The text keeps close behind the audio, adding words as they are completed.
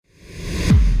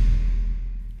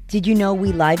Did you know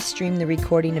we live stream the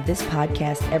recording of this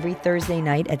podcast every Thursday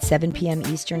night at 7 p.m.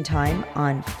 Eastern Time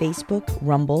on Facebook,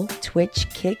 Rumble, Twitch,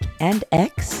 Kick, and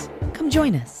X? Come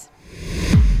join us.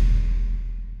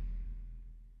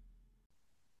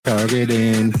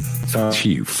 Targeting.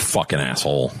 You fucking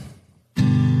asshole.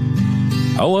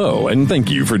 Hello, and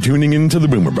thank you for tuning in to the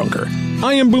Boomer Bunker.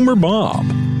 I am Boomer Bob.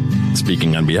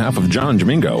 Speaking on behalf of John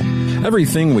Domingo,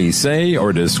 everything we say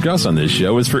or discuss on this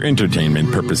show is for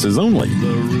entertainment purposes only.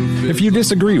 If you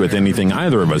disagree with anything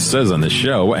either of us says on this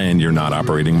show and you're not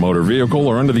operating a motor vehicle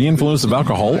or under the influence of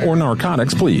alcohol or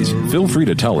narcotics, please feel free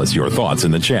to tell us your thoughts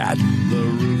in the chat.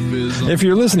 If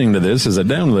you're listening to this as a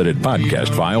downloaded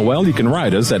podcast file, well, you can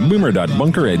write us at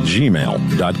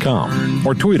boomer.bunker@gmail.com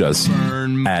or tweet us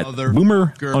at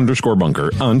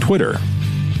boomer_bunker on Twitter.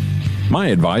 My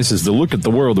advice is to look at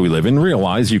the world we live in,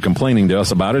 realize you complaining to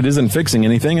us about it isn't fixing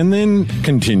anything, and then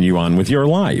continue on with your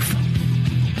life.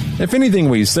 If anything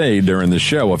we say during the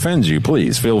show offends you,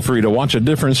 please feel free to watch a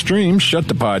different stream, shut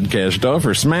the podcast off,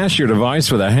 or smash your device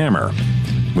with a hammer.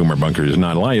 Boomer Bunker is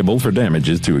not liable for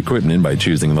damages to equipment by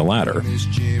choosing the latter.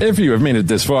 If you have made it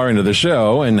this far into the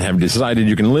show and have decided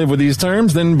you can live with these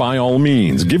terms, then by all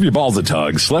means, give your balls a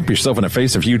tug, slap yourself in the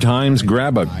face a few times,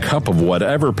 grab a cup of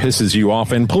whatever pisses you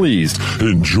off, and please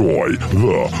enjoy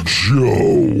the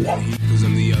show.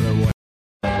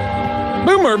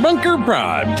 Boomer Bunker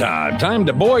Prime Time. Time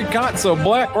to boycott so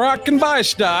BlackRock can buy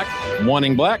stock.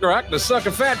 Wanting BlackRock to suck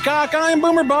a fat cock, I am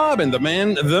Boomer Bob and the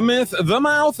man, the myth, the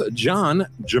mouth, John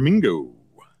Domingo.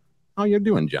 How you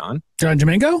doing, John? John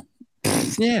Domingo?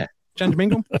 Yeah, John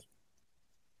Domingo.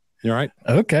 You all right?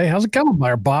 Okay, how's it going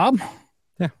there, Bob?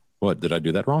 Yeah. What, did I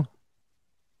do that wrong?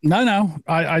 No.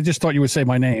 I just thought you would say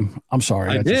my name. I'm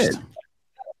sorry. I did.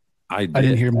 I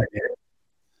didn't hear my name.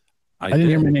 I didn't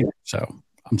hear my name, so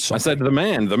I'm sorry. I said the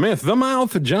man, the myth, the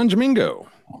mouth, John Domingo.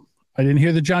 I didn't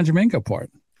hear the John Domingo part.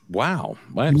 Wow.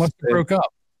 You must have broke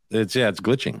up. It's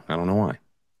glitching. I don't know why.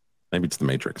 Maybe it's the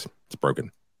Matrix. It's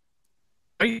broken.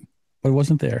 But it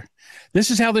wasn't there. This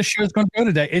is how this show is going to go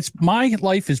today. My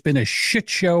life has been a shit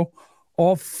show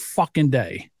all fucking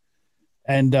day.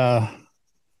 And I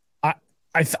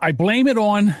blame it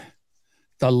on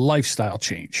the lifestyle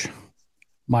change.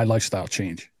 My lifestyle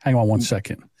change. Hang on one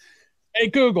second. Hey,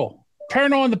 Google,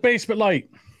 turn on the basement light.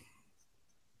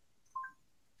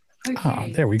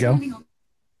 Okay. There we go.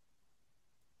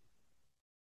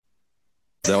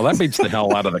 So that beats the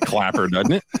hell out of the clapper,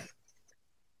 doesn't it?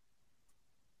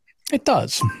 It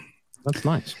does. That's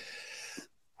nice.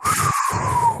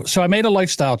 So I made a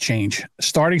lifestyle change.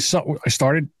 I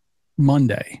started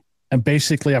Monday, and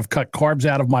basically I've cut carbs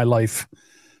out of my life.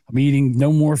 I'm eating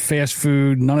no more fast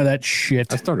food, none of that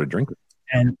shit. I started drinking.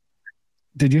 And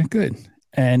did you? Good.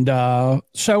 And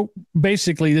so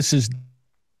basically this is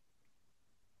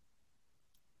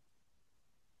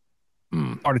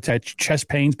heart attack, chest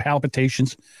pains,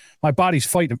 palpitations. My body's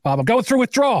fighting, Bob. I'm going through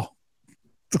withdrawal.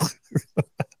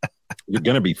 You're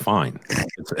going to be fine.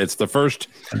 It's the first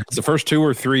 2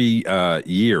 or 3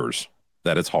 years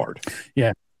that it's hard.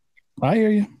 Yeah, I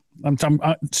hear you.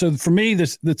 So for me,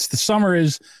 the summer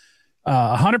is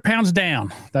 100 pounds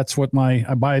down. That's what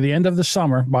by the end of the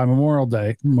summer, by Memorial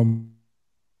Day.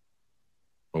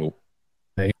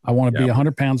 I want to be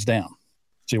 100 pounds down.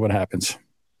 See what happens.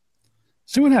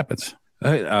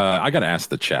 I got to ask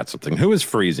the chat something. Who is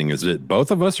freezing? Is it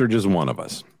both of us or just one of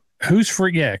us? Who's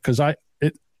free? Yeah, because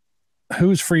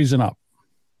who's freezing up?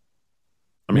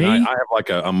 I mean, I have like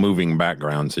a moving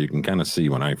background, so you can kind of see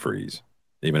when I freeze,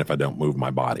 even if I don't move my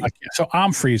body. So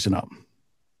I'm freezing up.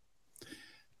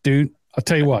 Dude, I'll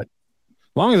tell you what.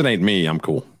 As long as it ain't me, I'm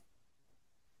cool.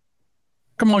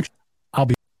 Come on. I'll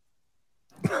be.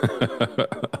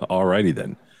 Alrighty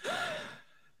then.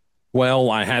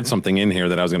 Well, I had something in here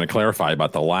that I was going to clarify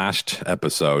about the last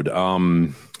episode.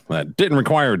 That didn't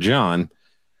require John.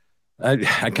 I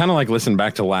kind of like listened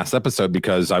back to the last episode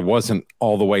because I wasn't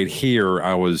all the way here.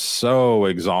 I was so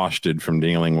exhausted from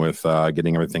dealing with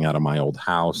getting everything out of my old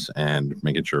house and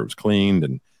making sure it was cleaned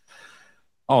and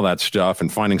all that stuff and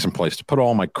finding some place to put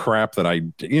all my crap that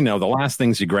the last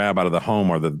things you grab out of the home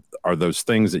are those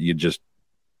things that you just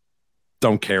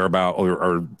don't care about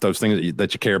or those things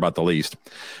that you care about the least.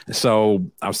 So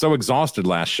I was so exhausted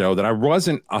last show that I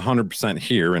wasn't 100%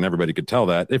 here, and everybody could tell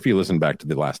that if you listen back to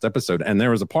the last episode. And there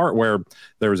was a part where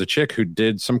there was a chick who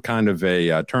did some kind of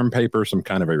a term paper, some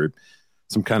kind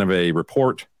of a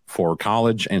report for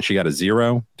college, and she got a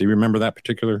 0. Do you remember that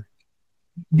particular?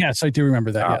 Yes, I do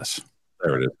remember that. Yes.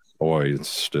 There it is. Boy, it's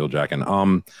still jacking.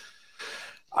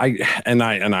 I had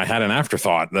an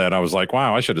afterthought that I was like,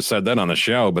 wow, I should have said that on the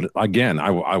show. But again,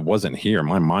 I wasn't here.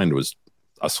 My mind was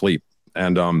asleep.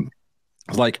 And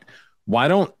Like, why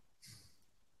don't,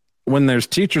 when there's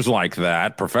teachers like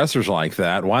that, professors like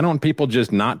that, why don't people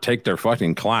just not take their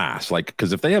fucking class? Like,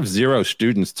 because if they have 0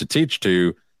 students to teach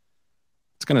to,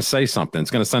 it's going to say something.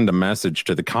 It's going to send a message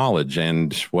to the college.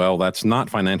 And, well, that's not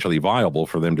financially viable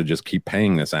for them to just keep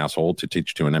paying this asshole to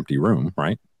teach to an empty room,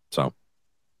 right? So.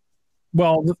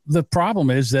 Well, the problem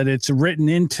is that it's written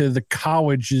into the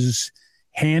college's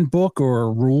handbook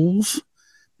or rules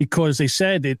because they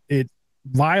said it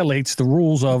violates the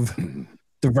rules of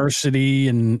diversity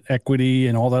and equity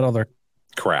and all that other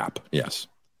crap. Yes.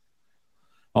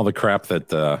 All the crap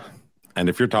that, and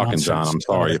if you're talking, nonsense, John, I'm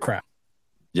sorry. Crap.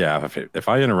 Yeah. If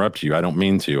I interrupt you, I don't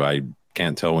mean to. I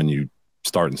can't tell when you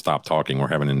start and stop talking. We're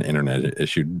having an internet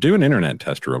issue. Do an internet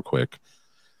test real quick.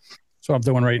 That's what I'm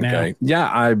doing right now. Yeah.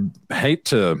 I hate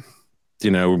to,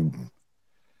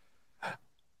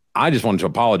 I just wanted to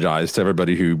apologize to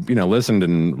everybody who, listened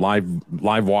and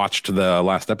live watched the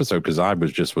last episode because I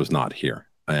was not here.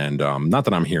 And not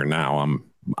that I'm here now.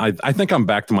 I think I'm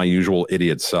back to my usual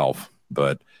idiot self.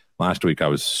 But last week I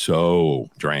was so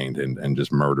drained and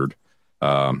just murdered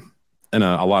in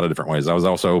a lot of different ways. I was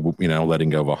also,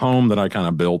 letting go of a home that I kind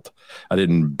of built. I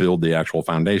didn't build the actual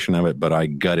foundation of it, but I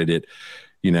gutted it,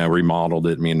 remodeled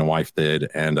it. Me and the wife did,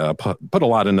 and put a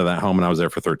lot into that home. And I was there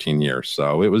for 13 years.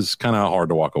 So it was kind of hard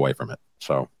to walk away from it.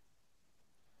 So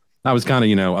I was kind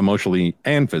of, emotionally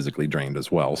and physically drained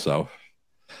as well. So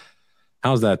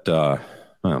how's that?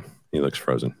 Well, he looks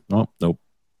frozen. Oh,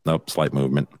 nope. Slight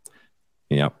movement.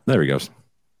 Yeah, there he goes.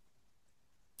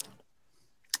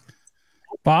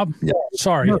 Bob, yeah.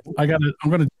 Sorry, I got to.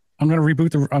 I'm gonna reboot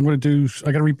the.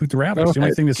 I got to reboot the router. It's the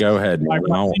only thing that's. Go ahead. My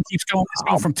thing keeps going. It's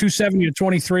going from 270 to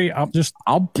 23.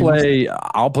 I'll play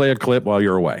a clip while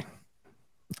you're away.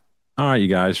 All right, you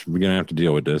guys, we're gonna have to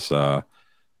deal with this.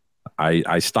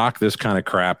 I stock this kind of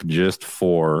crap just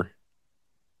for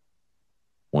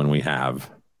when we have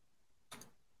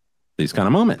these kind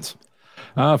of moments.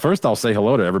 First, I'll say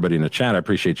hello to everybody in the chat. I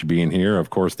appreciate you being here. Of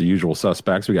course, the usual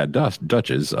suspects. We got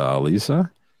Duchess,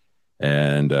 Lisa,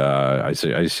 and I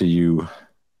see you,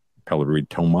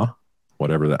 Pelleritoma,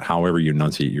 however you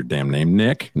enunciate your damn name.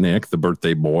 Nick, the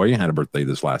birthday boy, had a birthday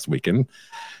this last weekend.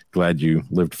 Glad you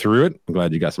lived through it. I'm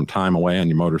glad you got some time away on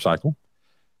your motorcycle.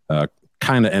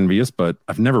 Kind of envious, but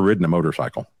I've never ridden a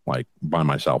motorcycle like by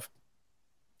myself.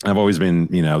 I've always been,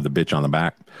 the bitch on the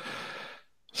back.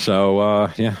 So,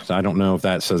 yeah, I don't know if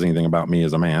that says anything about me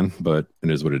as a man, but it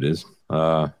is what it is.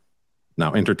 Now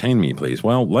entertain me, please.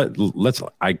 Well,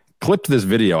 I clipped this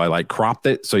video. I cropped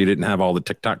it so you didn't have all the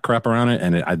TikTok crap around it.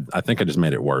 And I think I just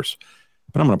made it worse,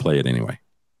 but I'm going to play it anyway.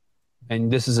 And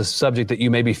this is a subject that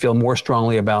you maybe feel more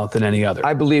strongly about than any other.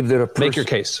 I believe that make your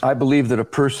case. I believe that a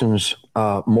person's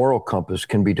moral compass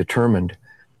can be determined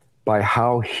by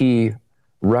how he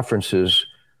references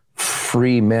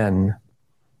free men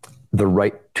the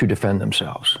right to defend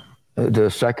themselves. The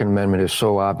Second Amendment is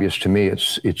so obvious to me,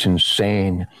 it's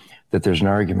insane that there's an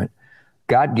argument.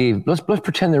 God gave, let's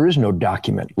pretend there is no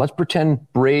document. Let's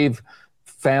pretend brave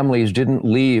families didn't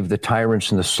leave the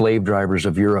tyrants and the slave drivers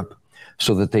of Europe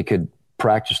so that they could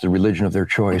practice the religion of their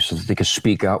choice, so that they could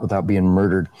speak out without being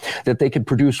murdered, that they could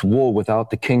produce wool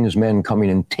without the king's men coming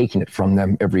and taking it from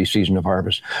them every season of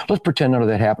harvest. Let's pretend none of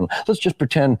that happened. Let's just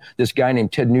pretend this guy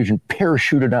named Ted Nugent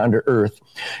parachuted onto Earth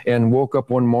and woke up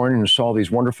one morning and saw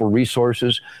these wonderful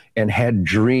resources and had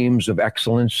dreams of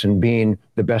excellence and being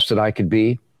the best that I could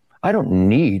be. I don't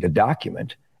need a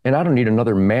document, and I don't need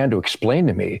another man to explain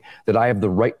to me that I have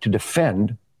the right to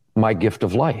defend my gift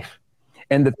of life,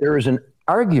 and that there is an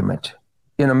argument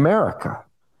in America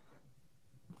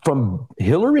from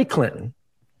Hillary Clinton,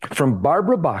 from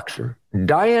Barbara Boxer,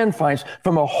 Dianne Feinstein,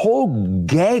 from a whole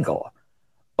gaggle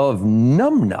of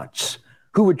numbnuts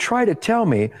who would try to tell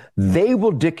me they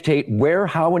will dictate where,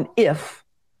 how, and if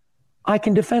I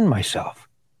can defend myself.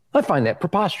 I find that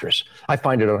preposterous. I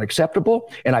find it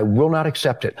unacceptable, and I will not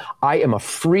accept it. I am a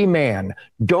free man.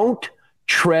 Don't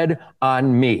tread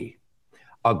on me.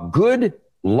 A good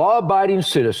law-abiding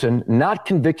citizen, not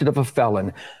convicted of a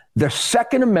felon. The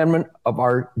Second Amendment of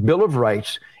our Bill of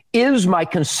Rights is my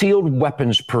concealed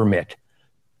weapons permit.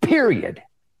 Period.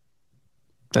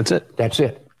 That's it. That's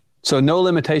it. So no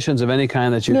limitations of any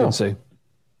kind that you can see?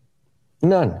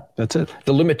 None. That's it.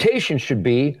 The limitation should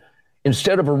be,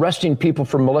 instead of arresting people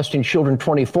for molesting children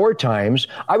 24 times,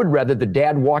 I would rather the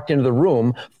dad walked into the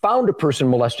room, found a person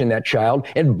molesting that child,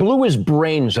 and blew his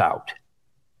brains out.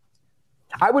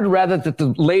 I would rather that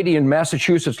the lady in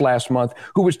Massachusetts last month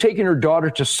who was taking her daughter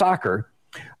to soccer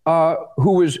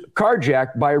who was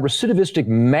carjacked by a recidivistic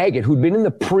maggot who'd been in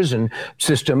the prison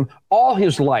system all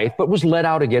his life, but was let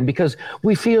out again because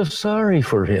we feel sorry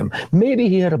for him. Maybe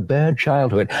he had a bad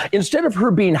childhood. Instead of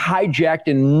her being hijacked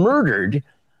and murdered,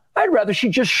 I'd rather she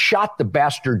just shot the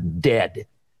bastard dead.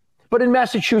 But in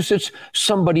Massachusetts,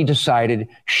 somebody decided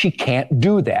she can't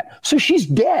do that. So she's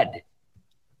dead.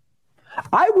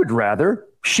 I would rather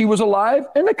she was alive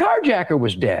and the carjacker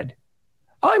was dead.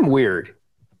 I'm weird.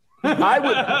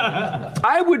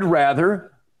 I would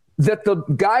rather that the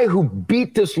guy who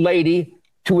beat this lady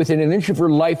to within an inch of her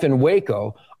life in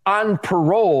Waco, on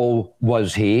parole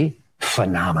was he,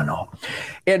 phenomenal,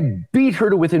 and beat her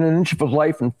to within an inch of her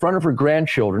life in front of her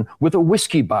grandchildren with a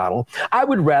whiskey bottle. I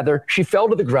would rather she fell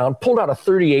to the ground, pulled out a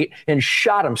 .38, and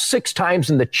shot him 6 times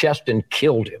in the chest and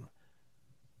killed him.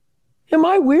 Am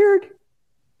I weird?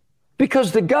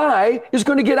 Because the guy is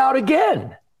going to get out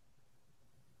again.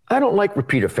 I don't like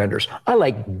repeat offenders. I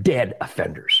like dead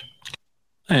offenders.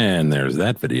 And there's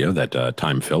that video, that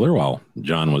time filler, while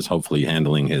John was hopefully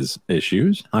handling his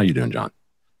issues. How you doing, John?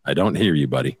 I don't hear you,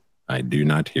 buddy. I do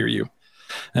not hear you.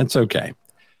 That's okay.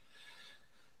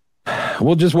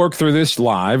 We'll just work through this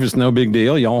live. It's no big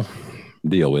deal. Y'all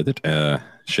deal with it.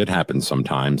 Shit happens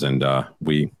sometimes, and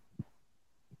we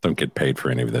don't get paid for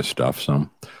any of this stuff. So,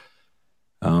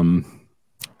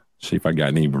 see if I got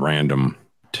any random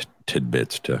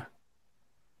tidbits to.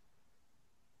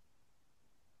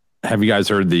 Have you guys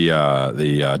heard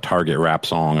the Target rap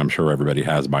song? I'm sure everybody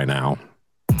has by now.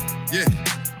 Yeah.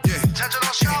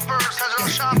 Digital shoppers.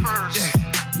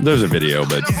 There's a video,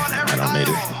 but I don't need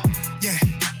it.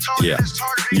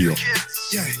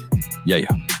 Yeah.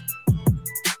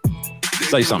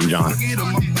 Say something, John.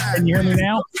 Can you hear me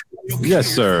now? Yes,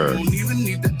 sir.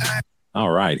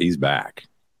 All right, he's back.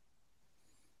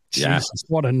 Yeah. Jesus,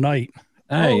 what a night.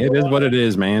 Hey, it is what it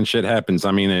is, man. Shit happens.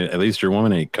 I mean, at least your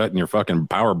woman ain't cutting your fucking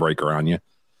power breaker on you.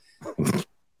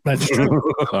 That's true.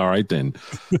 All right, then.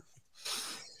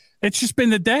 It's just been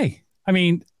the day. I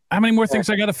mean, how many more things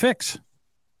I got to fix?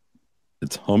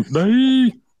 It's hump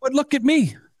day. But look at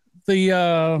me,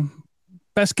 the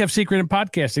best kept secret in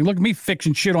podcasting. Look at me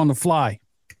fixing shit on the fly.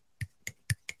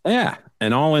 Yeah,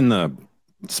 and all in the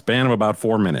span of about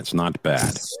 4 minutes. Not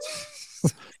bad.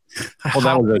 Well,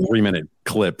 that was a 3-minute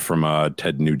clip from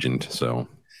Ted Nugent. So,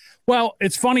 well,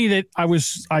 it's funny that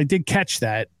I did catch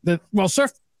that. Well, sir,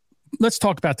 let's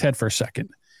talk about Ted for a second.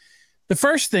 The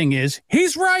first thing is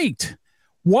he's right.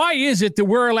 Why is it that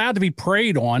we're allowed to be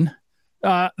preyed on?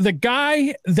 The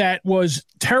guy that was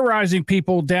terrorizing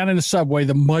people down in the subway,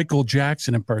 the Michael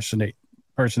Jackson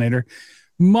impersonator,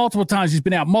 multiple times he's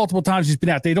been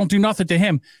out. They don't do nothing to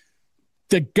him.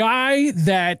 The guy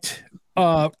that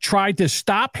tried to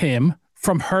stop him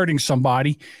from hurting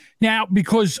somebody. Now,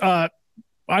 because I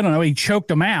don't know, he choked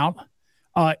him out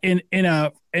in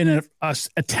a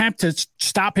attempt to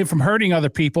stop him from hurting other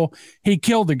people. He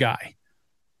killed the guy.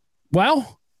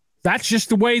 Well, that's just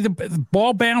the way the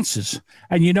ball bounces.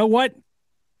 And you know what?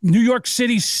 New York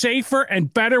City's safer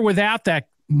and better without that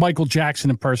Michael Jackson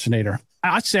impersonator.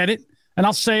 I said it, and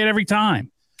I'll say it every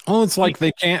time. Well, it's like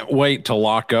they can't wait to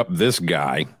lock up this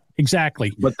guy.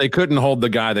 Exactly. But they couldn't hold the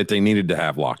guy that they needed to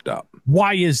have locked up.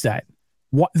 Why is that?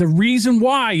 The reason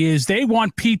why is they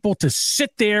want people to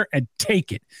sit there and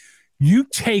take it. You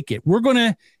take it. We're going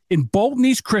to embolden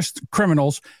these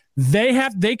criminals. They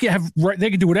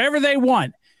can do whatever they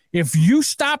want. If you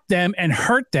stop them and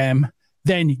hurt them,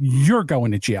 then you're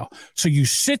going to jail. So you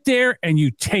sit there and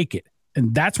you take it.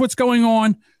 And that's what's going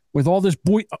on with all this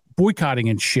boycotting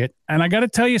and shit. And I got to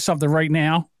tell you something right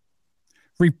now.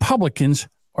 Republicans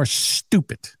are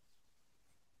stupid.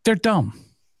 They're dumb.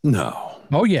 No.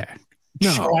 Oh, yeah. No.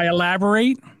 Shall I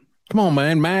elaborate? Come on,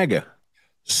 man. MAGA.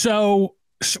 So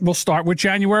we'll start with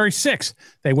January 6th.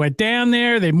 They went down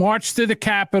there. They marched to the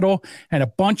Capitol, and a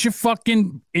bunch of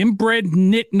fucking inbred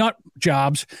nut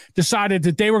jobs decided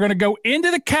that they were going to go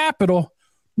into the Capitol,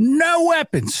 no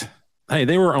weapons. Hey,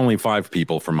 they were only 5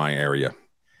 people from my area.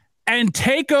 And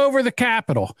take over the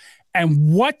Capitol.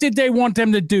 And what did they want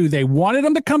them to do? They wanted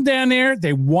them to come down there.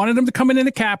 They wanted them to come into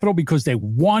the Capitol because they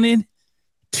wanted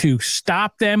to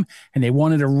stop them, and they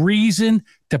wanted a reason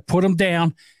to put them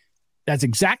down. That's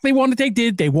exactly what they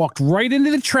did. They walked right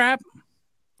into the trap.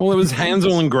 Well, it was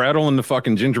Hansel and Gretel in the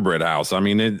fucking gingerbread house. I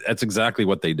mean, that's exactly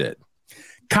what they did.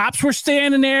 Cops were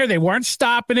standing there. They weren't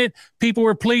stopping it. People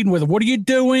were pleading with them. What are you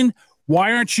doing?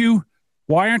 Why aren't you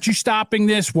stopping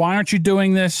this? Why aren't you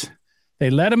doing this? They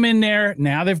let them in there.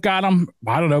 Now they've got them,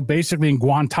 I don't know, basically in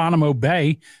Guantanamo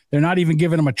Bay. They're not even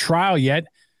giving them a trial yet.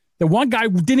 The one guy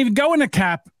didn't even go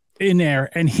in there,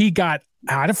 and he got,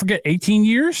 I don't forget, 18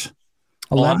 years?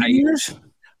 11 years?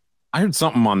 I heard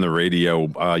something on the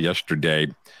radio yesterday,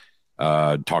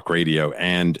 talk radio,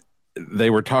 and they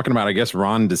were talking about, I guess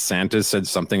Ron DeSantis said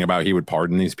something about he would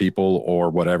pardon these people or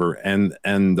whatever. And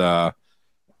the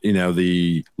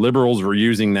liberals were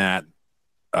using that,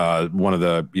 one of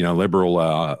the,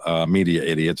 liberal media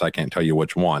idiots, I can't tell you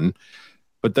which one,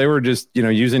 but they were just,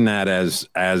 using that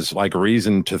as like a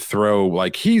reason to throw,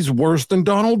 like, he's worse than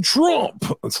Donald Trump.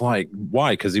 It's like,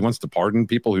 why? Because he wants to pardon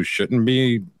people who shouldn't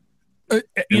be.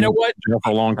 You know what?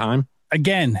 For a long time.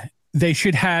 Again, they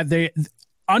should have we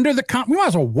might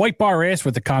as well wipe our ass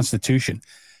with the Constitution.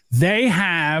 They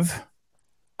have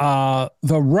the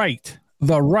right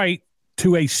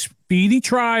to a speedy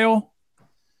trial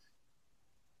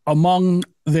among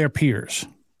their peers.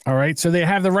 All right, so they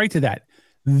have the right to that.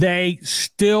 There's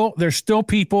still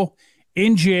people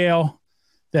in jail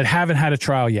that haven't had a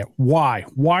trial yet. Why?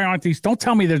 Why aren't these? Don't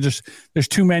tell me there's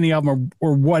too many of them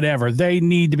or whatever. They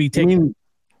need to be taken.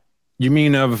 You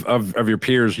mean of your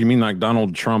peers? You mean like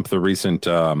Donald Trump, the recent,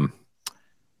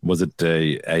 was it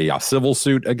a civil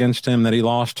suit against him that he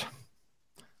lost?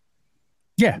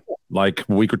 Yeah. Like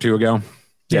a week or two ago?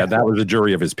 Yeah, that was a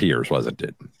jury of his peers, wasn't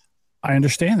it? I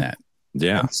understand that.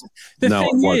 Yeah. The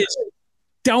thing is,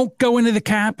 don't go into the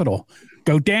Capitol.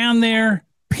 Go down there.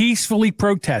 Peacefully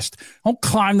protest. Don't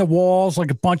climb the walls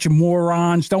like a bunch of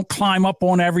morons. Don't climb up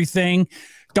on everything.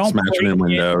 Don't smashing in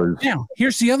windows. Now,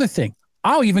 here's the other thing.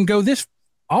 I'll even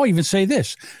say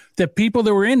this. The people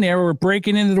that were in there were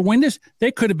breaking into the windows. They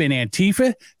could have been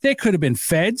Antifa. They could have been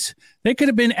feds. They could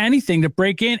have been anything to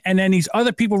break in. And then these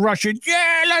other people rush in.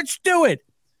 Yeah, let's do it.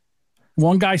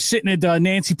 One guy sitting at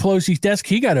Nancy Pelosi's desk,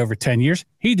 he got over 10 years.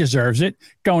 He deserves it.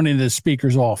 Going into the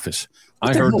speaker's office.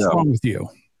 What's wrong with you?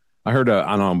 I heard,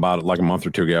 I don't know, about it like a month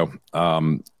or two ago.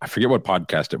 I forget what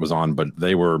podcast it was on, but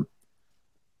they were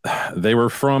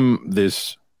from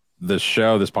this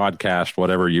show, this podcast,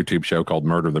 whatever YouTube show called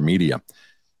Murder the Media.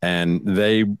 And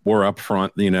they were up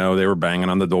front, they were banging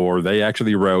on the door. They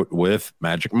actually wrote with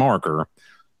magic marker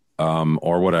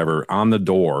or whatever on the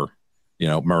door,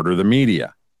 Murder the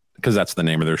Media. Because that's the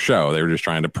name of their show. They were just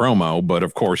trying to promo. But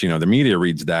of course, the media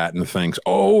reads that and thinks,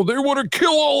 oh, they want to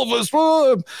kill all of us.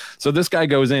 So this guy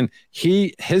goes in.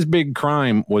 His big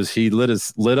crime was he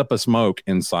lit up a smoke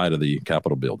inside of the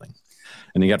Capitol building.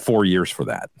 And he got 4 years for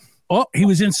that. Oh, he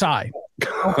was inside.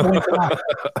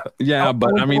 Yeah,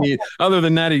 but I mean, other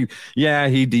than that, he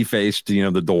defaced,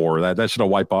 the door. That should have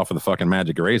wiped off with a fucking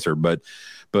magic eraser. But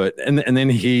then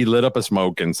he lit up a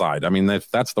smoke inside. I mean,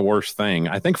 that's the worst thing.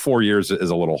 I think 4 years is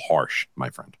a little harsh, my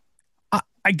friend.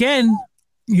 Again,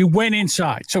 you went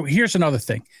inside. So here's another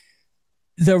thing.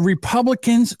 The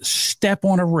Republicans step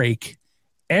on a rake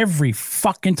every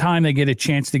fucking time they get a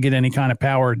chance to get any kind of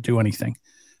power or do anything.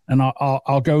 And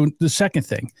I'll go the second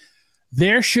thing.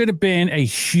 There should have been a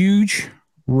huge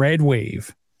red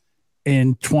wave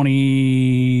in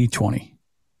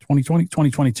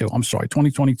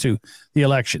 2022, the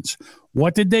elections.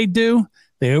 What did they do?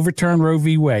 They overturned Roe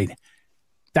v. Wade.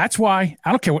 That's why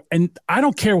I don't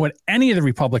care what any of the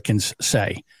Republicans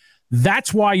say.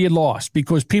 That's why you lost,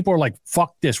 because people are like,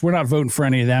 fuck this. We're not voting for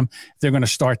any of them. They're going to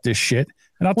start this shit.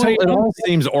 And I'll tell you, it all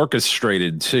seems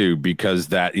orchestrated too, because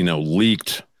that,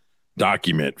 leaked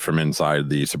document from inside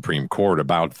the Supreme Court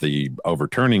about the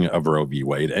overturning of Roe v.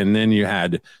 Wade. And then you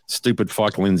had stupid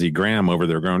fuck Lindsey Graham over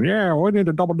there going, yeah, we need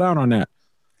to double down on that.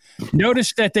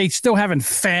 Notice that they still haven't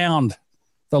found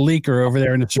the leaker over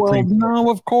there in the Supreme Court.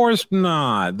 No, of course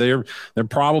not. They're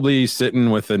probably sitting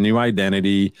with a new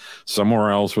identity somewhere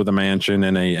else with a mansion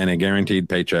and a guaranteed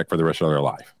paycheck for the rest of their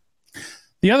life.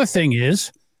 The other thing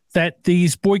is that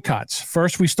these boycotts,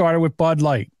 first we started with Bud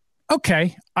Light.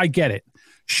 Okay, I get it.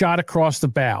 Shot across the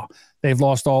bow. They've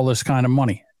lost all this kind of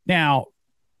money. Now,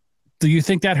 do you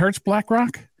think that hurts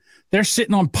BlackRock? They're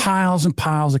sitting on piles and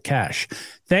piles of cash.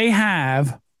 They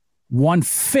have one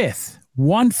fifth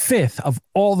of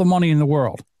all the money in the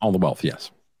world. All the wealth,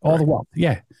 yes. All the wealth,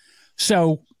 yeah.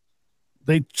 So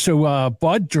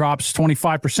Bud drops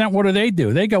 25%. What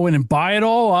do? They go in and buy it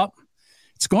all up.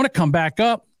 It's going to come back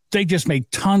up. They just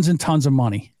made tons and tons of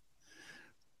money.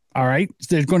 All right.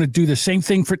 They're going to do the same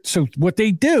thing so what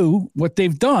they've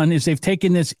done is they've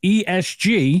taken this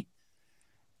ESG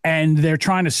and they're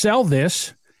trying to sell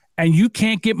this, and you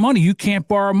can't get money. You can't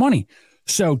borrow money.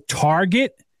 So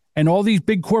Target and all these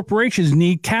big corporations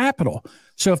need capital.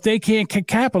 So if they can't get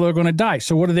capital, they're going to die.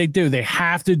 So what do? They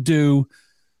have to do,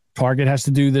 Target has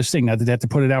to do this thing. Now, did they have to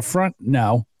put it out front?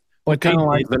 No. But kind of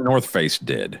like the North Face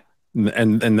did.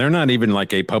 And they're not even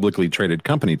like a publicly traded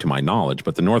company to my knowledge,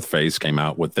 but the North Face came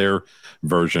out with their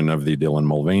version of the Dylan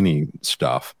Mulvaney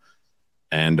stuff.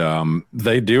 And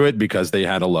they do it because they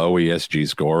had a low ESG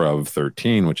score of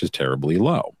 13, which is terribly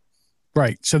low.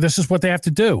 Right. So this is what they have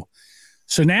to do.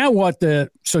 So now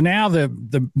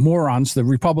the morons, the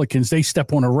Republicans, they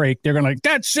step on a rake. They're going to like,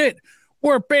 that's it.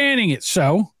 We're banning it.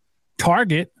 So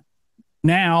Target,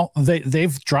 now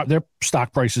they've dropped, their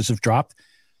stock prices have dropped.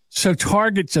 So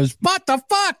Target says, what the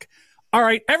fuck? All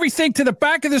right, everything to the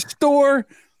back of the store,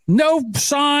 no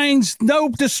signs, no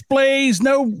displays,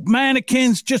 no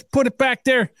mannequins, just put it back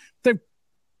there.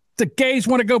 The gays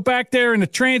want to go back there and the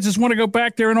transes want to go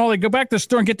back there and all. They go back to the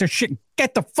store and get their shit.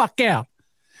 Get the fuck out.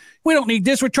 We don't need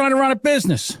this. We're trying to run a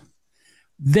business.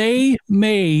 They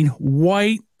made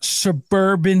white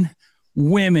suburban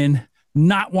women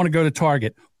not want to go to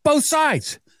Target. Both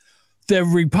sides. The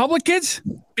Republicans,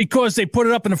 because they put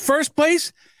it up in the first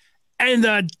place, and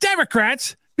the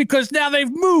Democrats, because now they've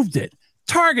moved it.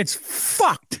 Target's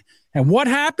fucked. And what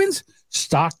happens?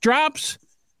 Stock drops.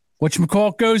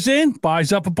 Whatchamacallit goes in,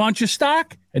 buys up a bunch of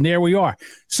stock, and there we are.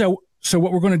 So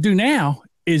what we're going to do now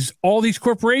is all these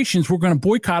corporations, we're going to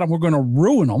boycott them. We're going to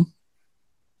ruin them.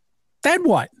 Then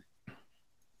what?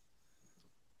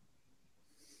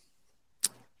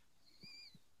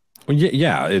 Well,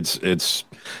 yeah, it's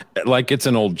like it's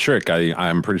an old trick.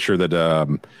 I'm pretty sure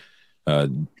that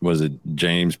was it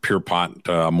James Pierpont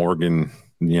Morgan,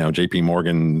 J.P.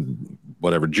 Morgan,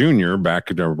 whatever Jr.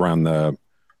 back around the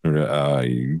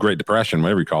Great Depression,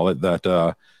 whatever you call it.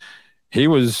 That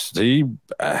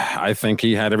I think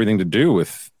he had everything to do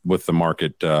with the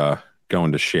market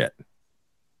going to shit.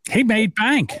 He made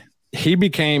bank. He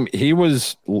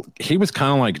was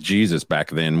kind of like Jesus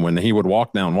back then when he would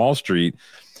walk down Wall Street.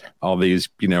 All these,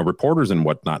 reporters and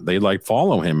whatnot, they like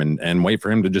follow him and wait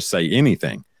for him to just say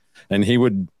anything. And he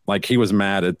was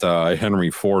mad at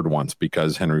Henry Ford once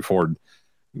because Henry Ford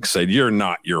said, "You're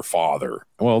not your father."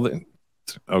 Well,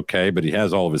 okay, but he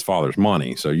has all of his father's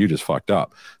money, so you just fucked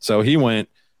up. So he went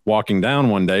walking down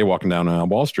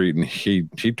Wall Street, and he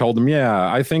told them,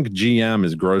 "Yeah, I think GM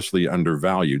is grossly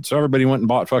undervalued." So everybody went and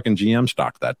bought fucking GM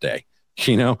stock that day.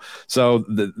 So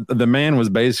the man was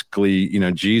basically,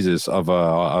 Jesus of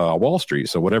Wall Street.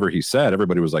 So whatever he said,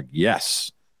 everybody was like,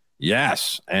 yes.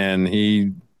 And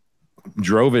he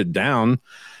drove it down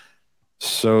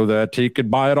so that he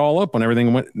could buy it all up when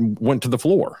everything went to the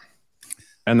floor.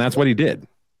 And that's what he did.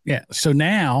 Yeah. So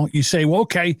now you say, well,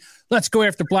 okay, let's go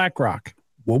after BlackRock.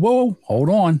 Whoa, hold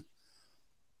on.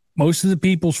 Most of the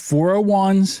people's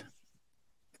 401s,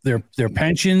 their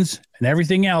pensions and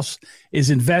everything else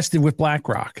is invested with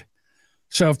BlackRock.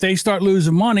 So if they start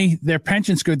losing money, their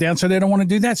pensions go down. So they don't want to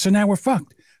do that. So now we're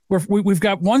fucked. We've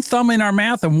got one thumb in our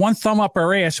mouth and one thumb up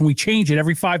our ass, and we change it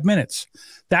every 5 minutes.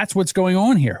 That's what's going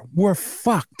on here. We're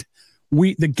fucked.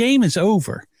 The game is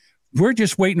over. We're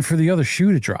just waiting for the other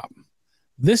shoe to drop.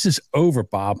 This is over,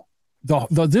 Bob.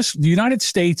 The United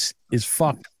States is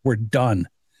fucked. We're done.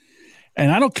 And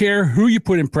I don't care who you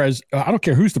put in I don't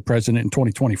care who's the president in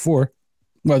 2024,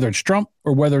 whether it's Trump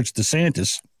or whether it's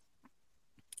DeSantis.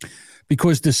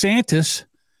 Because DeSantis,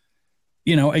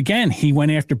 again, he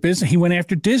went after business. He went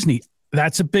after Disney.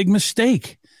 That's a big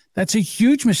mistake. That's a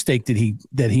huge mistake that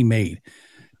he made.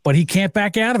 But he can't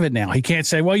back out of it now. He can't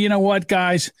say, well, you know what,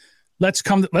 guys, let's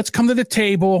come to the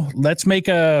table. Let's make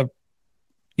a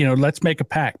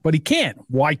pact. But he can't.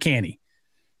 Why can't he?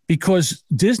 Because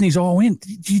Disney's all in.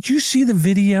 Did you see the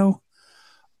video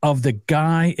of the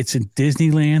guy? It's in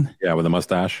Disneyland. Yeah, with the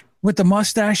mustache. With the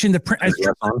mustache and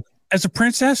as a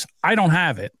princess. I don't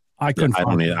have it. I couldn't.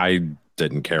 I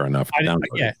didn't care enough.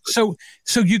 Yeah. So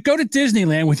you go to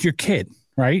Disneyland with your kid,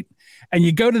 right? And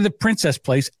you go to the princess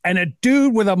place, and a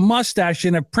dude with a mustache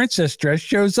in a princess dress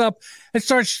shows up and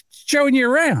starts showing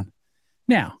you around.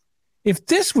 Now, if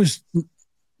this was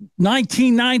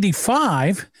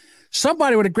 1995.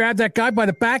 Somebody would have grabbed that guy by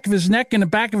the back of his neck and the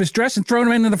back of his dress and thrown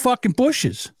him into the fucking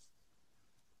bushes.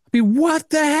 I mean, what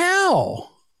the hell?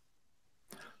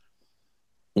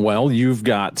 Well, you've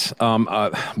got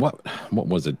what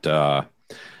was it? I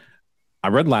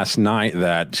read last night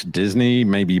that Disney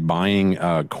may be buying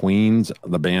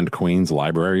the band Queen's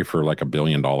library for like $1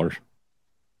 billion.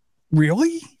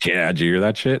 Really? Yeah, did you hear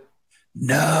that shit?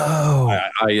 No,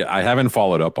 I haven't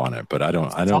followed up on it, but I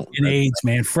don't. Fucking AIDS,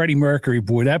 man. Freddie Mercury,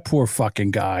 boy, that poor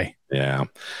fucking guy. Yeah.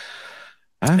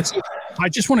 I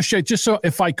just want to show, just so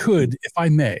if I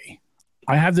may,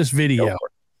 I have this video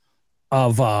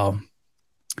of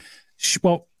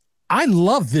I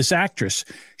love this actress.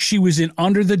 She was in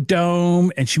Under the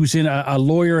Dome, and she was in a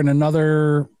lawyer in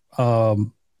another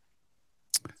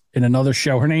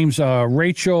show. Her name's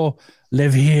Rachel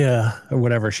Levier or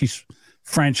whatever. She's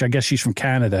French. I guess she's from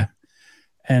Canada.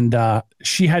 And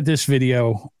she had this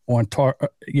video on,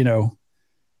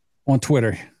 on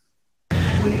Twitter.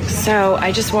 So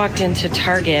I just walked into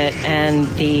Target, and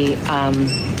the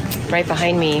right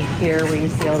behind me here, where you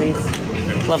see all these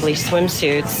lovely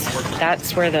swimsuits,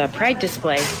 that's where the Pride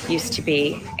display used to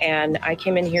be. And I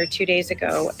came in here 2 days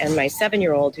ago, and my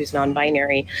 7-year-old, who's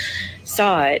non-binary,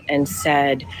 saw it and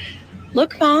said,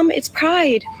 "Look, Mom, it's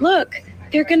Pride. Look,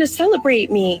 they're going to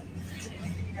celebrate me."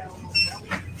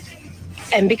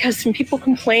 And because some people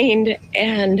complained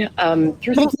and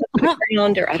threw things on the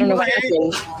ground, or I don't know what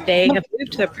happened, they have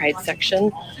moved the Pride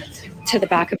section to the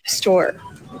back of the store.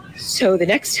 So the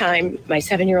next time my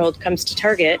 7-year-old comes to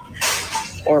Target,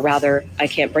 or rather, I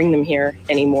can't bring them here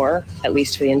anymore, at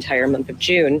least for the entire month of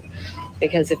June,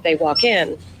 because if they walk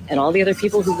in, and all the other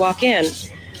people who walk in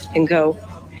and go,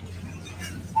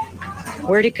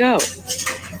 "Where'd it go?"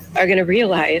 are going to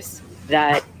realize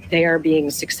that they are being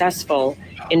successful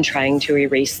in trying to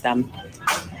erase them.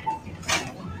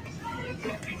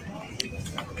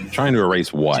 Trying to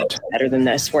erase what? Better than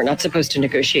this. We're not supposed to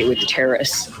negotiate with the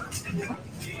terrorists.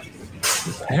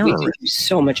 We can do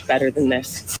so much better than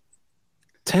this.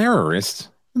 Terrorists?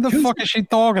 What the fuck is she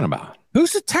talking about?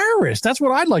 Who's the terrorist? That's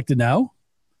what I'd like to know.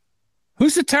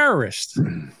 Who's the terrorist?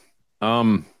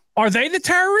 Are they the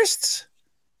terrorists?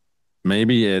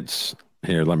 Maybe it's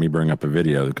here. Let me bring up a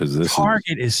video because this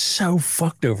Target is so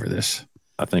fucked over this.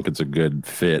 I think it's a good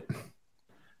fit.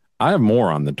 I have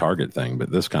more on the Target thing,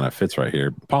 but this kind of fits right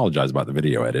here. Apologize about the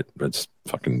video edit, but it's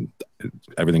fucking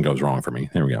everything goes wrong for me.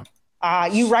 Here we go.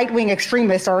 You right-wing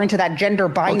extremists are into that gender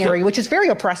binary, which is very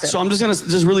oppressive. So I'm just going to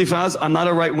just really fast. I'm not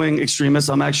a right-wing extremist.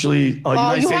 I'm actually a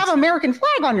United States. You have an American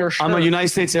flag on your shirt. I'm a United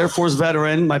States Air Force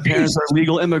veteran. My parents are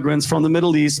legal immigrants from the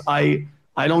Middle East. I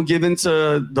don't give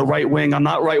into the right wing. I'm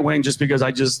not right-wing just because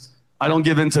I don't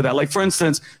give into that. Like, for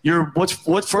instance, do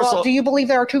you believe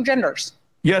there are two genders?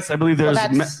 Yes, I believe there's.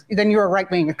 Then you're a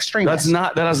right-wing extremist.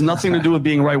 That has nothing to do with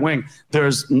being right-wing.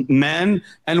 There's men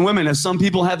and women, and some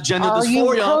people have gender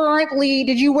dysphoria.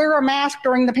 Did you wear a mask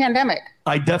during the pandemic?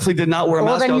 I definitely did not wear a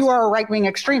mask. Well, then you are a right-wing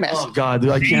extremist. Oh God,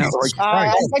 I can't.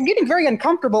 I'm getting very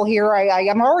uncomfortable here.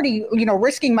 I'm already,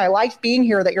 risking my life being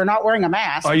here that you're not wearing a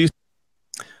mask. Are you?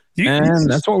 And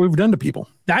that's what we've done to people.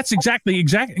 That's exactly.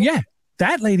 Yeah.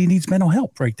 That lady needs mental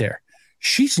help right there.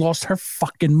 She's lost her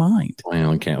fucking mind.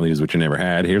 Well, you can't lose what you never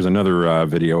had. Here's another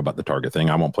video about the Target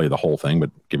thing. I won't play the whole thing, but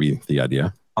give you the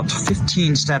idea. About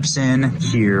 15 steps in,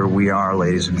 here we are,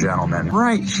 ladies and gentlemen,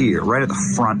 right here, right at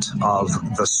the front of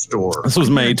the store. This was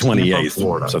May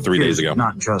 28th, so 3 days ago.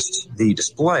 Not just the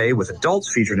display with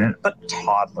adults featured in it, but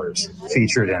toddlers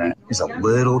featured in it. Is a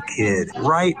little kid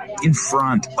right in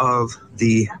front of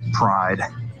the Pride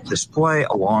display,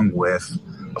 along with,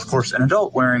 of course, an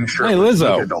adult wearing a shirt. Hey,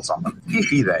 Lizzo. With adults on them.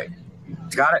 He, they.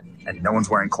 Got it? And no one's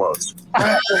wearing clothes.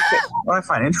 What I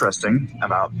find interesting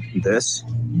about this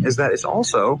is that it's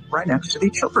also right next to the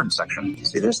children's section.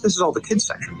 See this? This is all the kids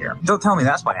section here. Don't tell me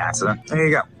that's by accident. There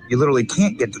you go. You literally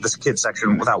can't get to this kids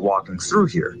section without walking through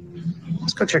here.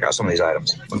 Let's go check out some of these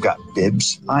items. We've got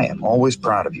bibs. I am always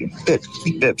proud of you. Bibs.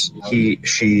 Bibs. He,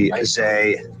 she,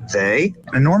 they.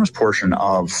 An enormous portion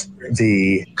of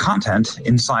the content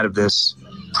inside of this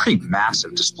pretty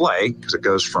massive display, because it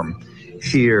goes from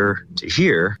here to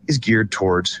here, is geared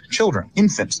towards children,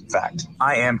 infants, in fact.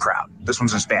 I am proud. This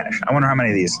one's in Spanish. I wonder how many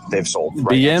of these they've sold.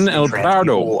 Bien el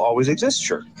Prado will always exist,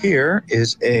 sure. Here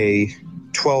is a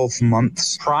 12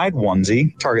 months Pride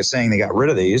onesie. Target saying they got rid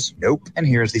of these. Nope. And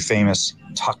here's the famous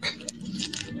tuckable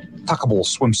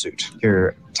swimsuit.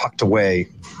 Here, tucked away,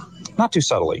 not too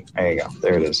subtly. There you go.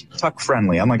 There it is. Tuck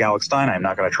friendly. Unlike Alex Stein, I'm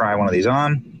not going to try one of these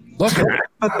on. Look at that.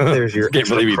 But there's your Can't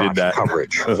believe he did that.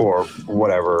 Coverage for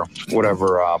whatever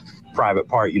private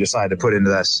part you decide to put into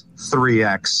this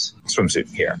 3X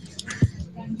swimsuit here.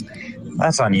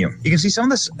 That's on you. You can see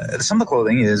some of the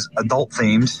clothing is adult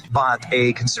themed, but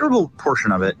a considerable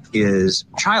portion of it is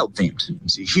child themed. You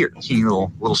see here,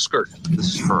 little skirt.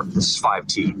 This is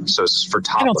 5T, so this is for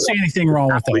toddlers. I don't see anything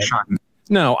wrong with that. Shocking.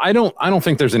 No, I don't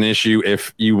think there's an issue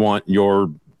if you want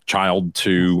your child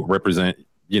to represent,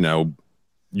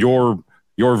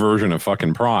 your version of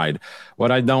fucking Pride.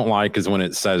 What I don't like is when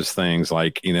it says things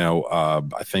like, I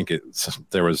think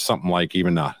there was something like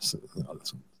even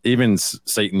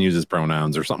Satan uses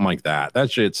pronouns or something like that.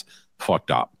 That shit's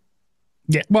fucked up.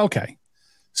 Yeah. Well, okay.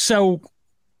 So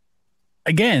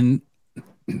again,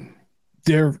 what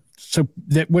they're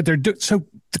doing. So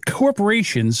the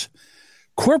corporations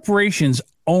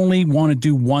only want to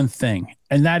do one thing,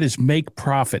 and that is make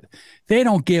profit. They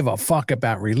don't give a fuck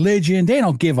about religion. They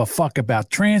don't give a fuck about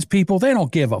trans people. They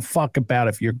don't give a fuck about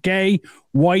if you're gay,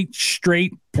 white,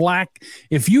 straight, black.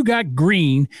 If you got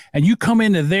green and you come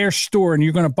into their store and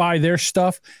you're going to buy their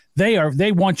stuff,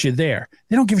 they want you there.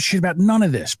 They don't give a shit about none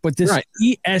of this. But this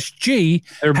ESG,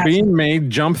 they're being made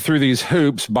jump through these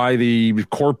hoops by the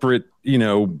corporate,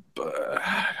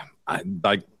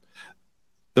 like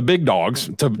the big dogs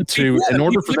in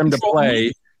order for them to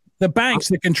play. The banks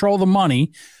that control the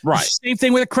money. Right. Same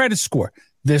thing with a credit score.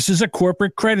 This is a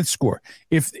corporate credit score.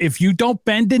 If you don't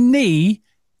bend a knee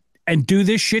and do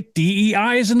this shit,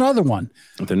 DEI is another one.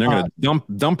 Then they're going to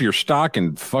dump your stock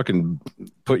and fucking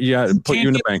put you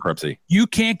into bankruptcy. You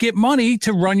can't get money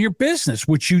to run your business,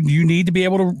 which you need to be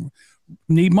able to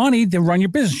need money to run your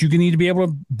business. You need to be able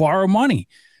to borrow money,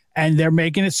 and they're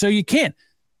making it so you can't.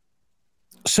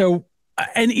 So.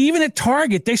 And even at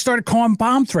Target, they started calling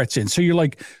bomb threats in. So you're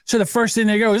like, so the first thing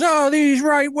they go is, oh, these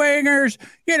right wingers,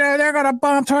 they're going to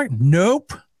bomb Target.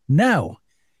 Nope. No.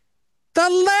 The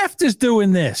left is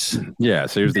doing this. Yeah.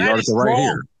 So here's the article right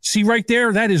here. See right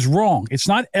there, that is wrong. It's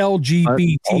not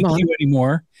LGBTQ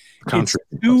anymore. It's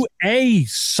 2A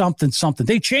something.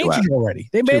 They changed it already.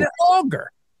 They made it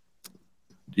longer.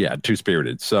 Yeah,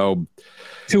 two-spirited. So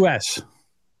 2S.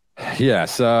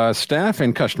 Yes, staff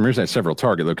and customers at several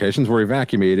Target locations were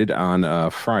evacuated on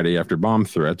Friday after bomb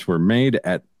threats were made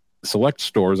at select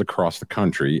stores across the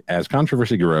country as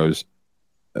controversy continues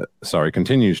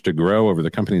to grow over the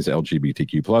company's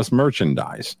LGBTQ plus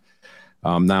merchandise.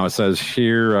 Now it says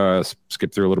here,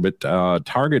 skip through a little bit,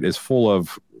 Target is full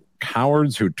of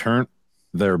cowards who turned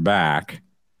their back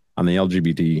on the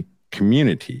LGBT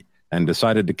community and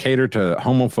decided to cater to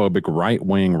homophobic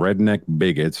right-wing redneck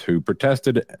bigots who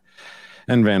protested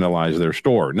and vandalized their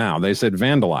store. Now, they said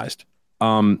vandalized.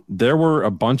 There were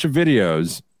a bunch of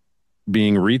videos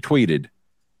being retweeted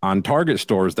on Target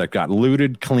stores that got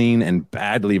looted, clean, and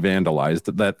badly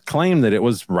vandalized that claimed that it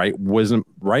was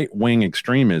right-wing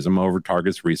extremism over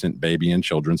Target's recent baby and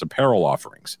children's apparel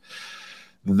offerings.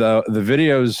 The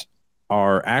videos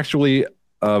are actually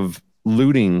of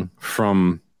looting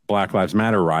from Black Lives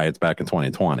Matter riots back in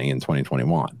 2020 and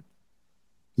 2021.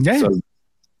 Yeah.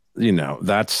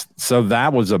 So,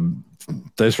 that was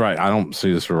this right. I don't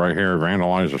see this right here.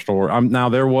 Vandalize the store. Now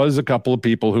there was a couple of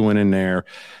people who went in there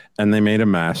and they made a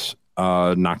mess,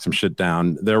 knocked some shit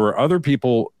down. There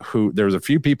was a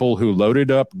few people who loaded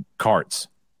up carts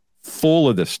full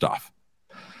of this stuff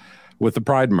with the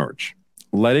Pride merch,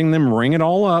 letting them ring it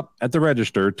all up at the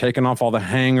register, taking off all the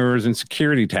hangers and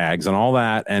security tags and all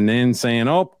that, and then saying,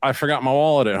 oh, I forgot my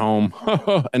wallet at home,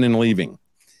 and then leaving.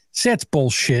 See, that's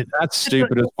bullshit. That's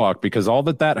stupid as fuck, because all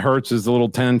that hurts is the little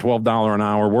 $10, $12 an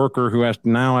hour worker who has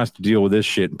to deal with this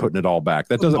shit and putting it all back.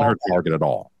 That doesn't hurt Target at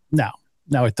all. No,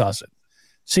 it doesn't.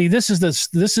 See, this is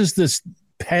this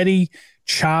petty,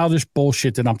 childish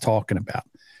bullshit that I'm talking about.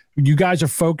 You guys are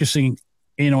focusing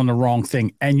in on the wrong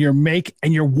thing, and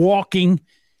you're walking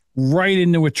right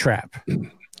into a trap.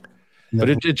 But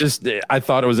I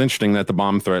thought it was interesting that the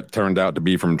bomb threat turned out to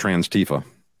be from Trans Tifa.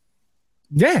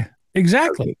 Yeah,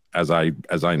 exactly. As I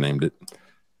named it.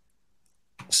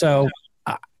 So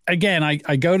again, I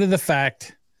go to the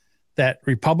fact that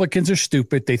Republicans are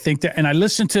stupid. They think that, and I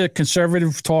listen to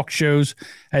conservative talk shows,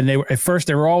 and at first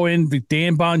they were all in with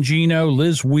Dan Bongino,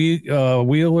 Liz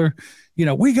Wheeler.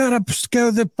 We got to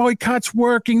go. The boycott's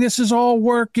working. This is all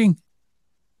working.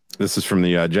 This is from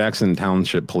the Jackson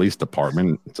Township Police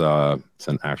Department. It's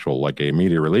an actual a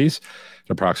media release. At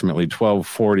approximately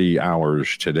 12:40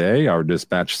 hours today, our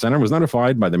dispatch center was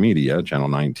notified by the media, Channel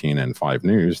 19 and 5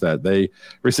 News, that they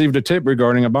received a tip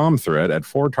regarding a bomb threat at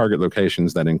 4 Target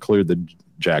locations that include the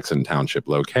Jackson Township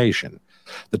location.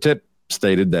 The tip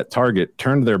stated that Target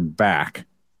turned their back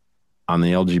on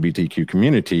the LGBTQ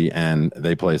community, and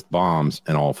they placed bombs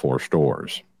in all 4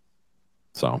 stores.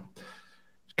 So, in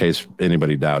case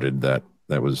anybody doubted that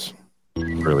was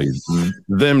really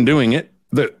them doing it,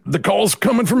 the call's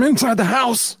coming from inside the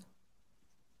house.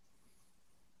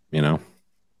 Anyway.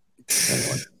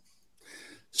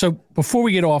 So before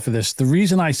we get off of this, the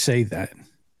reason I say that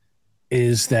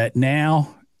is that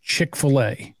now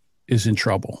Chick-fil-A is in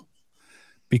trouble,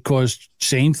 because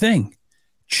same thing.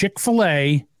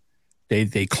 Chick-fil-A,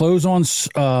 They close on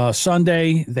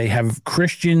Sunday. They have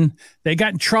Christian. They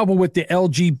got in trouble with the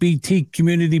LGBT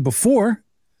community before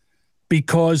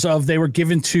because they were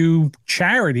given to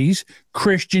charities,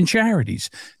 Christian charities,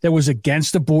 that was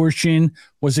against abortion,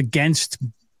 was against,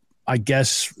 I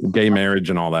guess, gay marriage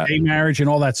and all that. Gay marriage and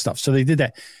all that stuff. So they did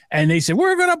that. And they said,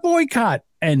 we're going to boycott.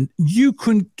 And you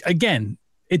couldn't, again,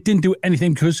 it didn't do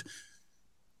anything because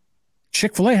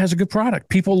Chick-fil-A has a good product.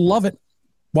 People love it.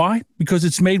 Why? Because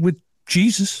it's made with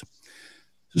Jesus.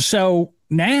 So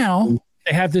now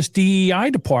they have this DEI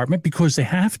department because they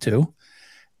have to.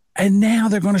 And now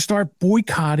they're going to start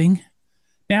boycotting.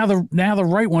 Now the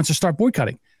right wants to start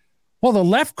boycotting. Well, the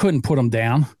left couldn't put them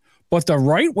down, but the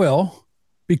right will,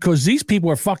 because these people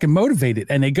are fucking motivated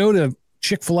and they go to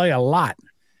Chick-fil-A a lot.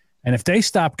 And if they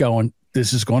stop going,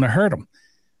 this is going to hurt them.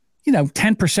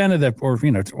 10% of the, or,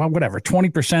 whatever,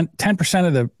 20%, 10%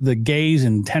 of the gays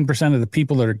and 10% of the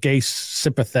people that are gay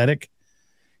sympathetic,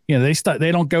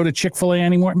 they don't go to Chick-fil-A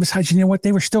anymore. Besides, you know what?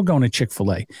 They were still going to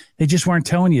Chick-fil-A. They just weren't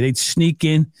telling you. They'd sneak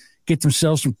in, get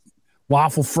themselves some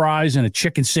waffle fries and a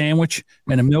chicken sandwich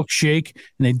and a milkshake,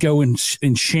 and they'd go in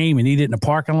shame and eat it in a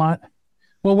parking lot.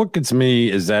 Well, what gets me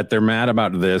is that they're mad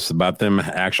about this, about them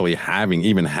actually having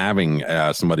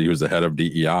somebody who's the head of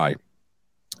DEI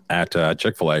at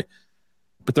Chick-fil-A,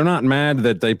 but they're not mad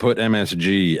that they put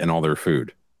MSG in all their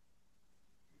food.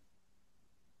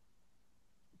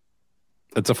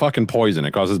 It's a fucking poison.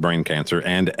 It causes brain cancer,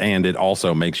 and it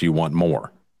also makes you want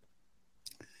more.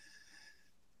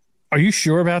 Are you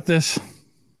sure about this?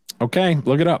 Okay,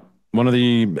 look it up. One of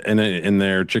the in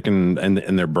their chicken and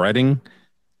in their breading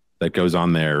that goes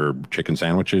on their chicken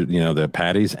sandwiches, the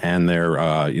patties and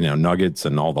their nuggets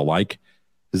and all the like,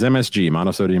 is MSG,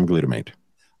 monosodium glutamate.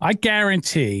 I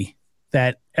guarantee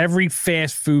that every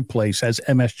fast food place has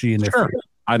MSG in their food.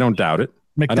 I don't doubt it.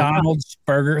 McDonald's,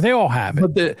 Burger, they all have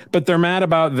it. But they're mad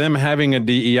about them having a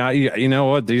DEI. You know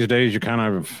what? These days you kind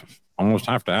of almost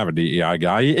have to have a DEI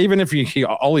guy. Even if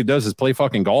all he does is play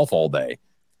fucking golf all day.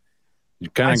 You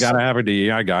kind of got to have a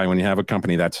DEI guy when you have a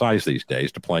company that size these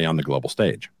days to play on the global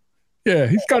stage. Yeah,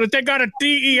 they got a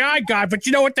DEI guy, but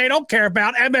you know what they don't care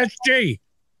about? MSG.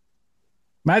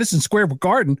 Madison Square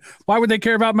Garden. Why would they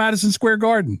care about Madison Square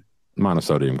Garden?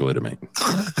 Monosodium glutamate.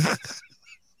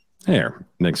 Here,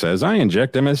 Nick says, I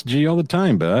inject MSG all the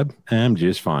time, bud. I'm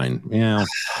just fine. Yeah,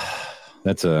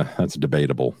 that's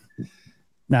debatable.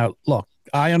 Now, look,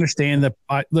 I understand that.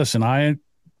 I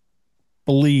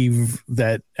believe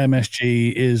that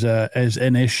MSG is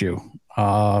an issue.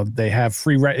 They have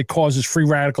it causes free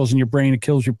radicals in your brain. It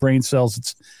kills your brain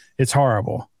cells. It's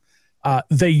horrible.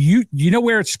 You know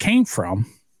where it came from?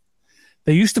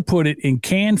 They used to put it in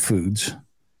canned foods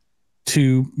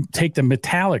to take the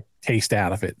metallic taste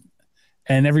out of it.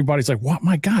 And everybody's like, "What?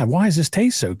 My God, why does this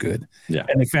taste so good?" Yeah.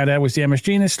 And they found out it was the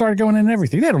MSG, and it started going in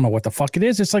everything. They don't know what the fuck it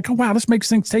is. It's like, oh wow, this makes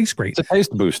things taste great. It's a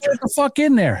taste booster. Get the fuck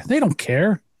in there. They don't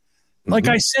care. Mm-hmm. Like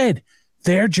I said,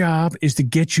 their job is to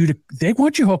get you to. They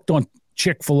want you hooked on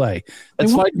Chick-fil-A.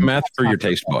 It's like meth for your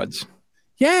taste buds.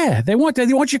 Yeah, they want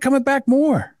you coming back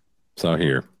more. So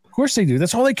here, of course they do.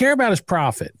 That's all they care about is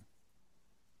profit.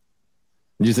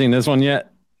 You seen this one yet?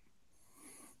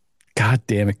 God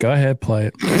damn it. Go ahead, play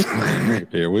it.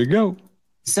 Here we go.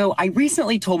 So I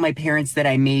recently told my parents that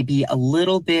I may be a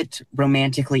little bit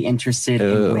romantically interested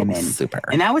in women. Super.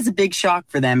 And that was a big shock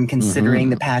for them, considering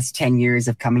the past 10 years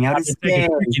of coming out as gay,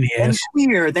 then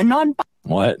queer, then non.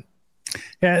 What?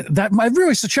 Yeah, that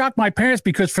really shocked my parents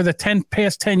because for the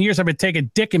past 10 years, I've been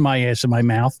taking dick in my ass in my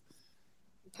mouth.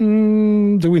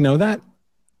 Do we know that?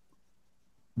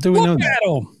 Do we know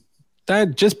that?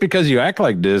 That just because you act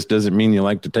like this doesn't mean you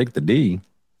like to take the D.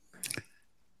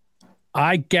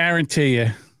 I guarantee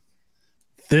you,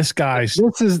 this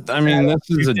is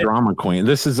a drama queen.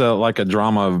 This is like a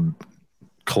drama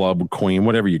club queen,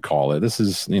 whatever you call it. This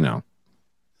is, they were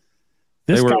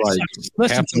like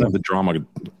captain of the drama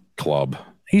club.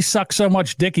 He sucks so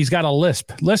much dick, he's got a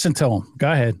lisp. Listen to him.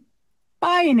 Go ahead.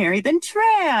 Binary, then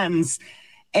trans.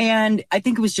 And I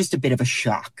think it was just a bit of a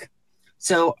shock.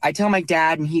 So I tell my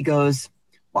dad, and he goes,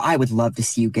 well, I would love to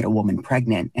see you get a woman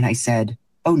pregnant. And I said,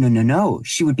 oh, no.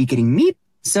 She would be getting me.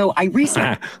 So I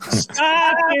recently.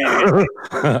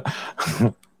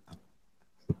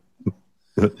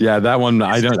 Yeah, that one.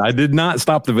 I did not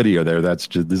stop the video there. This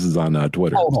is on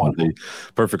Twitter.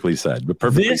 Perfectly said. But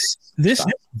perfectly.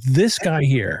 This guy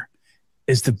here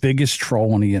is the biggest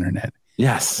troll on the internet.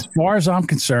 Yes. As far as I'm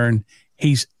concerned,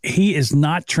 he is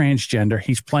not transgender.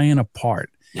 He's playing a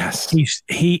part. Yes. He's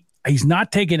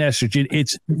not taking estrogen.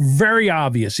 It's very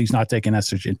obvious he's not taking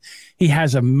estrogen. He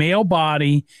has a male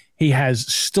body. He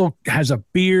still has a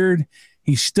beard.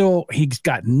 He's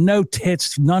got no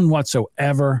tits, none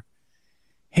whatsoever.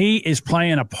 He is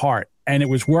playing a part, and it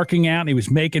was working out, and he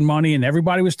was making money, and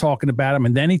everybody was talking about him.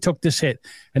 And then he took this hit,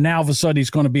 and now all of a sudden he's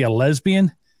going to be a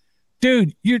lesbian.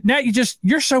 Dude,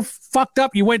 you're so fucked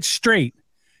up. You went straight.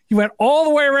 You went all the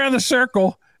way around the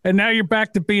circle. And now you're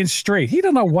back to being straight. He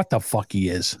don't know what the fuck he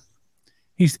is.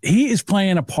 He is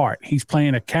playing a part. He's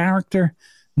playing a character.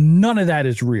 None of that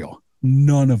is real.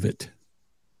 None of it.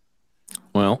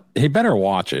 Well, he better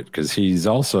watch it because he's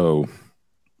also,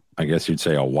 I guess you'd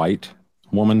say, a white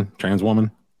woman, trans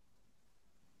woman.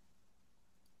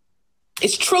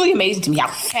 It's truly amazing to me how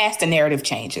fast the narrative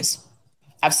changes.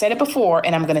 I've said it before,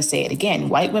 and I'm going to say it again.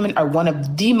 White women are one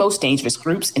of the most dangerous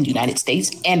groups in the United States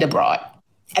and abroad.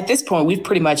 At this point, we've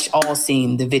pretty much all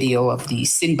seen the video of the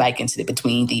city bike incident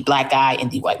between the black guy and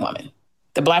the white woman.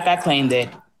 The black guy claimed that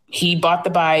he bought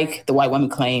the bike. The white woman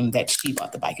claimed that she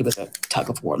bought the bike. It was a tug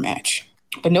of war match.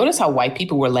 But notice how white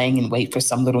people were laying in wait for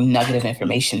some little nugget of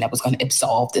information that was going to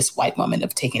absolve this white woman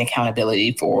of taking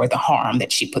accountability for the harm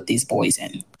that she put these boys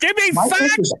in. Give me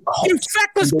facts, you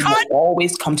feckless cunt!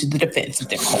 Always come to the defense of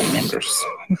their cult members.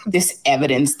 This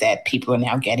evidence that people are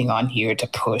now getting on here to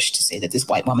push to say that this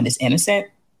white woman is innocent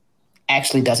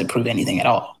actually doesn't prove anything at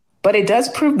all. But it does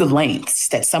prove the lengths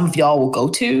that some of y'all will go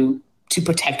to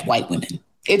protect white women.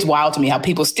 It's wild to me how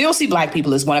people still see black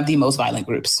people as one of the most violent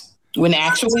groups, when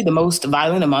actually the most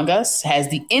violent among us has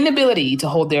the inability to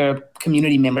hold their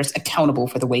community members accountable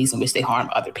for the ways in which they harm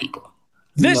other people.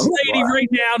 This lady right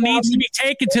now needs to be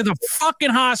taken to the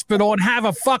fucking hospital and have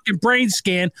a fucking brain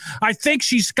scan. I think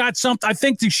she's got something. I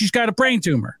think that she's got a brain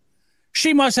tumor.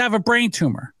 She must have a brain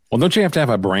tumor. Well, don't you have to have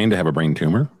a brain to have a brain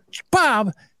tumor?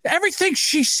 Bob, everything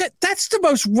she said, that's the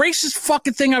most racist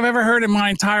fucking thing I've ever heard in my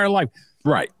entire life.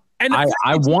 Right. And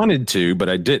I wanted to, but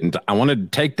I didn't. I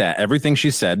wanted to take that, everything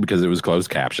she said, because it was closed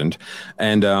captioned,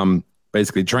 and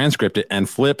basically transcript it and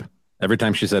flip every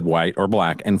time she said white or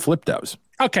black and flip those.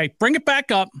 Okay, bring it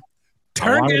back up.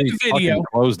 Turn down the video.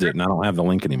 Closed it, and I don't have the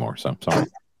link anymore, so sorry.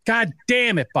 God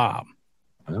damn it, Bob.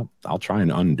 Well, I'll try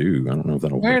and undo. I don't know if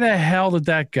that'll Where work. the hell did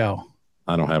that go?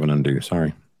 I don't have an undo.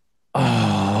 Sorry.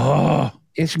 Oh,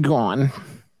 it's gone.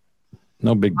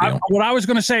 No big deal. What I was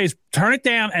going to say is turn it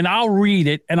down and I'll read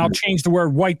it and I'll change the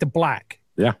word white to black.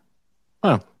 Yeah.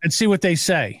 Well, and see what they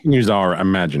say. Use our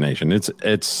imagination.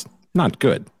 It's not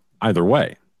good either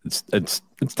way. It's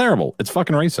terrible. It's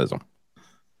fucking racism.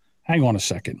 Hang on a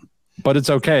second. But it's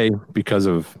okay because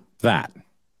of that,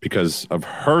 because of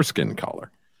her skin color,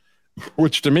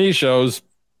 which to me shows,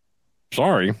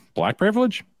 sorry, black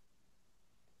privilege.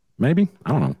 Maybe. I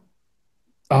don't know.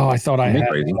 Oh, I thought I had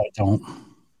it. I don't.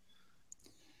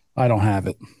 I don't have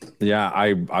it. Yeah,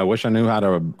 I wish I knew how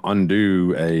to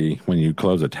undo when you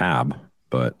close a tab,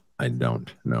 but I don't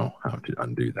know how to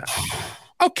undo that.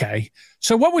 Okay.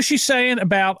 So what was she saying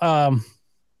about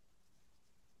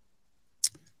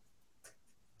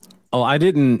Oh, I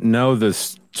didn't know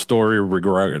this story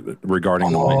regarding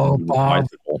the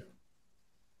bicycle.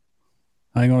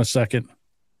 Hang on a second.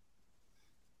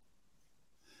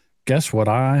 Guess what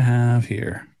I have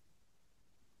here?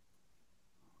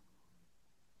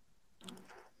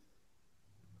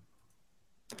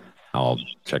 I'll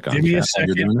check on. Give me a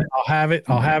second. I'll have it.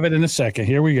 I'll have it in a second.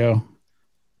 Here we go.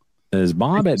 Is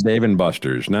Bob at Dave and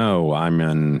Buster's? No, I'm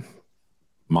in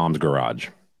Mom's garage.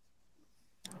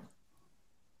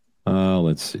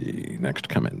 Let's see. Next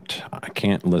comment. I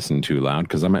can't listen too loud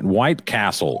because I'm at White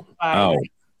Castle. Oh.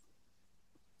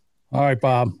 All right,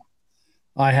 Bob.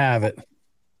 I have it.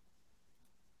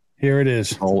 Here it is.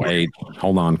 Control H.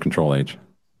 Hold on. Control H.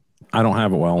 I don't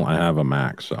have it. Well, I have a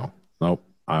Mac, so nope.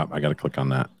 I got to click on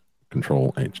that.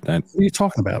 Control H. What are you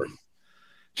talking about?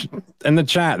 In the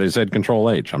chat, they said Control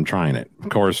H. I'm trying it. Of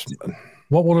course.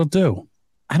 What will it do?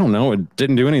 I don't know. It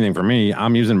didn't do anything for me.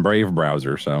 I'm using Brave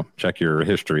browser, so check your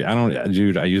history. I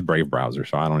use Brave browser,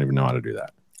 so I don't even know how to do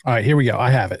that. All right, here we go. I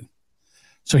have it.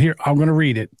 So here, I'm going to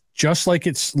read it just like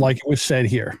it was said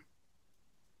here.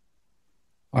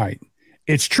 All right.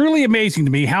 It's truly amazing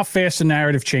to me how fast the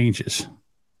narrative changes.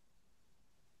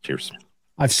 Cheers.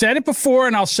 I've said it before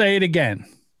and I'll say it again.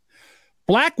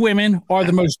 Black women are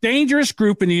the most dangerous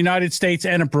group in the United States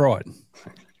and abroad.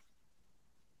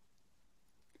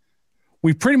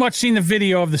 We've pretty much seen the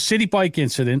video of the city bike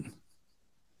incident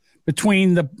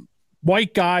between the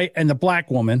white guy and the black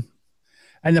woman.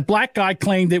 And the black guy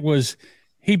claimed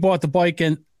he bought the bike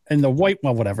and the white,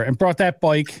 well, whatever, and brought that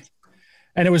bike.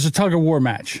 And it was a tug of war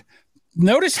match.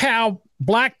 Notice how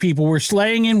black people were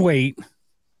laying in wait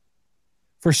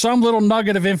for some little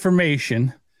nugget of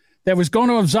information that was going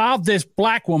to absolve this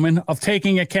black woman of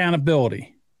taking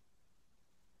accountability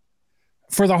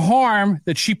for the harm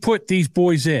that she put these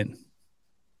boys in.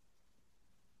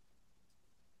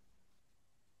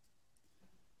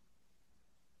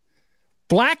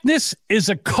 Blackness is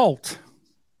a cult.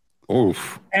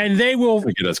 Oof. And they will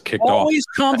get us kicked always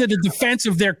off. come to the defense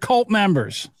of their cult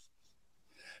members.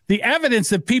 The evidence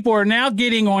that people are now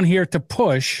getting on here to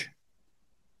push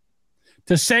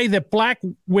to say that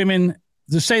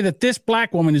this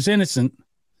black woman is innocent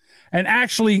and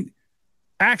actually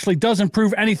doesn't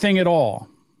prove anything at all.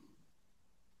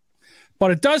 but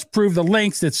it does prove the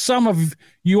lengths that some of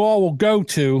you all will go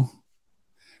to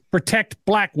protect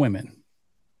black women.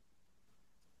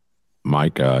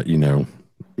 Mike, you know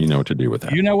what to do with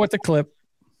that. You know what the clip.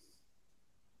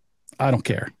 I don't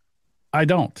care. I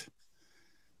don't.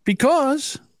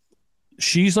 Because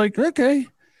she's like, okay,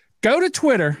 go to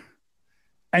Twitter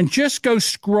and just go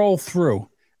scroll through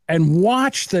and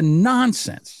watch the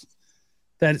nonsense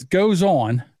that goes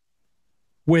on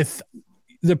with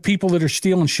the people that are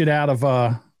stealing shit out of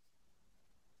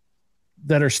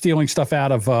that are stealing stuff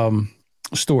out of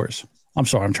stores. I'm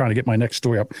sorry, I'm trying to get my next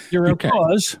story up. You're okay.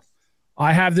 Because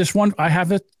I have this one. I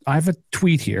have a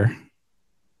tweet here.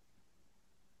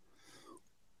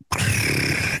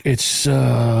 It's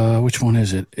which one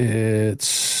is it?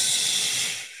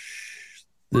 It's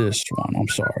this one. I'm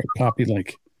sorry. Copy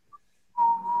link.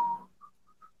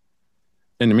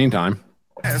 In the meantime.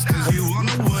 That's cause you all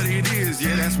know what it is.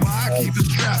 Yeah, that's why I keep it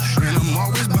strapped. And I'm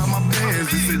always by my bands.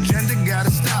 This agenda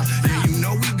gotta stop. Yeah, you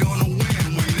know we gonna win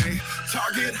when they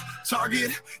target.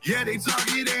 Yeah, they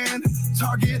target and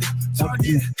target.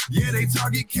 Yeah, they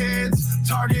target kids.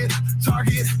 Target.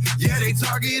 Yeah, they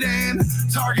target and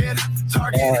target.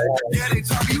 Yeah, they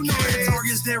target. You know they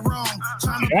targets, they're wrong.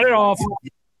 Shut it off.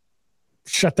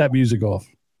 Shut that music off.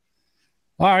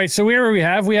 All right, so here we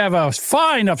have a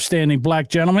fine, upstanding black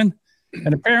gentleman,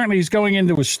 and apparently he's going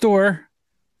into a store,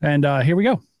 and here we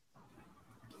go.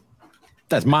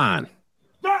 That's mine.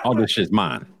 All this shit's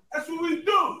mine. That's what we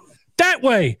do. That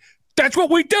way. That's what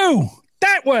we do.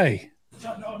 That way.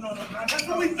 No. That's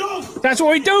what we do. That's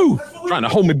what we do. Trying to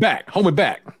hold me back.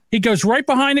 He goes right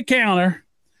behind the counter,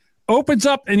 opens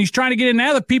up, and he's trying to get in.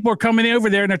 Now the people are coming over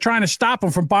there, and they're trying to stop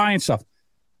him from buying stuff.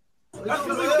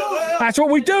 That's what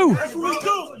we do. That's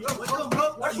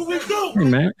what we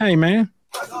do. Hey, man.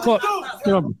 Look,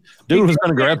 dude was going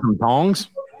to grab some tongs.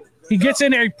 He gets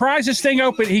in there. He pries this thing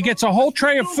open. He gets a whole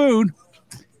tray of food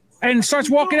and starts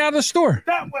walking out of the store.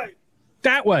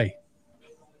 That way.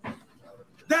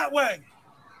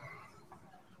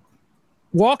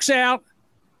 Walks out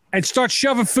and starts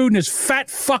shoving food in his fat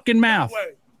fucking mouth.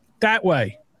 That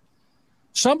way.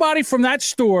 Somebody from that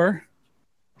store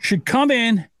should come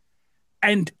in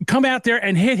and come out there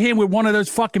and hit him with one of those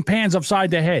fucking pans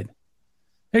upside the head.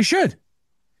 They should.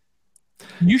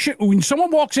 You should. When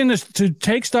someone walks in to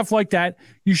take stuff like that,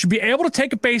 you should be able to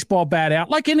take a baseball bat out,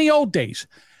 like in the old days,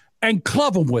 and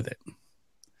club him with it.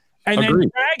 And then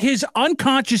drag his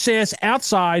unconscious ass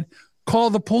outside, call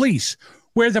the police,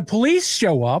 where the police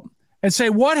show up and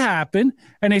say, what happened?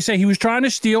 And they say, he was trying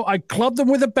to steal. I clubbed him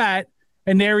with a bat,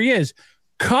 and there he is.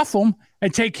 Cuff him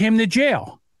and take him to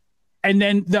jail. And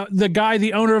then the guy,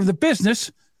 the owner of the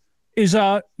business, is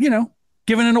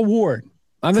given an award.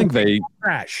 I think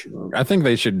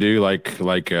they should do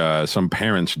like some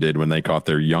parents did when they caught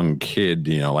their young kid,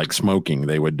 like smoking.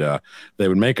 They would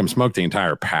make him smoke the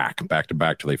entire pack back to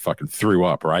back till they fucking threw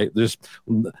up. Right? Just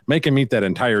make him eat that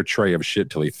entire tray of shit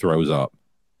till he throws up.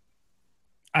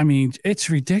 I mean, it's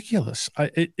ridiculous.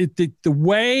 The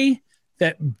way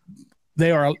that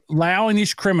they are allowing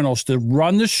these criminals to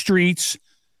run the streets.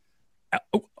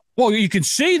 Well, you can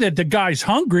see that the guy's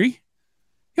hungry.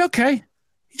 Okay.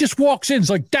 He just walks in. It's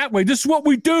like, that way. This is what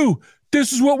we do.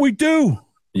 This is what we do.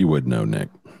 You would know, Nick.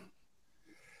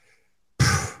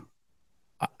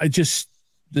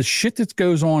 The shit that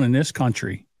goes on in this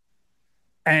country.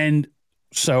 And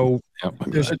so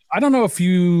I don't know if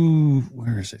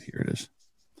where is it? Here it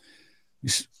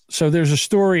is. So there's a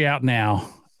story out now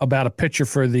about a picture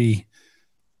for the.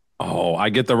 Oh, I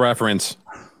get the reference.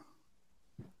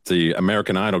 The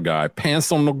American Idol guy,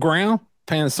 pants on the ground,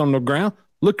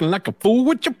 looking like a fool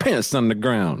with your pants on the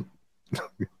ground.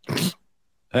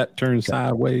 That turned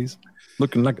sideways,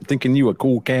 thinking you a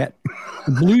cool cat.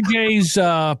 The Blue Jays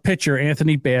pitcher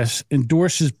Anthony Bass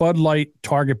endorses Bud Light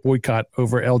Target boycott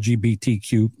over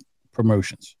LGBTQ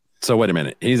promotions. So wait a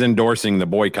minute, he's endorsing the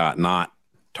boycott, not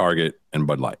Target and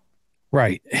Bud Light.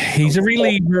 Right. He's a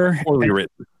reliever.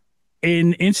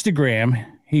 In Instagram,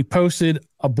 he posted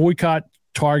a boycott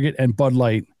Target and Bud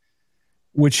Light,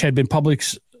 which had been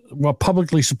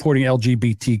publicly supporting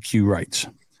LGBTQ rights.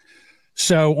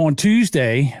 So on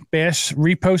Tuesday, Bass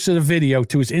reposted a video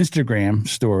to his Instagram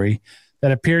story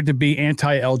that appeared to be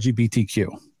anti-LGBTQ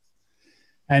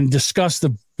and discussed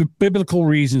the biblical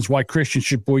reasons why Christians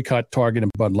should boycott Target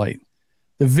and Bud Light.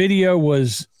 The video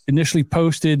was initially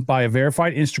posted by a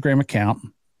verified Instagram account,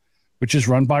 which is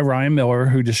run by Ryan Miller,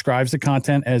 who describes the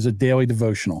content as a daily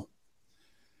devotional.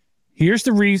 Here's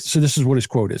the reason. So this is what his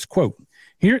quote is. Quote,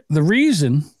 here's the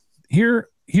reason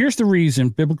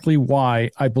biblically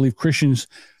why I believe Christians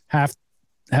have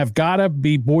got to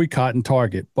be boycotting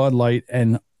Target, Bud Light,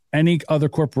 and any other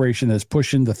corporation that's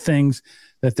pushing the things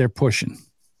that they're pushing.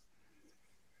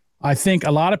 I think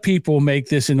a lot of people make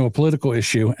this into a political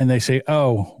issue and they say,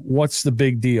 oh, what's the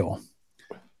big deal?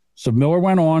 So Miller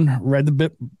went on, read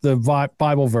the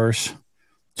Bible verse,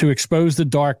 to expose the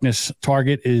darkness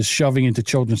Target is shoving into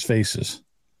children's faces.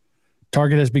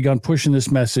 Target has begun pushing this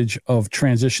message of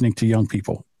transitioning to young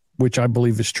people, which I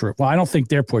believe is true. Well, I don't think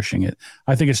they're pushing it.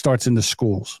 I think it starts in the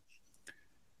schools.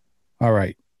 All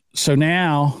right. So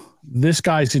now this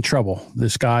guy's in trouble.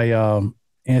 This guy,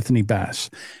 Anthony Bass.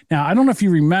 Now, I don't know if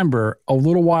you remember a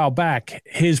little while back,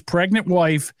 his pregnant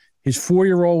wife, his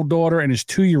 4-year-old daughter, and his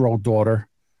 2-year-old daughter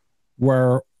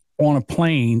were on a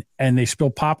plane and they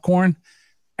spilled popcorn.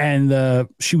 And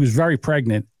she was very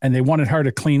pregnant, and they wanted her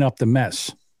to clean up the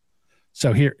mess.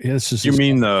 So this is. You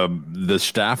mean the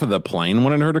staff of the plane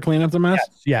wanted her to clean up the mess?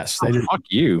 Yes. Oh, fuck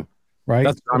you. Right.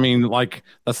 That's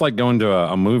like going to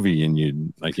a movie and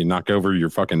you knock over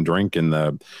your fucking drink in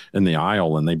the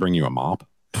aisle and they bring you a mop.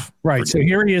 Right. So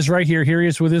here he is, right here. Here he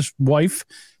is with his wife,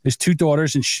 his 2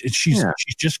 daughters, and she's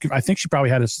just. I think she probably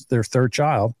had their 3rd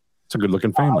child. It's a good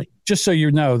looking family. Just so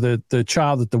you know, the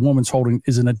child that the woman's holding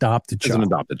is an adopted child. It's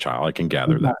an adopted child. I can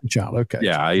gather that. Child. Okay.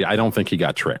 Yeah, I don't think he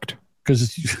got tricked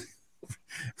because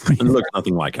it looks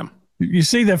nothing like him. You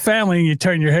see the family and you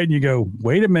turn your head and you go,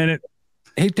 "Wait a minute."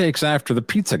 He takes after the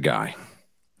pizza guy,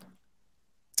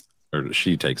 or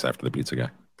she takes after the pizza guy.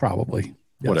 Probably.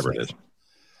 Whatever it is.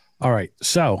 All right.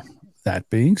 So that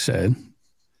being said,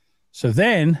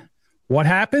 then what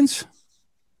happens?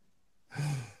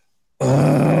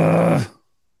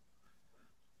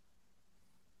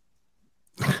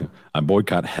 I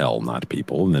boycott hell, not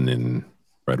people. And then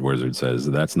Red Wizard says,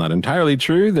 that's not entirely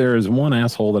true. There is one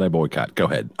asshole that I boycott. Go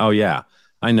ahead. Oh, yeah.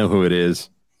 I know who it is.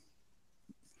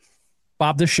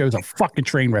 Bob, this show's a fucking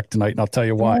train wreck tonight, and I'll tell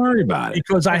you why. Don't worry about it.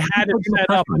 Because I had it set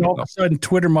up, and all of a sudden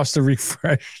Twitter must have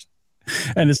refreshed,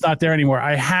 and it's not there anymore.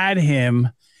 I had him.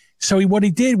 So what he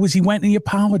did was he went and he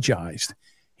apologized.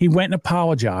 He went and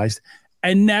apologized.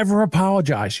 And never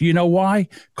apologize. You know why?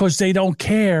 Because they don't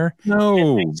care.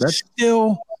 No, that's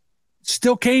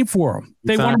still came for him.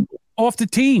 They want him off the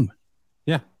team.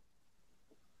 Yeah.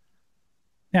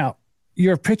 Now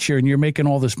you're a pitcher and you're making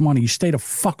all this money. You stay the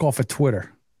fuck off of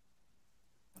Twitter.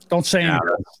 Don't say anything.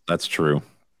 That's true.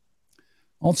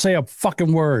 Don't say a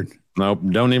fucking word. Nope.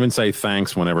 Don't even say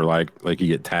thanks whenever like you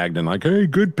get tagged and like, hey,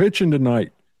 good pitching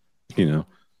tonight. You know.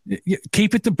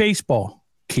 Keep it to baseball.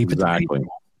 Keep it to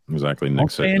baseball. Exactly. Nick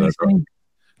said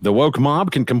the woke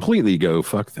mob can completely go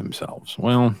fuck themselves.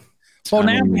 Well,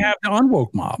 now we have the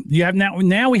unwoke mob. You have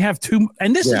now we have 2,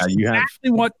 and this is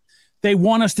exactly what they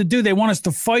want us to do. They want us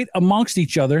to fight amongst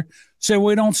each other so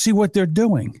we don't see what they're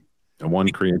doing. And one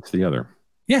creates the other.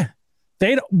 Yeah.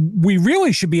 We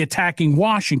really should be attacking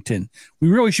Washington. We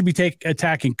really should be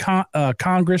attacking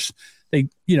Congress.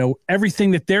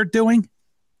 Everything that they're doing,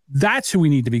 that's who we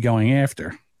need to be going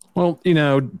after. Well,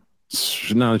 now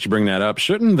that you bring that up,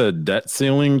 shouldn't the debt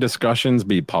ceiling discussions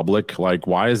be public? Like,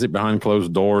 why is it behind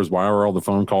closed doors? Why are all the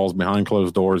phone calls behind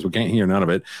closed doors? We can't hear none of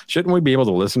it. Shouldn't we be able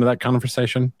to listen to that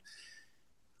conversation?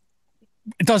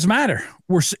 It doesn't matter.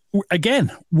 We're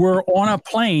on a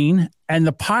plane and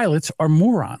the pilots are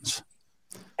morons.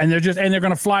 And they're going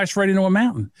to fly us right into a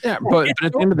mountain. Yeah, but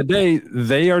at the end of the day,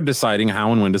 they are deciding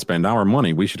how and when to spend our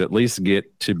money. We should at least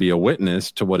get to be a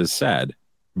witness to what is said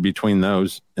between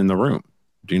those in the room.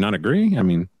 Do you not agree? I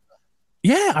mean,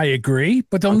 yeah, I agree,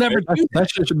 but they'll never do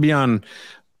that. Shit should be on.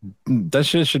 That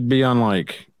shit should be on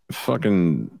like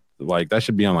fucking like that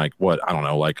should be on like what I don't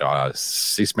know, like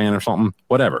C-SPAN or something,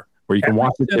 whatever, where you can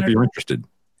watch it if you're interested.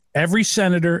 Every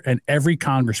senator and every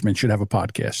congressman should have a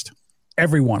podcast.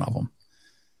 Every one of them.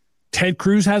 Ted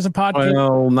Cruz has a podcast.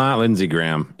 Well, not Lindsey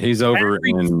Graham. He's over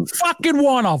in fucking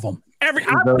one of them. I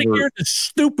want to hear the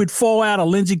stupid fall out of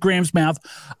Lindsey Graham's mouth.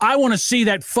 I want to see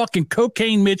that fucking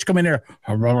cocaine Mitch come in there.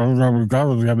 He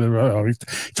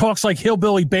talks like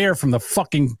Hillbilly Bear from the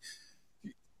fucking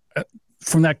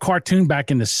from that cartoon back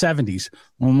in the 70s.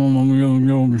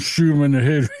 Shoot him in the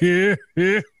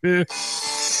head.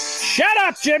 Shut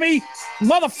up, Jimmy.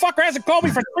 Motherfucker hasn't called me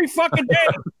for 3 fucking days.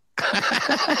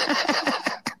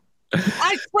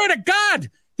 I swear to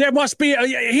God, there must be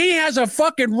he has a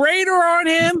fucking radar on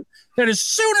him. That as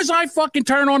soon as I fucking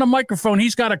turn on a microphone,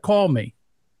 he's got to call me.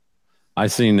 I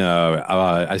seen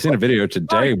a video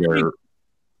today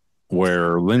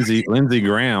where Lindsey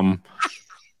Graham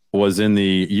was in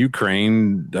the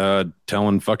Ukraine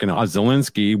telling fucking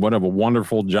Zelensky what a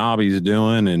wonderful job he's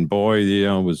doing, and boy,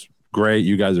 it was great.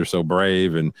 You guys are so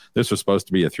brave, and this was supposed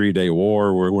to be a 3-day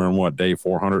war. We're in day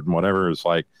 400 and whatever. It's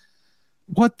like,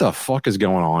 what the fuck is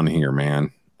going on here,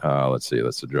 man? Let's see.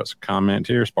 Let's address a comment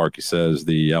here. Sparky says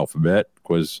the alphabet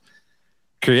was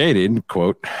created,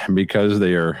 quote, because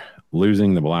they are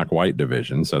losing the black-white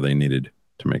division, so they needed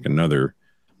to make another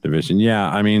division. Yeah,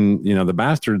 I mean, the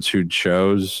bastards who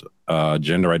chose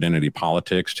gender identity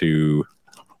politics to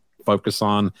focus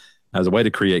on as a way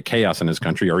to create chaos in this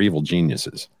country are evil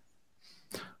geniuses.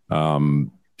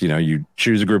 You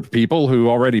choose a group of people who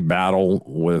already battle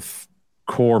with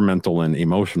core mental and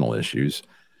emotional issues,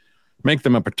 make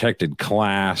them a protected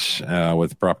class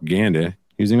with propaganda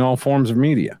using all forms of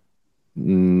media,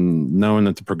 knowing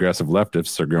that the progressive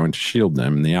leftists are going to shield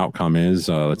them. And the outcome is,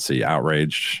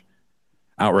 outrage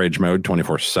mode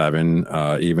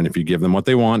 24/7. Even if you give them what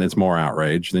they want, it's more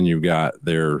outrage. Then you've got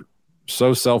they're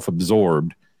so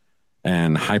self-absorbed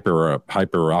and hyper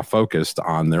focused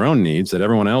on their own needs that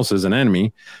everyone else is an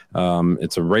enemy.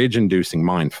 It's a rage-inducing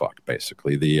mindfuck,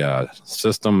 basically. The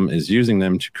system is using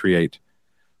them to create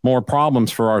more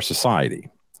problems for our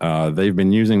society. They've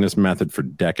been using this method for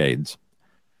decades.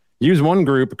 Use one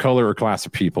group, color, or class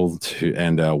of people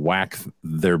and whack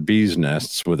their bees'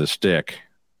 nests with a stick,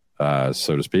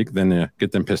 so to speak, then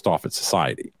get them pissed off at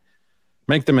society.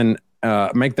 Make them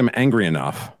angry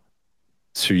enough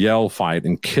to yell, fight,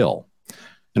 and kill.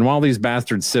 And while these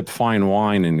bastards sip fine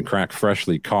wine and crack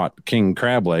freshly caught king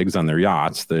crab legs on their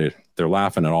yachts, they're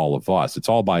laughing at all of us. It's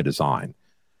all by design.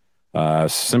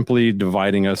 Simply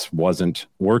dividing us wasn't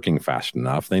working fast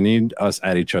enough. They need us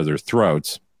at each other's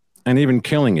throats and even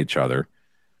killing each other.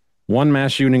 One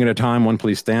mass shooting at a time, one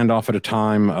police standoff at a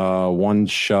time, one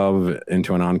shove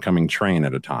into an oncoming train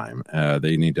at a time.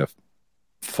 They need to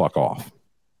fuck off.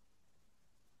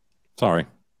 Sorry.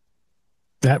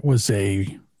 That was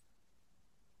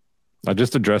I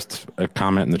just addressed a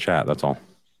comment in the chat. That's all.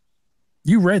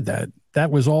 You read that.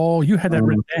 That was all. You had that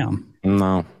written down.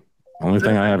 No. Only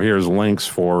thing I have here is links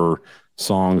for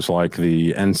songs like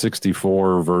the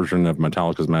N64 version of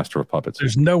Metallica's Master of Puppets.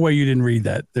 There's no way you didn't read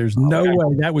that. There's no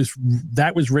way that was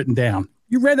written down.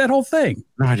 You read that whole thing.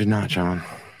 No, I did not, John.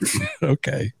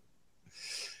 Okay.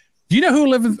 Do you know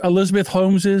who Elizabeth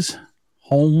Holmes is?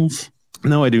 Holmes?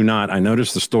 No, I do not. I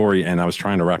noticed the story and I was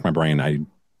trying to rack my brain. I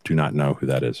do not know who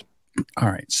that is. All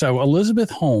right. So Elizabeth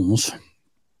Holmes,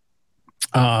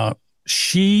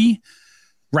 she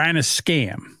ran a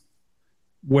scam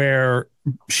where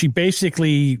she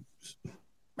basically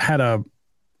had a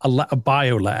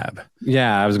bio lab.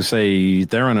 Yeah, I was going to say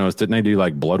Theranos. Didn't they do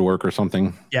like blood work or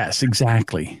something? Yes,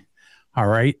 exactly. All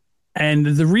right. And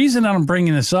the reason I'm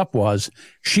bringing this up was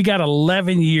she got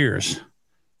 11 years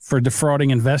for defrauding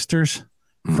investors.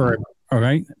 All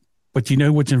right. But do you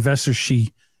know which investors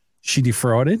she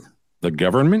defrauded? The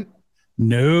government?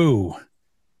 No.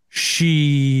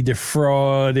 She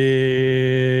defrauded.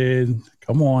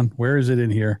 Come on. Where is it in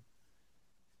here?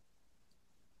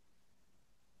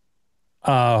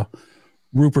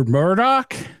 Rupert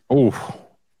Murdoch. Oh.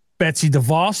 Betsy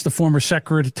DeVos, the former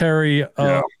secretary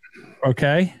of,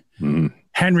 okay.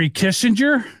 Henry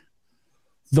Kissinger,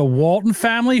 the Walton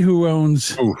family who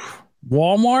owns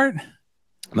Walmart.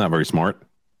 Not very smart.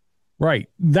 Right.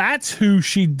 That's who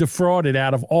she defrauded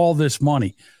out of all this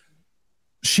money.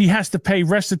 She has to pay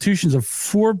restitutions of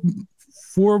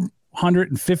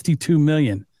 $452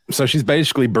 million. So she's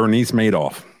basically Bernice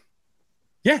Madoff.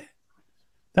 Yeah.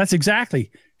 That's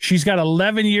exactly. She's got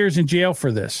 11 years in jail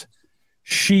for this.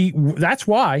 That's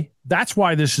why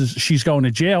she's going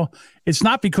to jail. It's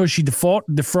not because she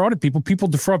defrauded people. People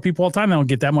defraud people all the time. They don't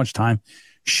get that much time.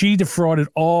 She defrauded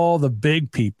all the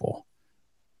big people.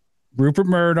 Rupert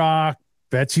Murdoch,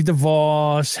 Betsy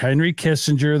DeVos, Henry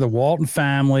Kissinger, the Walton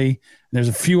family. And there's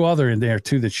a few other in there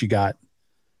too that she got.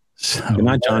 So, good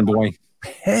night, John Boy.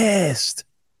 Pissed.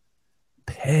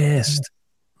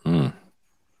 The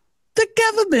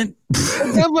government.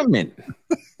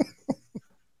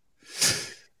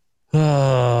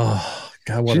 Oh,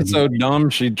 God. She's so dumb,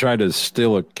 she tried to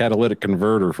steal a catalytic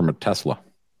converter from a Tesla.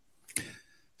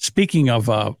 Speaking of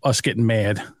us getting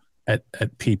mad at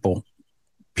people,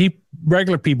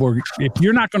 regular people, if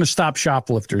you're not going to stop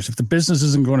shoplifters, if the business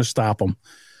isn't going to stop them,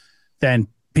 then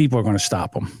people are going to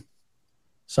stop them.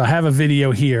 So I have a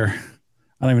video here.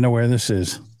 I don't even know where this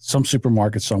is. Some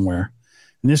supermarket somewhere.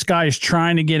 And this guy is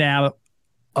trying to get out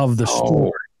of the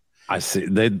store. I see.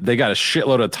 They got a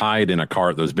shitload of Tide in a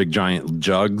cart, those big giant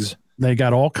jugs. They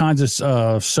got all kinds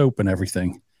of soap and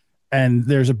everything. And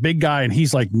there's a big guy, and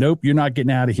he's like, nope, you're not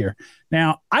getting out of here.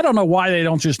 Now, I don't know why they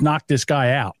don't just knock this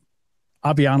guy out.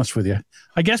 I'll be honest with you.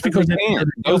 I guess because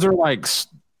those are like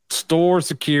store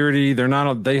security. They're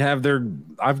not. They have their.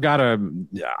 I've got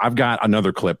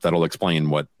another clip that'll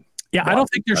explain what. Yeah, I don't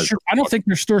think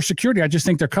they're store security. I just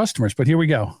think they're customers. But here we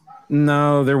go.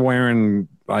 No, they're wearing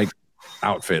like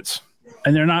outfits.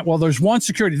 And they're not. Well, there's one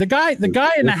security. The guy in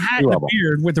the hat and the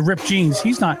beard with the ripped jeans.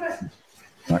 He's not.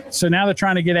 So now they're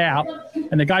trying to get out,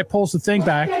 and the guy pulls the thing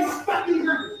back.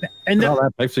 And then,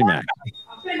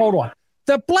 hold on.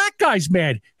 The black guy's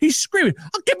mad. He's screaming,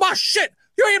 "I'll get my shit!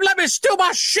 You ain't let me steal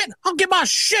my shit! I'll get my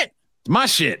shit! My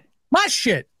shit! My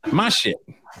shit! My shit!"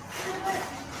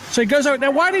 So he goes out.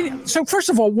 Now, so first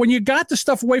of all, when you got the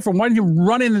stuff away from him, why didn't you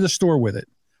run into the store with it?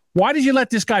 Why did you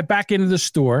let this guy back into the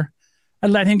store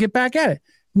and let him get back at it?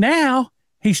 Now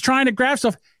he's trying to grab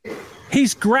stuff.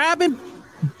 He's grabbing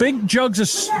big jugs of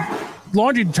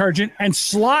laundry detergent and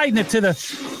sliding it to the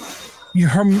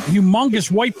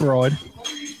humongous white broad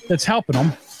that's helping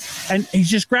him. And he's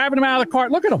just grabbing him out of the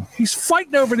cart. Look at him. He's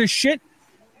fighting over this shit.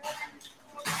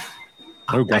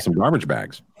 Oh, got some garbage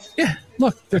bags. Yeah,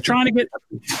 look, they're trying to get.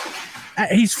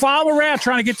 He's following around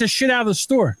trying to get this shit out of the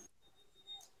store.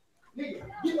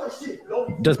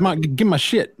 Give my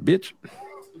shit, bitch.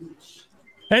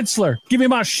 Hensler, give me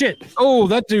my shit. Oh,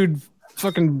 that dude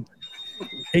fucking.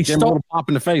 He stole a little pop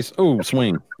in the face. Oh,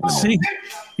 swing. See,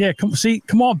 yeah,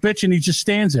 come on, bitch, and he just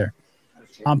stands there.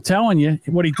 I'm telling you,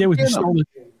 what he did was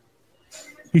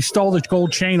he stole the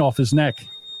gold chain off his neck.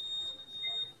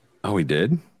 Oh, he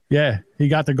did? Yeah, he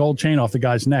got the gold chain off the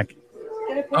guy's neck.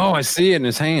 Oh, I see it in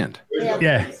his hand.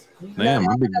 Yeah. Damn.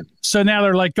 So now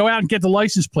they're like, go out and get the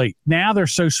license plate. Now they're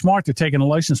so smart, they're taking the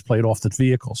license plate off the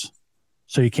vehicles,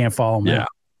 so you can't follow them. Yeah.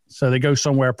 So they go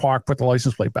somewhere, park, put the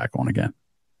license plate back on again.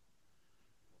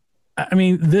 I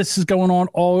mean, this is going on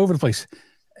all over the place.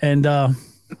 And well,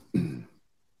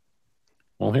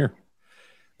 here.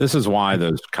 This is why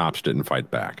those cops didn't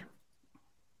fight back.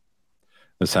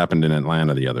 This happened in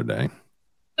Atlanta the other day.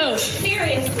 Oh,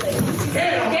 seriously.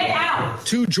 Get out.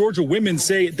 2 Georgia women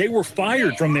say they were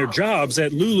fired from their jobs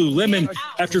at Lululemon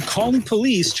after calling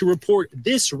police to report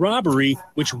this robbery,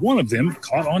 which one of them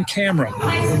caught on camera.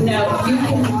 No, you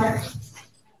can.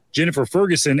 Jennifer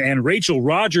Ferguson and Rachel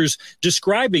Rogers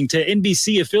describing to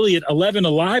NBC affiliate 11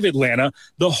 Alive Atlanta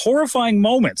the horrifying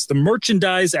moments the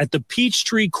merchandise at the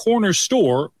Peachtree Corner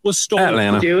store was stolen.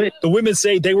 Atlanta. Do it. The women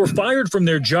say they were fired from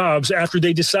their jobs after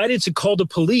they decided to call the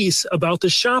police about the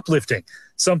shoplifting,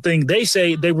 something they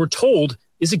say they were told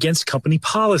is against company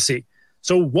policy.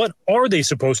 So what are they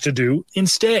supposed to do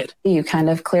instead? You kind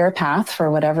of clear a path for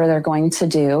whatever they're going to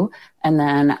do. And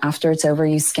then after it's over,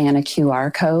 you scan a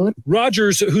QR code.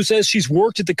 Rogers, who says she's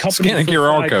worked at the company Scan a for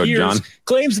QR 5 code, years, John.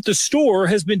 claims that the store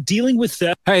has been dealing with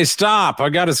theft. Hey, stop. I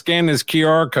got to scan this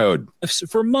QR code.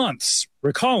 For months,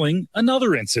 recalling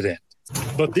another incident.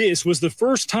 But this was the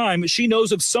first time she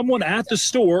knows of someone at the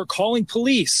store calling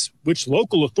police, which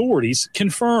local authorities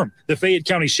confirm. The Fayette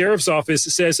County Sheriff's Office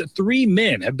says 3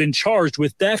 men have been charged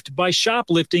with theft by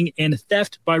shoplifting and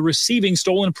theft by receiving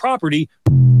stolen property.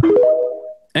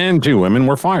 And 2 women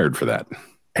were fired for that.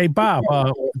 Hey, Bob,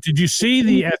 did you see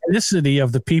the ethnicity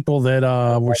of the people that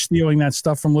were stealing that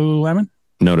stuff from Lululemon?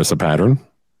 Notice a pattern.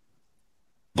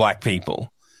 Black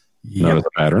people. Yep. Notice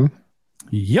a pattern.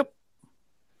 Yep.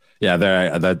 Yeah,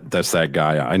 that's that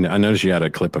guy. I noticed you had a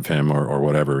clip of him or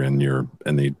whatever in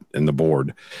the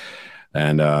board,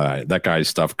 and that guy's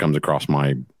stuff comes across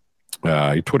my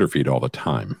Twitter feed all the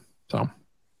time. So,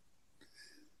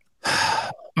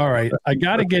 all right, I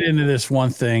got to get into this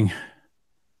one thing.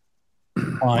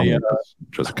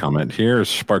 Just a comment here.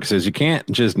 Spark says you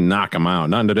can't just knock them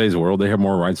out. Not in today's world. They have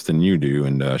more rights than you do.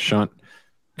 And Shunt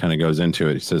kind of goes into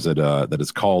it. He says that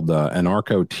it's called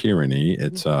anarcho tyranny.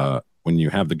 It's when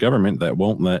you have the government that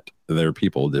won't let their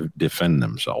people defend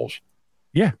themselves.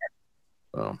 Yeah.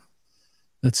 So.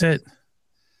 That's it.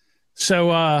 So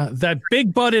that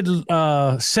big-butted,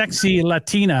 sexy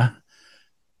Latina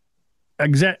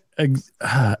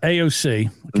AOC.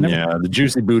 Yeah, the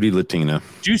juicy booty Latina.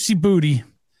 Juicy booty.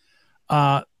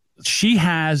 She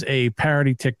has a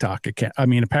parody TikTok account. I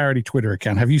mean, a parody Twitter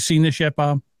account. Have you seen this yet,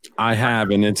 Bob? I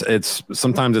have, and it's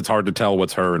sometimes it's hard to tell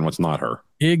what's her and what's not her.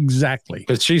 Exactly.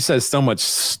 Because she says so much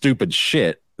stupid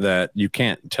shit that you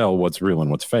can't tell what's real and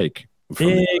what's fake.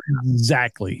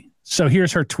 Exactly. So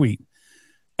here's her tweet.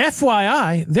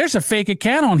 FYI, there's a fake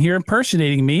account on here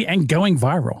impersonating me and going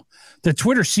viral. The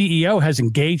Twitter CEO has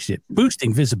engaged it,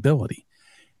 boosting visibility.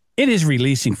 It is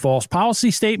releasing false policy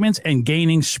statements and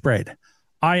gaining spread.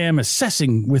 I am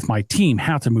assessing with my team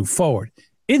how to move forward.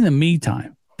 In the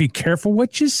meantime, be careful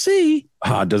what you see.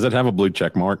 Does it have a blue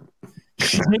check mark?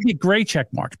 Maybe gray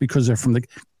check marks because they're from the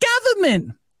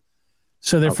government.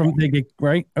 So they're from, they get,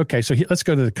 right? Okay, so let's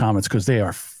go to the comments because they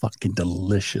are fucking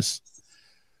delicious.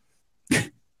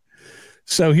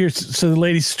 So the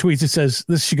lady's tweets, it says,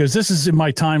 she goes, this is in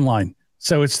my timeline.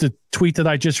 So it's the tweet that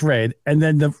I just read. And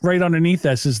then right underneath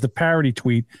this is the parody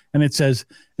tweet. And it says,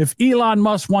 if Elon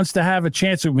Musk wants to have a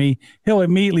chance with me, he'll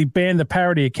immediately ban the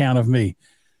parody account of me.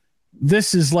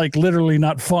 This is like literally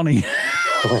not funny.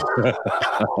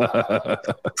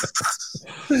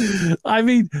 I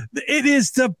mean, it is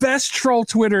the best troll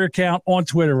Twitter account on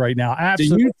Twitter right now.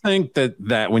 Absolutely. Do you think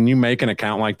that when you make an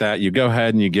account like that, you go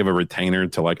ahead and you give a retainer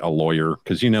to like a lawyer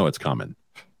because you know it's coming?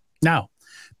 No.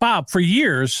 Bob, for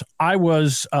years, I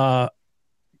was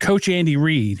Coach Andy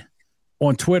Reid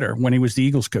on Twitter when he was the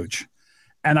Eagles coach.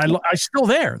 And I'm still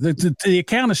there. The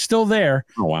account is still there.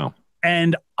 Oh, wow.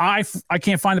 And I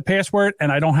can't find the password,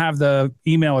 and I don't have the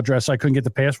email address. I couldn't get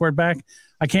the password back.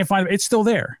 I can't find it. It's still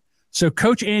there. So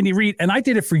Coach Andy Reid, and I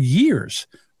did it for years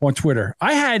on Twitter.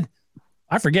 I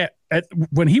forget,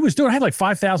 when he was doing, I had like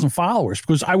 5,000 followers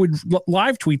because I would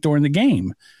live tweet during the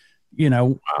game, you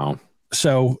know. Wow.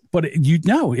 So, but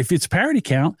if it's parody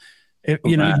count,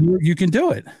 you can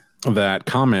do it. That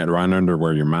comment right under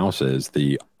where your mouse is,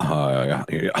 the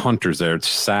hunters there, it's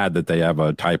sad that they have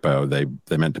a typo. They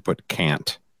meant to put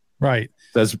can't. Right.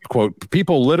 Says, quote,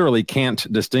 people literally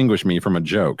can't distinguish me from a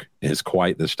joke is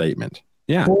quite the statement.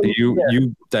 Yeah.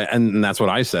 And that's what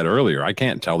I said earlier. I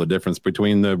can't tell the difference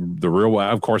between the real.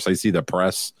 Of course, I see the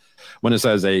press. When it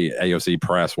says AOC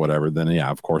press, whatever, then yeah,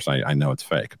 of course I know it's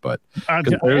fake. But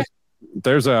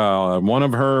there's a one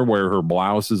of her where her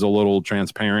blouse is a little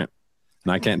transparent,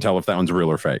 and I can't tell if that one's real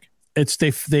or fake. It's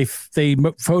they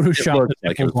photoshopped it.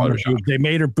 Like it was photoshopped. They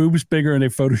made her boobs bigger and they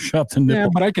photoshopped the nipple. Yeah,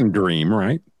 but I can dream,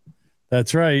 right?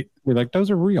 That's right. We're like,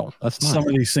 those are real. That's not some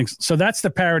of these things. So that's the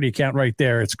parody account right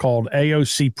there. It's called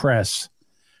AOC Press.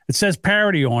 It says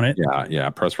parody on it. Yeah,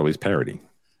 press release parody.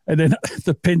 And then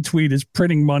the pin tweet is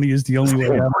printing money is the only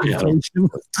way out of inflation.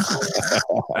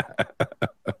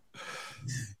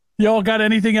 Y'all got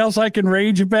anything else I can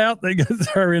rage about? They got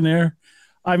her in there.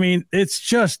 I mean, it's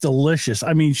just delicious.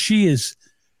 I mean, she is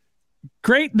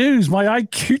great news. My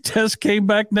IQ test came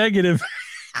back negative.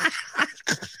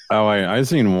 Oh, I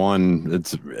seen one.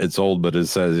 It's old, but it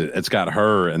says it's got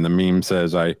her, and the meme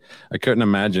says, I couldn't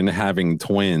imagine having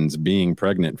twins. Being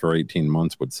pregnant for 18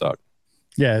 months would suck.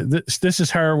 Yeah, this is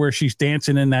her where she's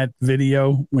dancing in that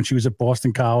video when she was at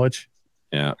Boston College.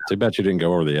 Yeah, too bad she didn't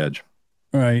go over the edge.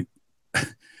 Right.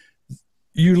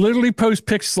 You literally post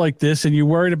pics like this, and you're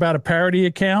worried about a parody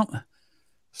account.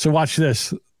 So watch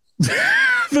this.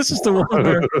 This is the one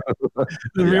where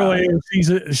the real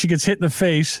AOC, she gets hit in the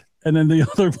face, and then the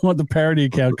other one, the parody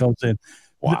account comes in.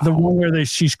 Wow. The one where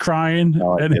she's crying.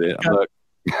 Oh, and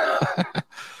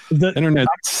the internet's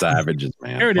savages,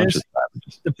 man. There it is.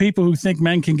 The people who think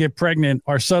men can get pregnant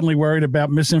are suddenly worried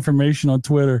about misinformation on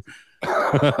Twitter.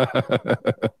 I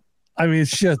mean,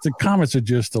 it's just the comments are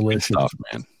just delicious. Good stuff,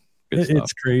 man.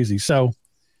 It's crazy. So,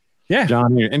 yeah.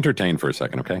 John, you're entertained for a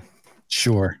second, okay?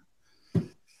 Sure.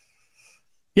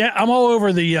 Yeah, I'm all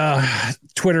over the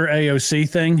Twitter AOC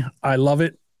thing. I love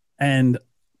it. And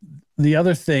the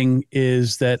other thing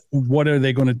is that what are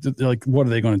they going to do? Like, what are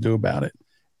they going to do about it?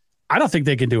 I don't think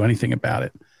they can do anything about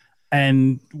it.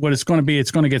 And what it's going to be,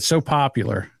 it's going to get so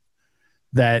popular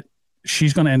that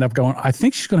she's going to end up going, I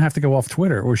think she's going to have to go off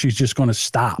Twitter, or she's just going to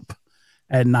stop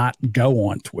and not go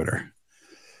on Twitter.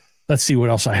 Let's see what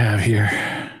else I have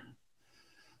here.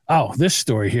 Oh, this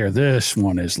story here. This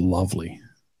one is lovely.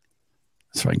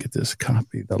 So I can get this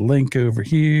copy. The link over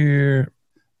here.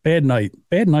 Bad night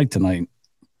tonight.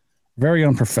 Very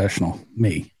unprofessional.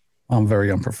 Me. I'm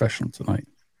very unprofessional tonight.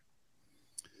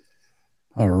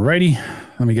 All righty.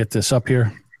 Let me get this up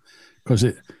here because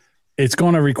it's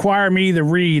going to require me to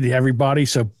read, everybody.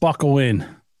 So buckle in.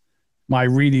 My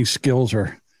reading skills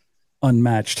are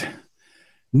unmatched.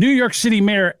 New York City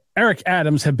Mayor Eric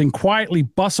Adams have been quietly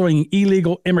bustling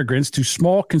illegal immigrants to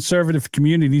small conservative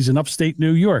communities in upstate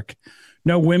New York.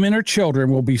 No women or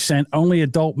children will be sent, only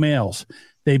adult males.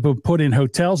 They've been put in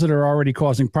hotels that are already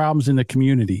causing problems in the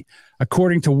community.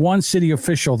 According to one city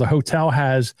official, the hotel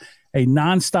has a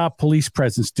nonstop police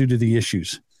presence due to the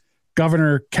issues.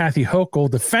 Governor Kathy Hochul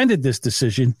defended this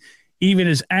decision, even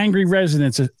as angry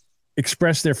residents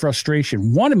expressed their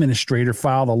frustration. One administrator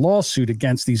filed a lawsuit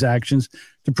against these actions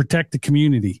to protect the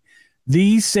community.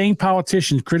 These same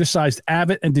politicians criticized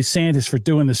Abbott and DeSantis for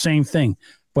doing the same thing,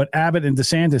 but Abbott and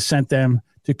DeSantis sent them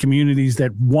to communities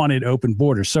that wanted open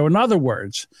borders. So in other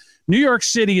words, New York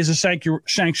City is a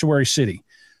sanctuary city.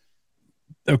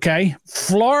 Okay.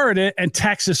 Florida and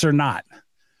Texas are not.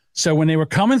 So when they were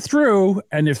coming through,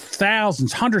 and if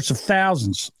thousands, hundreds of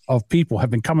thousands of people have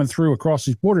been coming through across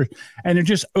these borders, and they're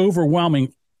just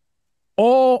overwhelming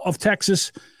all of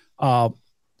Texas,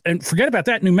 and forget about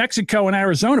that, New Mexico and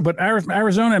Arizona, but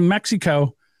Arizona and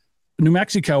Mexico, New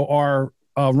Mexico are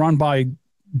run by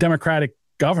Democratic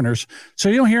governors, so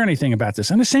you don't hear anything about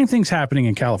this. And the same thing's happening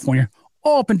in California,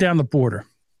 all up and down the border.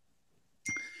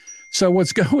 So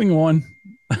what's going on?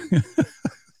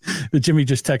 Jimmy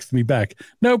just texted me back.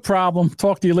 No problem.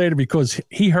 Talk to you later, because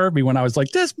he heard me when I was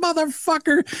like, this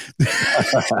motherfucker.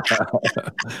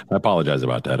 I apologize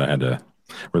about that. I had to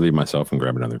relieve myself and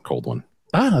grab another cold one.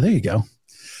 Oh, there you go.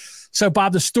 So,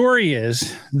 Bob, the story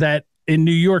is that in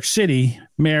New York City,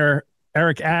 Mayor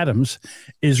Eric Adams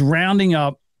is rounding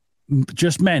up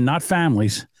just men, not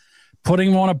families,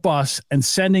 putting them on a bus and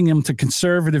sending them to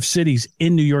conservative cities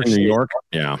in New York City. New York?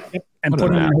 Yeah. And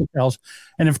putting them in hotels.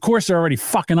 And of course, they're already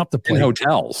fucking up the place. In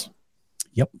hotels?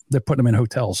 Yep. They're putting them in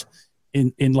hotels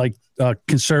in like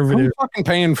conservative. Who's fucking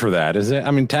paying for that? Is it?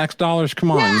 I mean, tax dollars?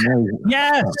 Come on.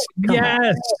 Yes. Come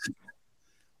yes. on.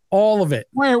 All of it.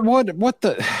 What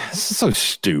the? This is so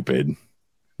stupid.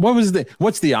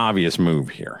 What's the obvious move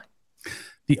here?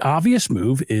 The obvious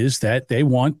move is that they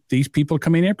want these people to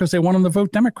come in here because they want them to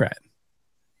vote Democrat.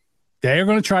 They're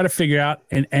going to try to figure out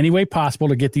in any way possible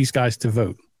to get these guys to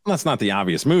vote. That's not the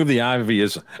obvious move. The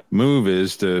obvious move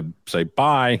is to say,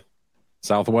 bye,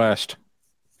 Southwest,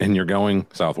 and you're going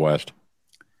Southwest.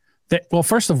 Well,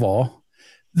 first of all,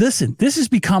 listen, this has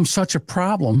become such a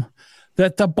problem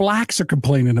that the blacks are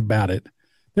complaining about it.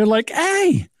 They're like,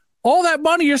 hey, all that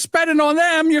money you're spending on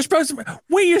them, you're supposed to.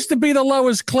 We used to be the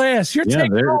lowest class. You're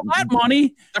taking all that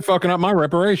money. They're fucking up my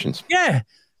reparations. Yeah.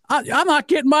 I'm not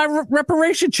getting my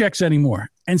reparation checks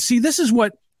anymore. And see, this is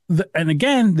what, and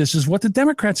again, this is what the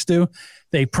Democrats do.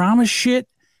 They promise shit,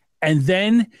 and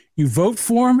then you vote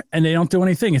for them, and they don't do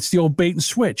anything. It's the old bait and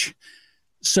switch.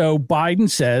 So Biden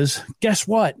says, guess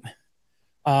what?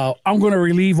 I'm going to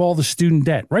relieve all the student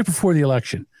debt right before the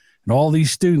election. And all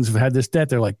these students have had this debt.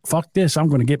 They're like, fuck this. I'm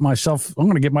going to get my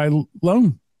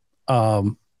loan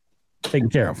taken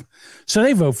care of. So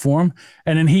they vote for him.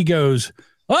 And then he goes,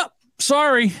 oh,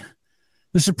 sorry.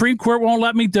 The Supreme Court won't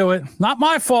let me do it. Not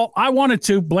my fault. I wanted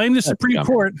to. Blame the Supreme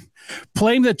Court.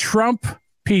 Blame the Trump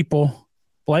people.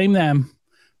 Blame them.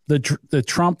 The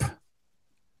Trump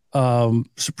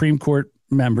Supreme Court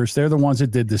members. They're the ones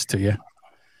that did this to you.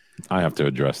 I have to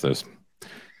address this.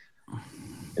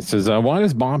 It says, why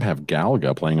does Bob have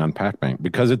Galaga playing on Pac-Man?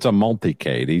 Because it's a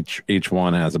multi-cade. Each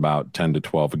one has about 10 to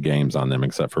 12 games on them,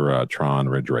 except for Tron,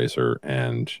 Ridge Racer,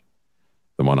 and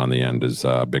the one on the end is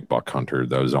Big Buck Hunter.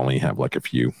 Those only have like a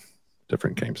few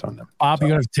different games on them. Bob, you're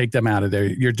going to take them out of there.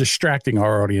 You're distracting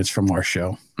our audience from our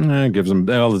show. It gives them,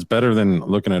 well, it's better than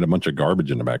looking at a bunch of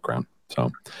garbage in the background. So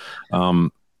I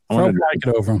wanted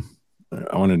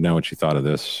to know what you thought of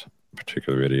this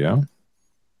particular video.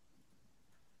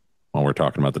 While we're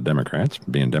talking about the Democrats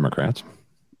being Democrats,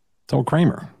 it's old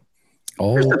Kramer.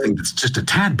 Here's the thing that's just a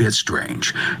tad bit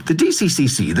strange. The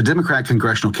DCCC, the Democrat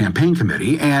Congressional Campaign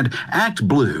Committee, and Act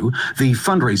Blue, the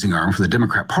fundraising arm for the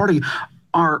Democrat Party,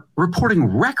 are reporting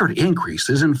record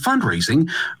increases in fundraising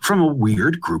from a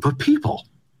weird group of people.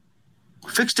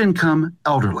 Fixed income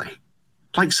elderly.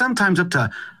 Like sometimes up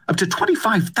to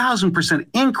 25,000%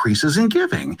 increases in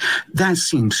giving. That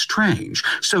seems strange.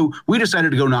 So we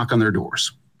decided to go knock on their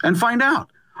doors and find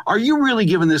out. Are you really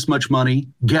giving this much money?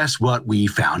 Guess what we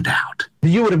found out.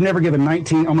 You would have never given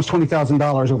almost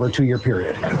 $20,000 over a 2-year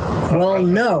period. Well,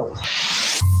 no.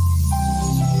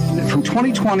 From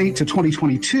 2020 to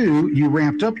 2022, you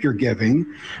ramped up your giving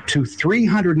to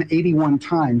 381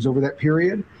 times over that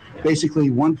period, basically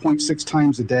 1.6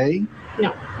 times a day.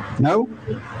 No. No?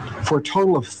 For a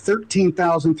total of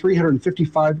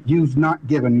 13,355, you've not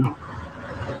given.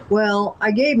 Well,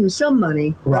 I gave him some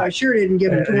money, but I sure didn't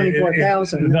give him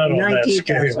 24,000, Not on that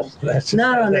 19,000. scale.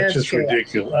 Not on that That's just scale.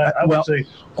 ridiculous. I would say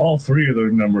all three of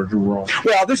those numbers are wrong.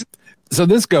 Well, So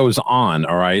this goes on,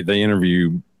 all right? They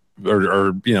interview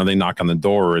or they knock on the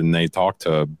door and they talk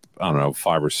to, I don't know,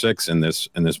 5 or 6 in this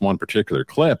one particular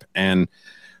clip. And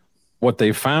what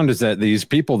they found is that these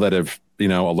people that have,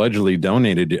 allegedly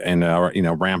donated and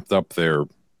ramped up their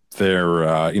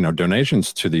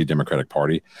donations to the Democratic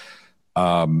Party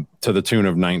to the tune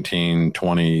of $19,000,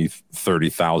 $20,000,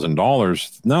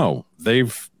 $30,000. No,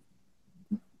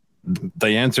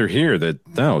 they answer here that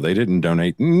no, they didn't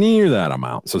donate near that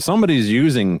amount. So somebody's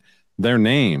using their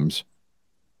names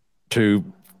to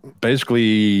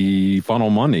basically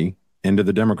funnel money into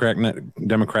the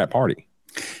Democrat Party.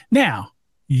 Now,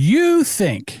 you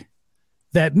think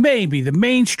that maybe the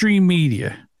mainstream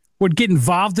media would get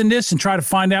involved in this and try to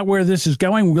find out where this is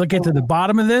going? We'll get to the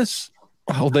bottom of this.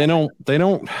 Well, they don't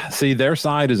see their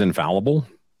side is infallible,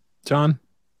 John.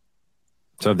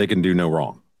 So they can do no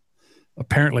wrong.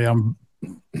 Apparently I'm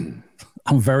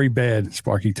very bad,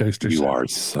 Sparky Toaster. You are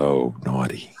so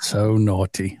naughty. So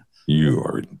naughty. You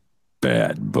are a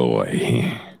bad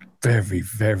boy. Very,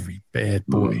 very bad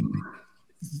boy.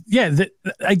 Yeah.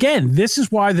 Again, this is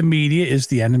why the media is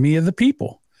the enemy of the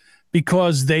people,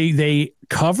 because they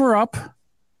cover up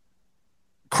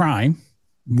crime,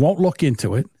 won't look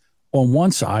into it on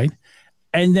one side,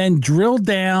 and then drill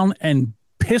down and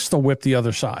pistol whip the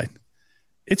other side.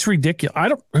 It's ridiculous.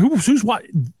 Who's what?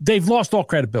 They've lost all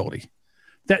credibility.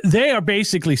 That they are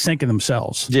basically sinking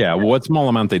themselves. Yeah, what small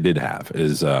amount they did have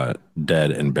is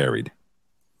dead and buried.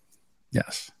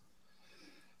 Yes.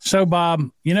 So, Bob,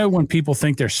 when people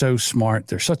think they're so smart,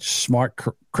 they're such smart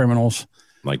criminals.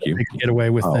 Like you. They can get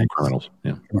away with things. Criminals.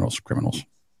 Yeah. Criminals.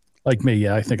 Like me,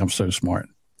 yeah, I think I'm so smart.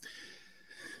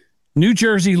 New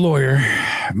Jersey lawyer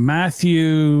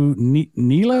Matthew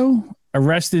Nilo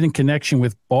arrested in connection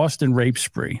with Boston rape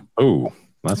spree. Oh,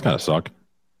 that's kind of suck.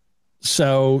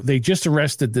 So they just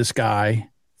arrested this guy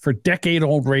for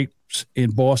decade-old rapes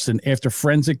in Boston after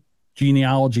forensic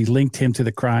genealogy linked him to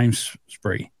the crime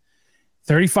spree.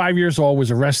 35 years old,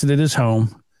 was arrested at his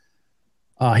home.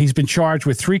 He's been charged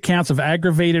with 3 counts of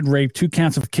aggravated rape, 2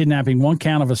 counts of kidnapping, 1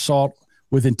 count of assault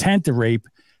with intent to rape,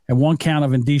 and 1 count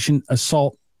of indecent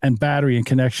assault and battery in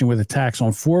connection with attacks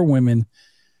on 4 women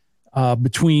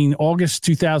between August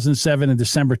 2007 and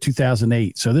December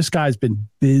 2008. So this guy's been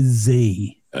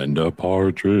busy. And a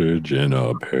partridge in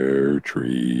a pear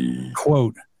tree.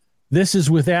 Quote, "This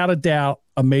is without a doubt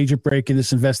a major break in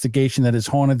this investigation that has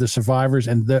haunted the survivors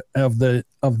and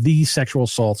of these sexual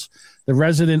assaults, the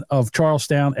resident of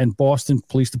Charlestown and Boston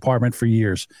Police Department for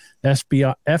years."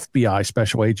 FBI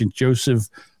Special Agent Joseph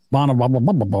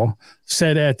Bonner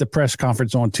said at the press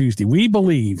conference on Tuesday, "We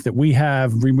believe that we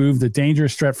have removed the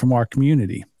dangerous threat from our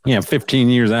community." Yeah, 15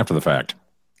 years after the fact.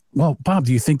 Well, Bob,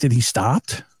 do you think that he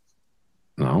stopped?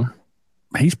 No.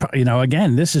 He's probably,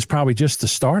 again, this is probably just the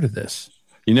start of this.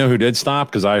 You know who did stop?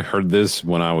 Because I heard this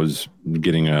when I was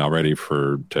getting ready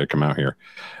to come out here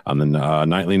on the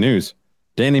nightly news.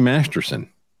 Danny Masterson. Do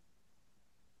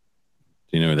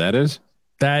you know who that is?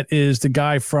 That is the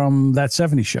guy from That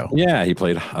 70s Show. Yeah, he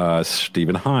played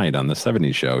Stephen Hyde on the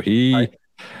 70s Show.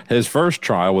 His first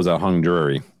trial was a hung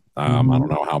jury. I don't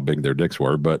know how big their dicks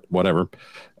were, but whatever.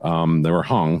 They were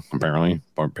hung, apparently.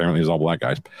 Apparently, it was all black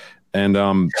guys. And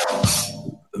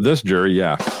this jury,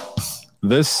 that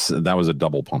was a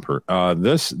double pumper.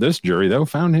 This jury, though,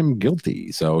 found him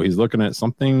guilty. So he's looking at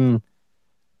something,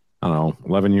 I don't know,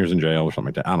 11 years in jail or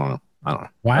something like that. I don't know.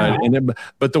 Wow.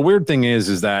 But the weird thing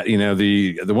is that,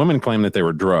 the women claim that they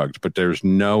were drugged, but there's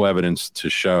no evidence to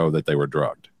show that they were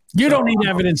drugged. You don't need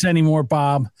evidence anymore,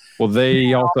 Bob. Well,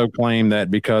 they also claim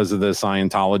that because of the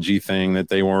Scientology thing that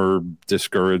they were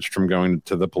discouraged from going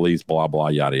to the police, blah, blah,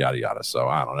 yada, yada, yada. So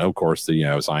I don't know. Of course, the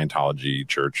Scientology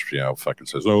church, fucking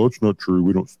says, "Oh, it's not true.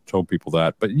 We don't tell people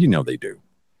that." But they do.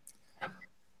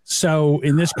 So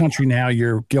in this country now,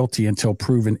 you're guilty until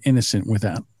proven innocent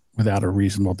without a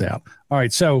reasonable doubt. All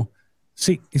right. So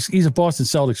see, he's a Boston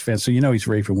Celtics fan, so he's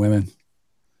raping women.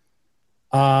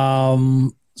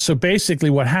 So basically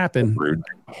what happened,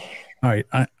 all right,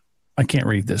 I can't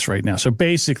read this right now. So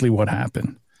basically what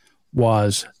happened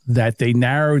was that they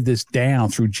narrowed this down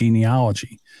through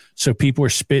genealogy. So people are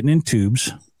spitting in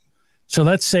tubes. So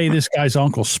let's say this guy's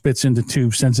uncle spits into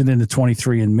tubes, sends it into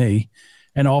 23andMe,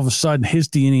 and all of a sudden his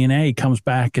DNA comes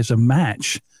back as a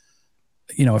match,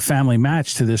 a family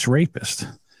match to this rapist.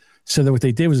 So that what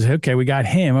they did was, okay, we got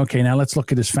him. Okay, now let's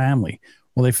look at his family.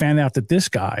 Well, they found out that this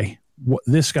guy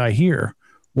here,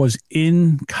 was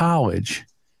in college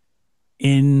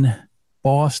in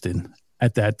Boston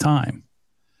at that time.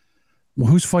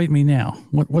 Well, who's fighting me now?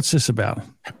 What's this about?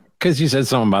 Because you said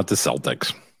something about the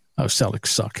Celtics. Oh, Celtics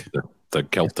suck. The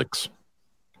Celtics.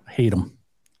 I hate them.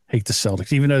 Hate the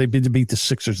Celtics, even though they did beat the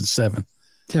Sixers in 7.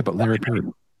 Yeah, but Larry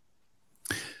Bird.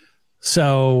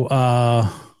 So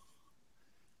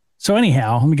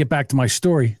anyhow, let me get back to my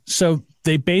story. So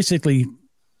they basically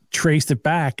traced it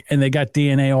back and they got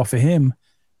DNA off of him.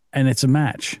 And it's a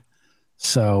match.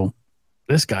 So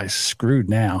this guy's screwed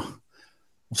now.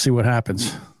 We'll see what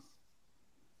happens.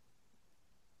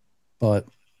 But,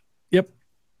 yep.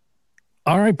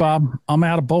 All right, Bob. I'm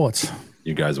out of bullets.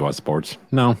 You guys watch sports?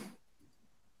 No.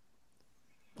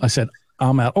 I said,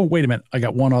 I'm out. Oh, wait a minute. I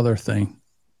got one other thing.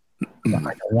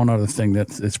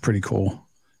 That's pretty cool.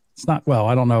 It's not, well,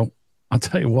 I don't know. I'll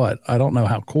tell you what. I don't know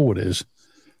how cool it is.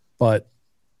 But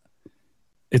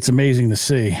it's amazing to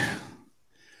see.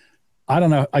 I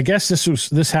don't know. I guess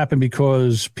this happened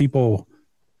because people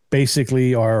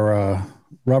basically are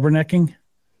rubbernecking.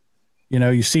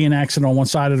 You see an accident on one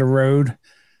side of the road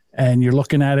and you're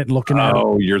looking at it.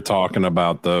 Oh, you're talking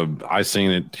about I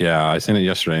seen it. Yeah, I seen it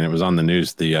yesterday and it was on the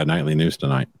news, the nightly news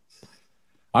tonight.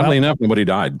 Oddly enough, nobody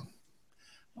died.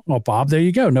 Well, Bob, there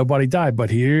you go. Nobody died, but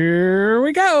here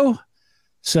we go.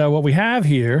 So what we have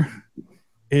here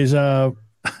is a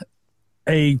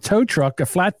tow truck, a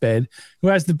flatbed, who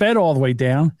has the bed all the way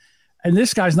down, and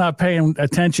this guy's not paying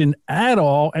attention at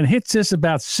all and hits this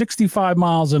about 65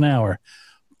 miles an hour.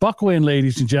 Buckle in,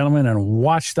 ladies and gentlemen, and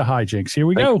watch the hijinks. Here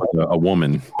we go. A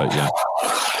woman, but yeah.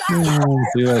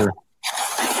 See you later.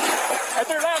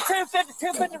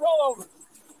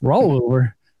 Roll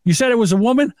over. You said it was a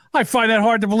woman? I find that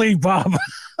hard to believe, Bob.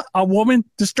 A woman,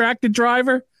 distracted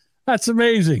driver? That's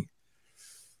amazing.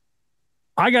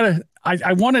 I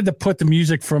wanted to put the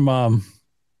music from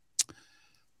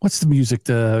what's the music?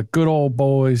 The Good Old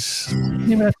Boys.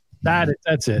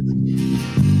 That's it.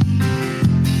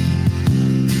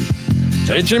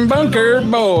 Teaching Bunker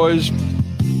Boys.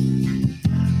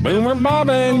 Boomer, Bob,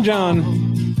 and John.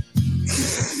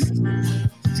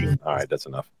 All right, that's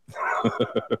enough.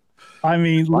 I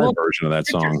mean, my look, version of that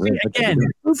song. Again,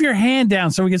 move your hand down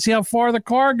so we can see how far the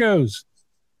car goes.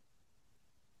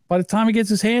 By the time he gets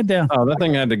his hand down. Oh, that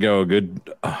thing had to go a good,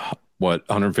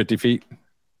 150 feet?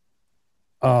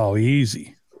 Oh,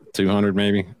 easy. 200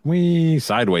 maybe. We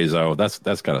sideways though. That's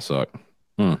gotta suck.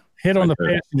 Hit on the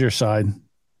passenger side,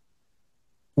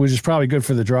 which is probably good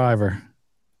for the driver.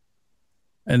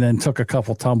 And then took a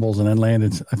couple tumbles and then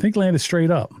landed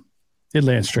straight up. It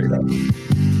landed straight up.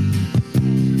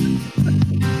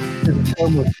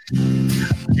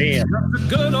 Damn.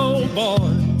 Good old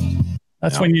boy.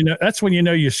 That's when you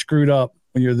know you screwed up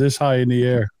when you're this high in the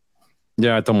air.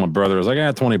 Yeah, I told my brother, I was like,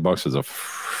 $20 is a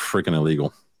freaking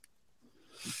illegal.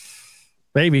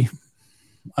 Baby.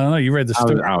 I don't know. You read the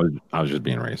story. I was just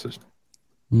being racist.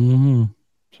 Mm-hmm.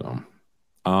 So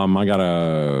I got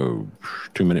a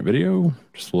 2-minute video,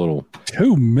 just a little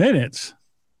 2 minutes.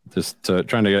 Just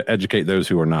trying to educate those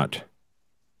who are not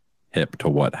hip to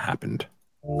what happened.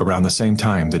 Around the same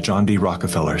time that John D.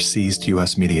 Rockefeller seized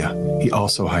U.S. media, he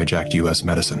also hijacked U.S.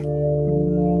 medicine.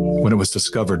 When it was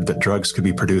discovered that drugs could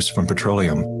be produced from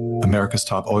petroleum, America's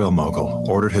top oil mogul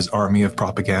ordered his army of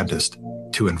propagandists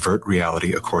to invert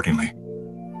reality accordingly.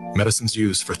 Medicines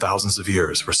used for thousands of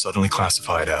years were suddenly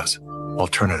classified as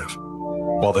alternative,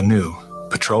 while the new,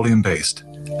 petroleum-based,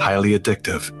 highly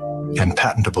addictive, and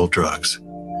patentable drugs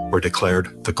were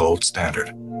declared the gold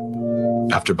standard.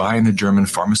 After buying the German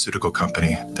pharmaceutical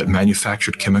company that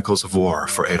manufactured chemicals of war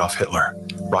for Adolf Hitler,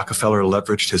 Rockefeller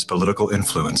leveraged his political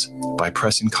influence by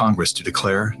pressing Congress to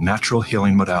declare natural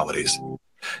healing modalities.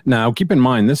 Now, keep in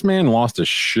mind, this man lost a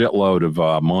shitload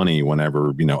of money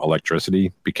whenever,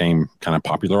 electricity became kind of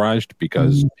popularized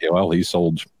because, he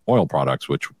sold oil products,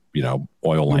 which,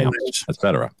 oil lamps,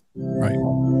 etc. Right.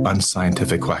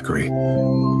 Unscientific quackery.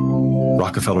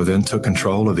 Rockefeller then took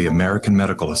control of the American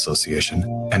Medical Association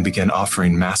and began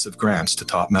offering massive grants to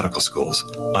top medical schools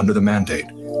under the mandate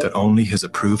that only his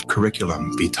approved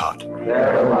curriculum be taught.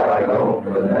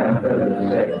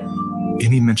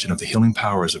 Any mention of the healing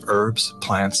powers of herbs,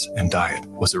 plants, and diet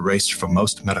was erased from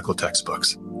most medical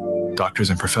textbooks.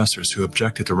 Doctors and professors who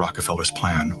objected to Rockefeller's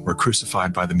plan were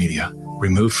crucified by the media,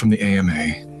 removed from the AMA,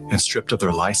 and stripped of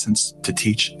their license to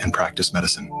teach and practice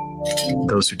medicine.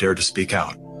 Those who dared to speak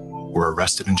out were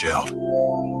arrested and jailed.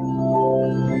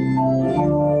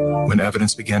 When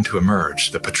evidence began to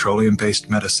emerge that petroleum-based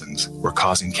medicines were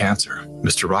causing cancer,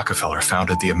 Mr. Rockefeller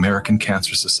founded the American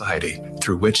Cancer Society,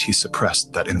 through which he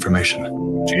suppressed that information.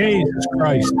 Jesus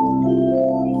Christ.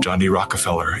 John D.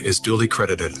 Rockefeller is duly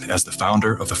credited as the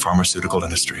founder of the pharmaceutical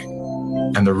industry,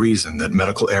 and the reason that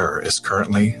medical error is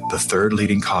currently the third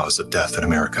leading cause of death in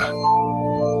America.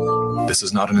 This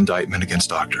is not an indictment against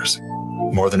doctors.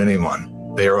 More than anyone,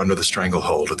 they are under the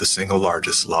stranglehold of the single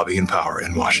largest lobbying power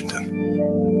in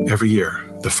Washington. Every year,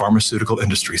 the pharmaceutical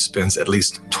industry spends at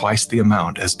least twice the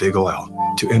amount as big oil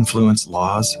to influence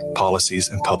laws, policies,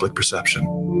 and public perception.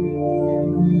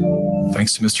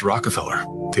 Thanks to Mr. Rockefeller,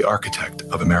 the architect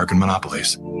of American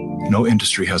monopolies, no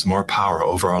industry has more power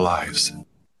over our lives.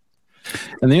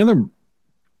 And the other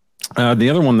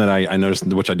one that I noticed,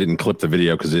 which I didn't clip the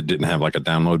video because it didn't have like a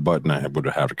download button. I would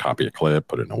have to copy a clip,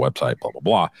 put it in a website, blah, blah,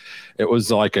 blah. It was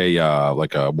like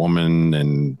a woman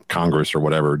in Congress or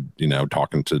whatever,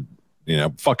 talking to,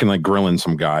 fucking like grilling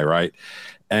some guy, right?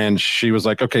 And she was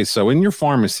like, okay, so in your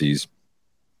pharmacies,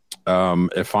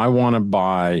 if I want to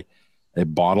buy a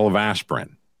bottle of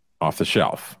aspirin off the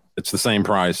shelf, it's the same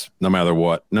price no matter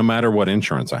what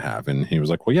insurance I have. And he was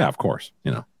like, well, yeah, of course,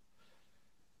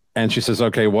 And she says,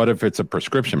 okay, what if it's a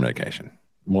prescription medication?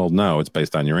 Well, no, it's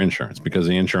based on your insurance because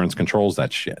the insurance controls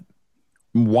that shit.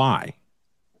 Why?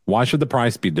 Why should the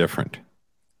price be different?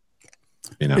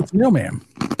 It's middleman.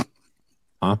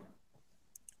 Huh?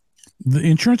 the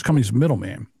insurance company's a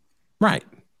middleman. Right.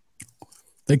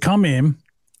 They come in,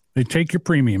 they take your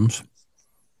premiums,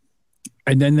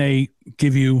 and then they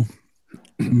give you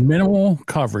minimal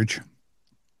coverage,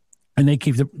 and they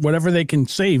keep whatever they can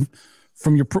save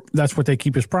from your. That's what they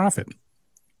keep as profit.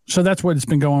 So that's what it's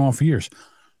been going on for years.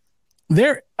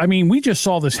 We just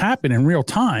saw this happen in real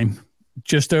time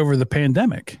just over the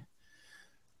pandemic.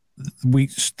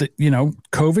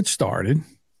 COVID started.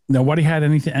 Nobody had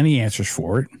any answers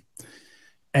for it.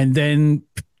 And then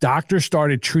doctors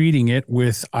started treating it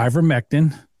with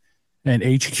ivermectin and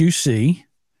HQC,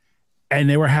 and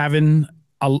they were having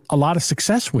a lot of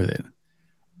success with it.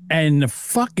 And the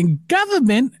fucking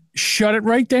government shut it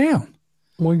right down.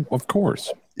 Well, of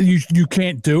course. You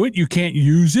can't do it. You can't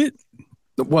use it.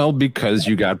 Well, because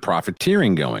you got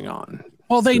profiteering going on.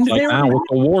 Well, with the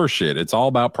war shit. It's all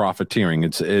about profiteering.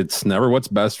 It's never what's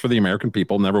best for the American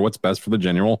people, never what's best for the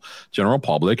general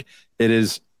public. It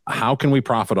is how can we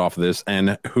profit off of this,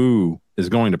 and who is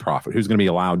going to profit? Who's going to be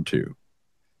allowed to?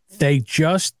 They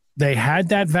had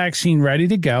that vaccine ready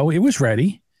to go. It was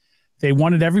ready. They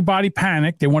wanted everybody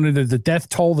panicked. They wanted the death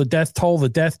toll, the death toll, the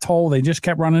death toll. They just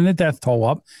kept running the death toll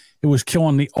up. It was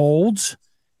killing the olds.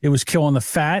 It was killing the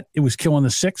fat. It was killing the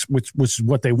sick, which was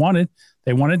what they wanted.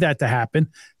 They wanted that to happen.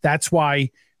 That's why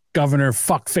Governor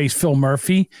fuckface Phil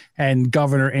Murphy and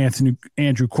Governor Andrew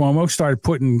Cuomo started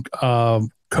putting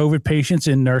COVID patients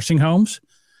in nursing homes.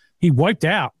 He wiped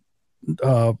out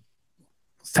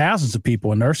thousands of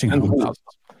people in nursing homes.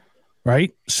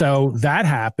 Right? So that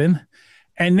happened.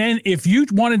 And then if you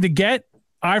wanted to get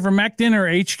ivermectin or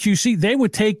HQC, they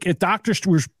would take, if doctors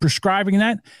were prescribing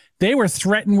that, they were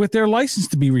threatened with their license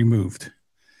to be removed.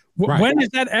 Right. When has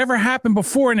that ever happened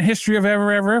before in the history of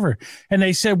ever? And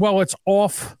they said, well, it's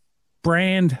off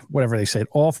brand, whatever they said,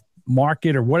 off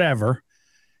market or whatever.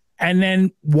 And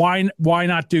then why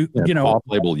not do,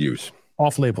 off-label use.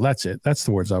 Off-label, that's it. That's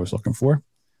the words I was looking for.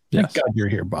 Yes. Thank God you're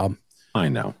here, Bob. I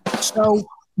know. So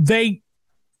they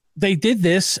did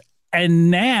this,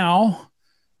 and now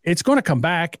it's going to come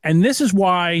back. And this is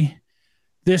why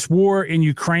this war in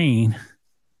Ukraine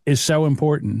is so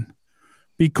important,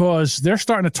 because they're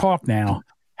starting to talk now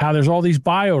how there's all these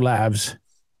biolabs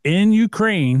in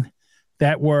Ukraine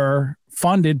that were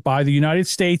funded by the United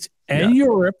States and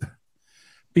Europe,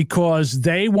 because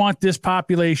they want this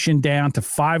population down to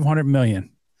 500 million.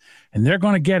 And they're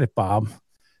going to get it, Bob.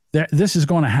 This is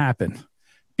going to happen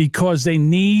because they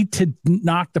need to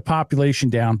knock the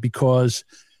population down, because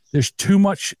there's too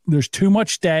much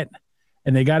debt,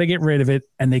 and they got to get rid of it,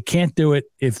 and they can't do it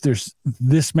if there's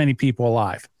this many people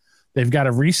alive. They've got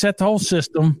to reset the whole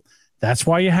system. That's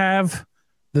why you have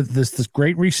this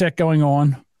great reset going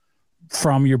on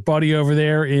from your buddy over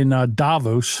there in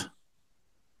Davos,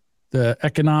 the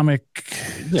economic...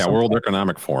 World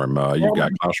Economic Forum. You've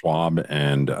got Klaus Schwab,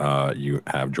 and you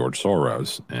have George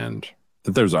Soros, and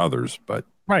there's others, but...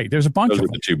 Right, there's a bunch of them. Those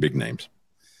are the two big names.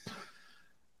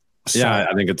 So,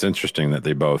 I think it's interesting that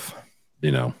they both,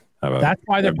 that's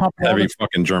why they're pumping every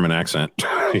fucking German accent.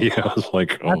 It's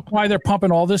like, that's why they're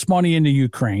pumping all this money into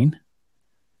Ukraine.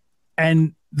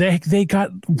 And they got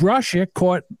Russia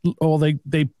caught. Well,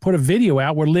 they put a video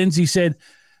out where Lindsay said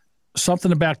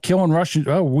something about killing Russians.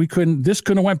 Oh, this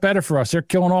couldn't have went better for us. They're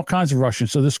killing all kinds of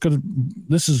Russians. So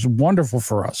this is wonderful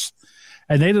for us.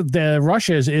 And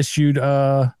Russia has issued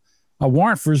a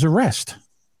warrant for his arrest.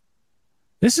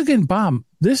 This is getting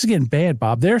bad,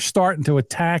 Bob. They're starting to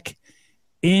attack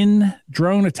in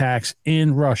drone attacks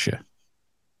in Russia.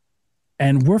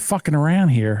 And we're fucking around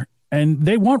here, and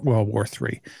they want World War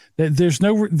III. There's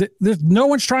no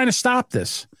one's trying to stop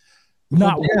this.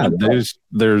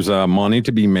 There's money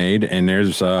to be made, and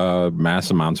there's mass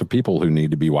amounts of people who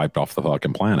need to be wiped off the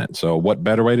fucking planet. So what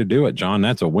better way to do it, John?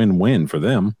 That's a win-win for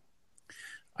them.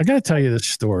 I got to tell you this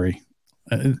story.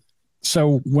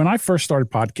 So when I first started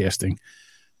podcasting,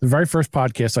 the very first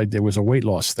podcast I did was a weight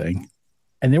loss thing.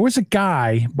 And there was a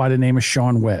guy by the name of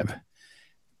Sean Webb.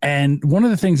 And one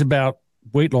of the things about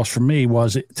weight loss for me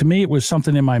was, it was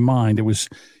something in my mind. It was,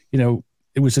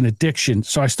 it was an addiction.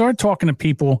 So I started talking to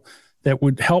people that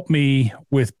would help me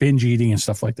with binge eating and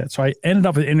stuff like that. So I ended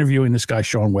up interviewing this guy,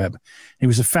 Sean Webb. He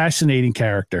was a fascinating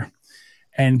character.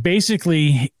 And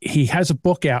basically, he has a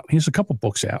book out. He has a couple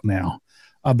books out now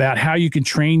about how you can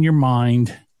train your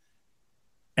mind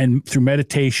and through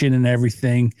meditation and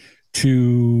everything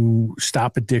to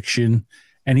stop addiction.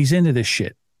 And he's into this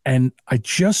shit. And I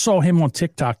just saw him on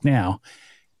TikTok now,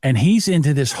 and he's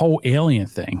into this whole alien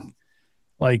thing.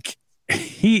 Like,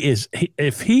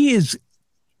 if he is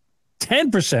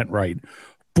 10% right,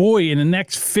 boy, in the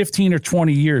next 15 or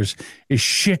 20 years, is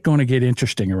shit going to get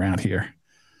interesting around here.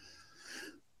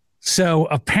 So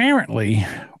apparently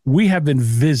we have been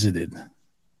visited,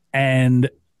 and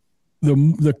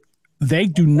they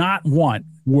do not want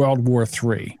World War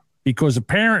III, because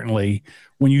apparently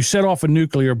when you set off a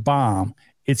nuclear bomb,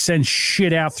 it sends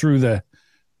shit out through the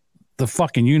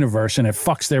fucking universe, and it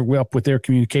fucks up with their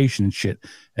communication and shit.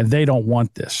 And they don't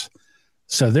want this.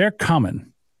 So they're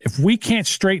coming. If we can't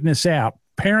straighten this out,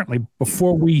 apparently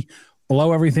before we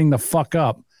blow everything the fuck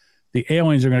up, the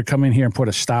aliens are going to come in here and put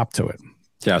a stop to it.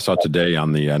 Yeah, I saw today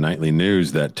on the nightly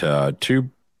news that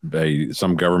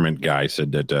some government guy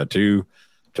said that 2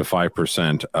 to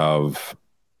 5% of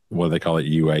what do they call it,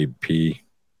 UAP,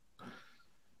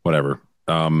 whatever,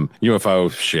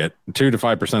 UFO shit, 2 to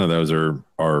 5% of those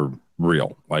are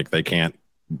real. Like they can't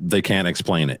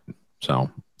explain it, so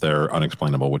they're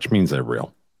unexplainable, which means they're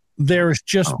real. There's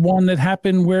just one that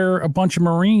happened where a bunch of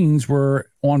Marines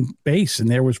were on base, and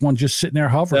there was one just sitting there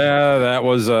hovering. Yeah, that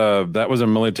was a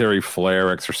military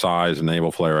flare exercise, a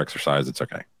naval flare exercise. It's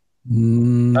okay.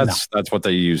 That's what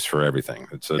they use for everything.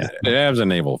 It was a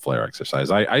naval flare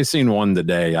exercise. I seen one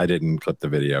today. I didn't clip the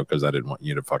video because I didn't want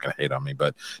you to fucking hate on me,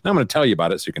 but now I'm going to tell you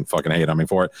about it so you can fucking hate on me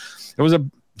for it. It was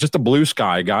just a blue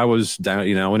sky. Guy was down,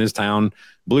 in his town,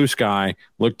 blue sky,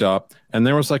 looked up, and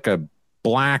there was like a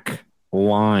black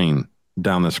line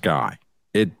down the sky.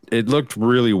 It looked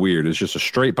really weird. It's just a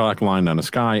straight black line down the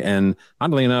sky, and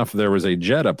oddly enough, there was a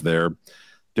jet up there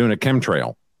doing a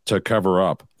chemtrail to cover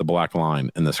up the black line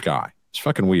in the sky. It's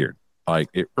fucking weird. Like,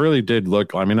 it really did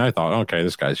look, I mean, I thought, okay,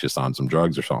 this guy's just on some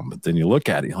drugs or something, but then you look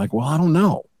at it, you're like, well, I don't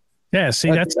know. Yeah,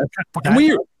 see, that's fucking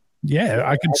weird. Yeah,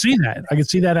 I can see that. I can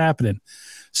see that happening.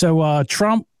 So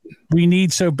Trump, we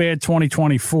need so bad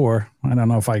 2024. I don't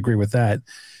know if I agree with that.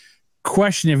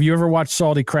 Question: have you ever watched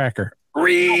Salty Cracker?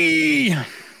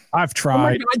 I've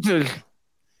tried.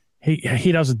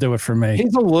 He doesn't do it for me.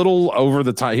 He's a little over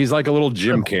the top. He's like a little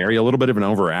Jim Carrey, a little bit of an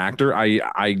overactor.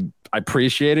 I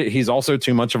appreciate it. He's also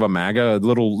too much of a MAGA, a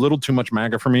little too much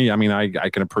MAGA for me. I mean, I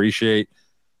can appreciate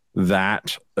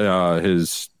that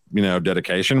his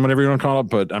dedication, whatever you want to call it.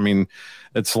 But I mean,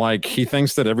 it's like he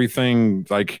thinks that everything,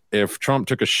 like if Trump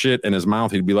took a shit in his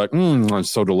mouth, he'd be like, it's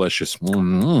so delicious.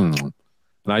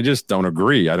 And I just don't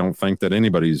agree. I don't think that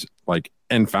anybody's like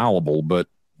infallible, but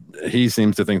he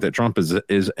seems to think that Trump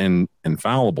is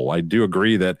infallible. I do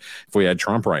agree that if we had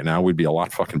Trump right now, we'd be a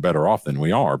lot fucking better off than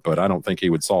we are, but I don't think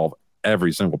he would solve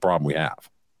every single problem we have.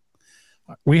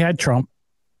 We had Trump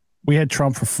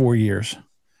for 4 years.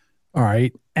 All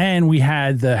right. And we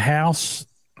had the House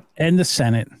and the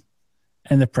Senate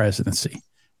and the presidency,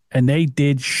 and they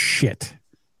did shit.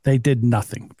 They did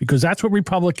nothing, because that's what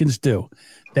Republicans do.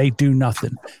 They do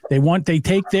nothing. They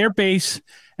take their base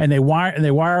and they wire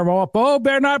them all up. Oh,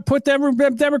 better not put them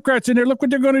Democrats in there. Look what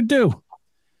they're going to do.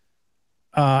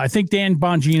 I think Dan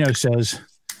Bongino says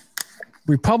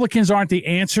Republicans aren't the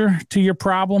answer to your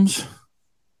problems,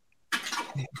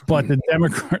 but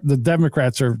the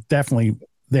Democrats are definitely,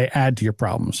 they add to your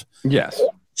problems. Yes.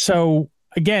 So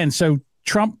again,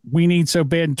 Trump, we need so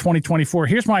bad in 2024.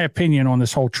 Here's my opinion on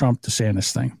this whole Trump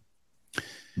DeSantis thing.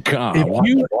 God,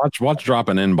 watch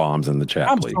dropping N-bombs in the chat,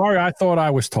 I'm please. sorry, I thought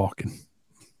I was talking.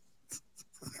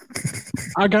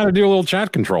 I got to do a little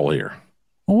chat control here.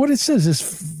 Well, what it says is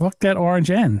fuck that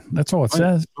orange N. That's all it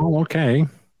says. Oh, okay.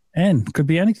 N could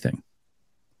be anything.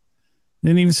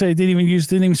 Didn't even spell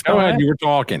Go ahead, that. you were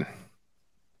talking.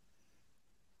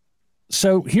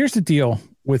 So here's the deal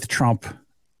with Trump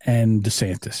and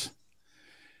DeSantis.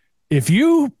 If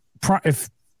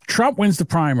Trump wins the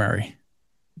primary,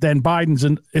 then Biden's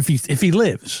if he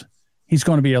lives, he's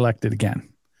going to be elected again.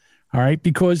 All right,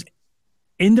 because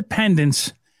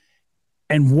independents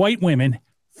and white women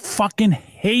fucking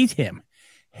hate him.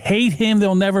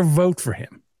 They'll never vote for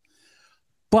him.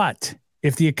 But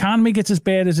if the economy gets as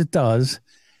bad as it does,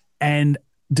 and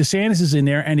DeSantis is in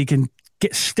there, and he can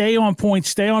stay on point,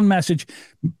 stay on message,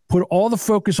 put all the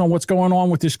focus on what's going on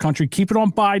with this country, keep it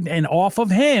on Biden and off of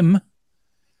him,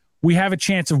 we have a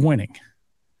chance of winning.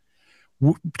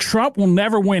 Trump will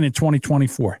never win in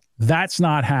 2024. That's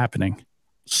not happening.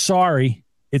 Sorry,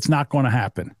 it's not going to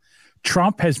happen.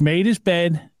 Trump has made his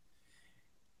bed.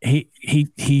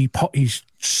 He's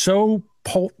so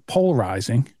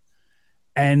polarizing,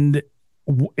 and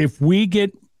if we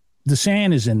get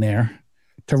DeSantis in there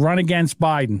to run against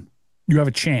Biden, you have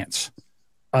a chance.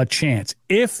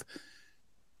 If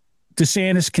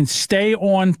DeSantis can stay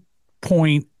on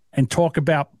point and talk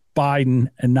about Biden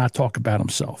and not talk about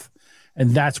himself.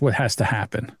 And that's what has to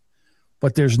happen.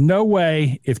 But there's no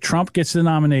way, if Trump gets the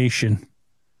nomination,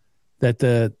 that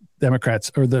the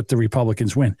Democrats or the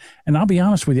Republicans win. And I'll be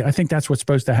honest with you, I think that's what's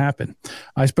supposed to happen.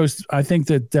 I think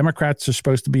the Democrats are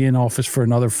supposed to be in office for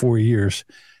another 4 years,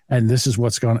 And this is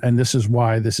what's going, and this is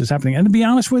why this is happening. And to be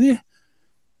honest with you,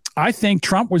 I think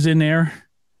Trump was in there.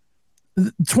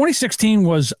 2016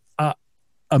 was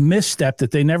a misstep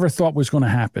that they never thought was going to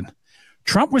happen.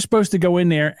 Trump was supposed to go in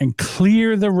there and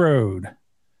clear the road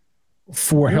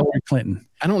for Hillary Clinton.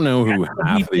 I don't know who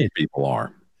half these people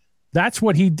are. That's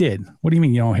what he did. What do you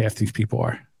mean you know half these people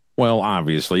are? Well,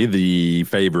 obviously, the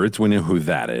favorites, we know who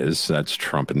that is. That's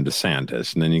Trump and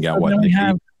DeSantis. And then you got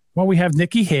we have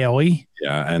Nikki Haley.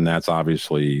 Yeah, and that's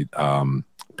obviously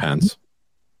Pence.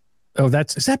 Oh,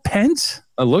 is that Pence?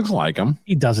 It looks like him.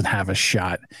 He doesn't have a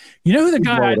shot. You know who the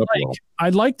guy I like? I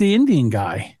like the Indian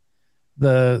guy.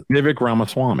 The Vivek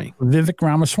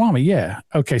Ramaswamy. Yeah.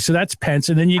 Okay, so that's Pence.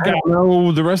 And then you got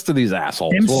the rest of these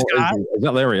assholes. Tim Scott. Is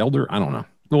that Larry Elder? I don't know.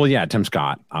 Well, yeah, Tim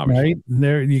Scott, obviously. Right.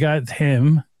 There you got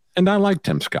him. And I like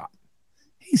Tim Scott.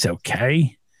 He's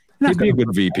okay. He'd be a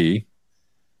good VP.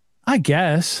 I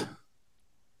guess.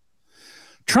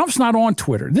 Trump's not on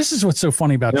Twitter. This is what's so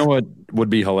funny about Trump. What would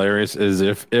be hilarious is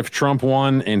if Trump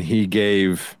won and he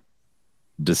gave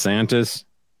DeSantis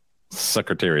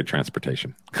Secretary of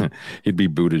Transportation. He'd be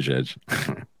Buttigieg.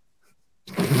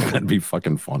 That'd be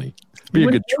fucking funny. Be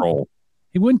a good troll.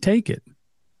 He wouldn't take it.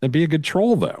 It'd be a good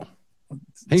troll, though.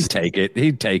 He'd take it.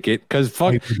 Because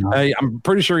I'm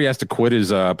pretty sure he has to quit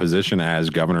his position as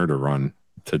governor to run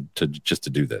to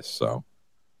do this. So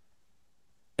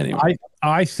anyway,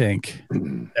 I think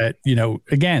that,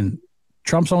 again,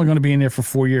 Trump's only going to be in there for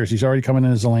 4 years. He's already coming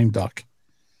in as a lame duck.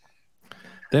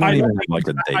 I don't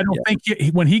think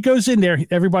when he goes in there,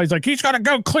 everybody's like, he's got to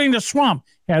go clean the swamp.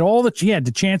 He had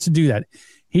the chance to do that.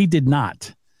 He did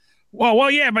not.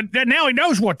 Well, yeah, but now he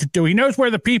knows what to do. He knows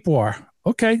where the people are.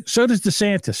 Okay, so does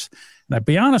DeSantis. And I'll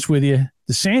be honest with you,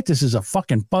 DeSantis is a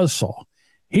fucking buzzsaw.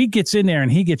 He gets in there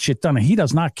and he gets shit done, and he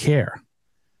does not care.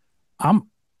 I'm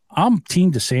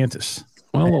Team DeSantis.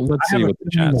 Well, let's see what the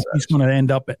chat says. He's going to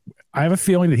end up. I have a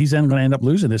feeling that he's then going to end up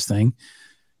losing this thing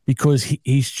because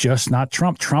he's just not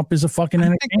Trump. Trump is a fucking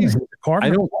entertainer. I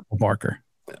don't Barker.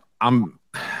 I'm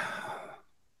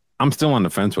still on the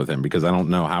fence with him because I don't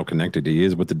know how connected he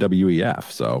is with the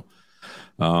WEF. So,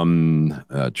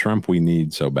 Trump, we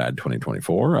need so bad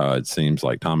 2024. It seems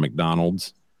like Tom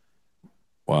McDonald's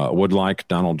would like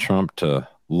Donald Trump to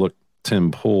look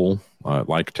Tim Pool,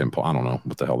 like Tim Pool. I don't know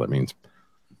what the hell that means.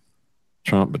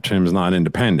 Trump, but Tim's not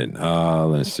independent.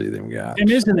 Let's see. Then we got Tim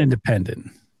isn't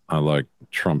independent. I like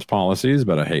Trump's policies,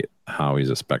 but I hate how he's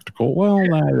a spectacle. Well,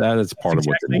 that is part of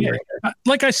what's in here.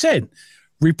 Like I said,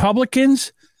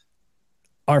 Republicans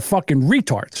are fucking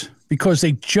retards because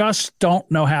they just don't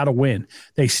know how to win.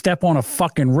 They step on a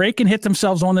fucking rake and hit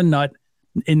themselves on the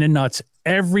nuts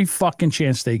every fucking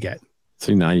chance they get.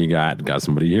 See, now you got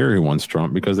somebody here who wants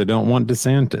Trump because they don't want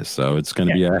DeSantis. So it's going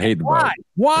to be a hate vote.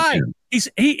 Why?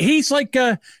 He's like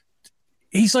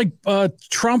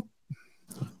Trump.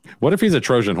 What if he's a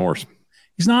Trojan horse?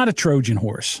 He's not a Trojan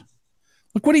horse.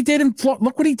 Look what he did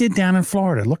look what he did down in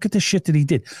Florida. Look at the shit that he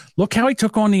did. Look how he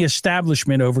took on the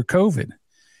establishment over COVID.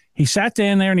 He sat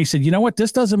down there and he said, you know what?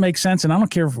 This doesn't make sense. And I don't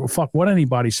care what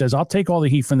anybody says. I'll take all the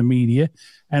heat from the media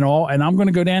and I'm going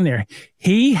to go down there.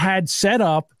 He had set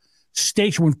up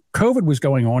station when COVID was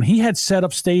going on. He had set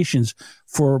up stations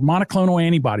for monoclonal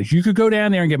antibodies. You could go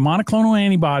down there and get monoclonal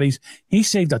antibodies. He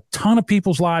saved a ton of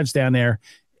people's lives down there,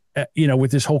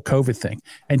 with this whole COVID thing.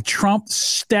 And Trump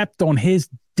stepped on his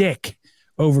dick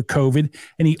over COVID.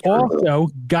 And he also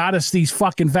got us these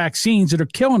fucking vaccines that are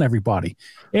killing everybody.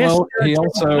 Ask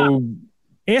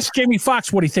Jamie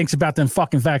Foxx what he thinks about them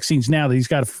fucking vaccines now that he's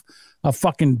got a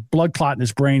fucking blood clot in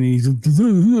his brain.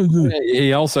 And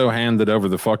he also handed over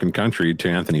the fucking country to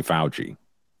Anthony Fauci.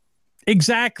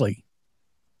 Exactly.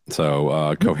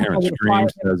 So Coherent Stream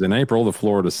says in April, the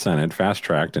Florida Senate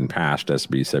fast-tracked and passed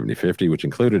SB 7050, which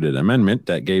included an amendment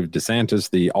that gave DeSantis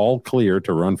the all clear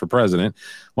to run for president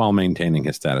while maintaining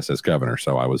his status as governor.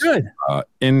 So I was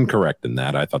incorrect in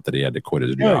that. I thought that he had to quit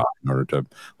his job in order to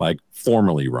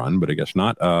formally run, but I guess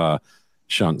not.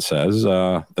 Shunt says,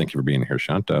 thank you for being here,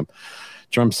 Shunt.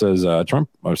 Trump says, Trump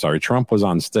was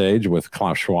on stage with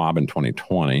Klaus Schwab in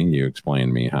 2020. You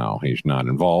explained me how he's not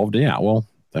involved. Yeah, well,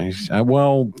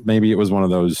 maybe it was one of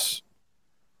those,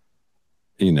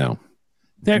 one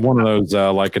of those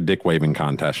like a dick waving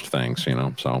contest things,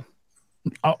 so.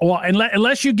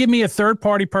 Unless you give me a third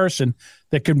party person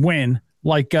that could win,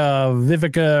 like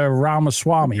Vivek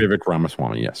Ramaswamy. Vivek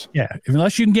Ramaswamy, yes. Yeah,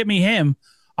 unless you can get me him,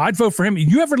 I'd vote for him.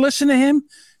 You ever listen to him?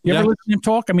 You ever listen to him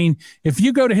talk? I mean, if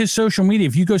you go to his social media,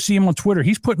 if you go see him on Twitter,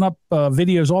 he's putting up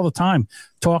videos all the time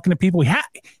talking to people.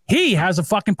 He has a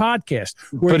fucking podcast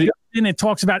where he goes in and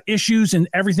talks about issues and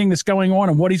everything that's going on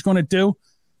and what he's going to do.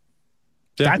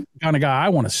 That's the kind of guy I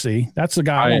want to see. That's the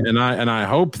guy. I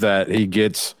hope that he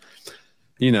gets.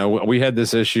 We had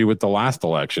this issue with the last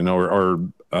election, or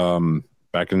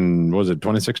back in, was it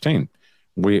 2016?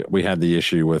 We had the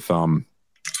issue with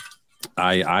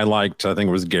I liked, I think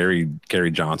it was Gary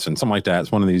Johnson, something like that.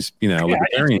 It's one of these,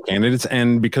 libertarian candidates,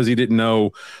 and because he didn't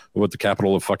know what the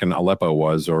capital of fucking Aleppo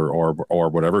was or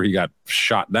whatever, he got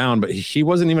shot down. But he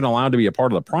wasn't even allowed to be a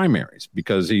part of the primaries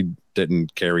because he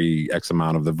didn't carry X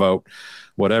amount of the vote,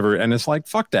 whatever. And it's like,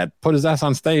 fuck that. Put his ass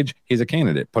on stage. He's a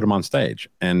candidate. Put him on stage.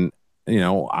 And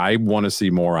I want to see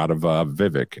more out of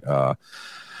Vivek.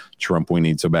 Trump, we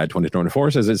need so bad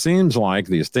 2024 says it seems like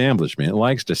the establishment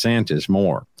likes DeSantis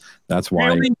more. That's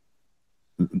why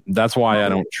I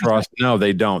don't trust. No,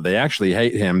 they don't. They actually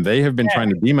hate him. They have been trying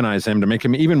to demonize him to make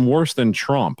him even worse than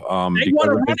Trump. They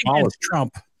want to run against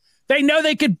Trump. They know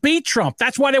they could beat Trump.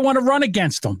 That's why they want to run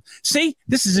against him. See,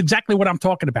 this is exactly what I'm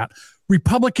talking about.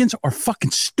 Republicans are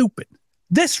fucking stupid.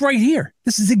 This right here.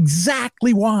 This is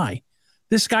exactly why.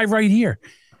 This guy right here.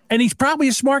 And he's probably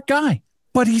a smart guy,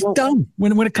 but he's dumb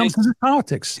when it comes to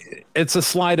politics. It's a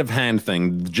sleight of hand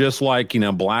thing, just like,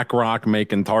 BlackRock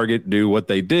making Target do what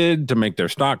they did to make their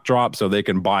stock drop so they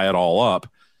can buy it all up.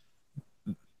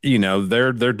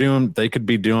 They could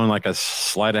be doing like a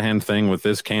sleight of hand thing with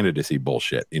this candidacy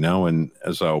bullshit, and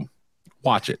so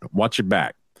watch it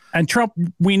back. And Trump,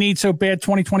 we need so bad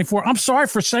 2024. I'm sorry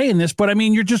for saying this, but I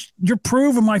mean, you're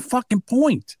proving my fucking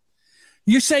point.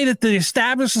 You say that the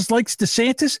establishment likes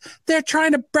DeSantis. They're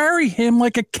trying to bury him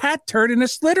like a cat turd in a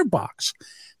litter box.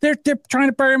 They're trying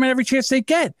to bury him at every chance they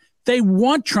get. They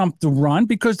want Trump to run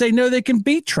because they know they can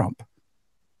beat Trump.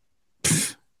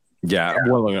 Yeah,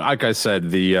 well, like I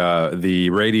said, the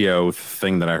radio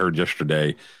thing that I heard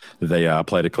yesterday, they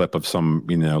played a clip of some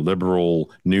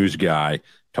liberal news guy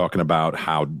talking about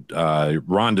how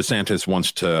Ron DeSantis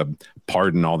wants to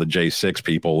pardon all the J6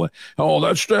 people. Oh,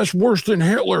 that's worse than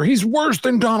Hitler. He's worse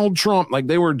than Donald Trump. Like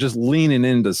they were just leaning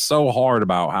into so hard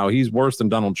about how he's worse than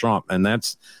Donald Trump, and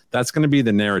that's going to be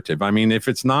the narrative. I mean, if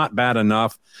it's not bad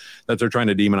enough that they're trying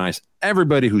to demonize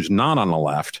everybody who's not on the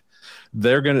left,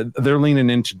 they're leaning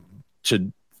into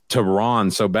to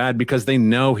Ron so bad because they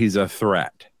know he's a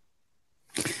threat.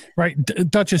 Right.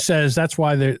 Duchess says that's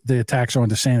why the attacks are on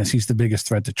DeSantis. He's the biggest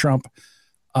threat to Trump.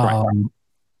 Right.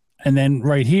 And then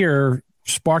right here,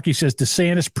 Sparky says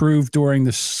DeSantis proved during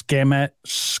the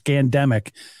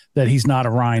scandemic that he's not a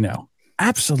rhino.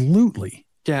 Absolutely.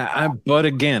 Yeah. But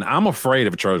again, I'm afraid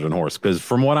of a Trojan horse because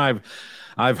from what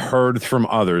I've heard from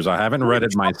others, I haven't read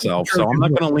it myself, so I'm not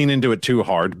going to lean into it too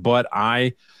hard, but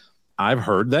I've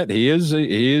heard that he is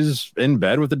in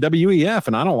bed with the WEF,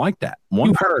 and I don't like that.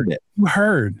 You heard it.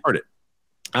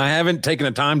 I haven't taken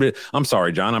the time to. I'm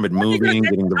sorry, John. I've been moving,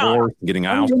 getting divorced, getting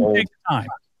a household.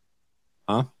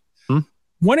 Huh?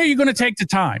 When are you going to take the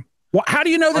time? Well, how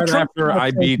do you know that right after I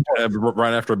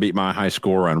beat my high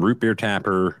score on Root Beer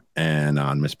Tapper and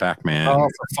on Miss Pac-Man? Oh,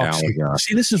 for fuck's sake!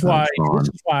 See, this is why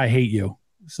I hate you.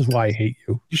 This is why I hate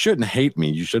you. You shouldn't hate me.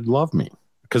 You should love me.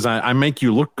 Because I make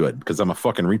you look good because I'm a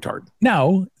fucking retard.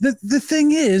 No, the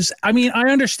thing is, I mean, I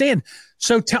understand.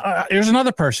 So there's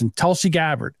another person, Tulsi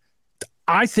Gabbard.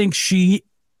 I think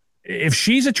if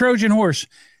she's a Trojan horse,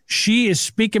 she is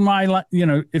speaking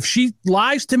if she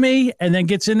lies to me and then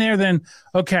gets in there, then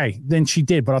okay, then she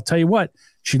did. But I'll tell you what,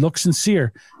 she looks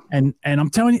sincere. And I'm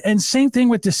telling you, and same thing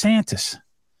with DeSantis.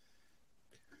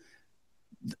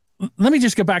 Let me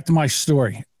just go back to my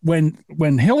story.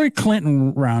 When Hillary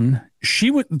Clinton ran,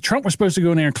 Trump was supposed to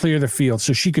go in there and clear the field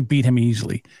so she could beat him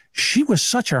easily. She was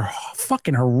such a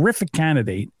fucking horrific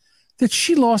candidate that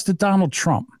she lost to Donald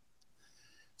Trump.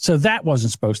 So that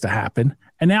wasn't supposed to happen.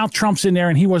 And now Trump's in there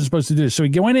and he wasn't supposed to do this. So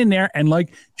he went in there and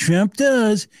like Trump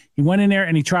does, he went in there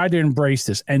and he tried to embrace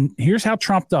this. And here's how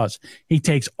Trump does. He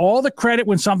takes all the credit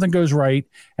when something goes right.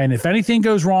 And if anything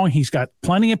goes wrong, he's got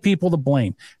plenty of people to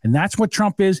blame. And that's what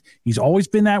Trump is. He's always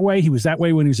been that way. He was that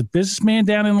way when he was a businessman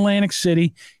down in Atlantic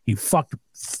City. He fucked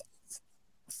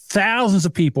thousands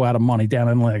of people out of money down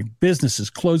in Atlantic.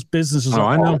 Businesses, closed businesses. Oh,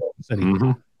 I know.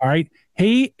 Mm-hmm. All right.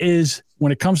 He is,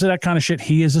 when it comes to that kind of shit,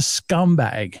 he is a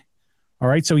scumbag. All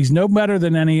right. So he's no better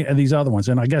than any of these other ones.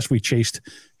 And I guess we chased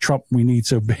Trump. We need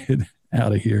so bad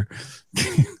out of here.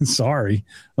 Sorry.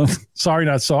 Sorry,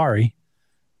 not sorry.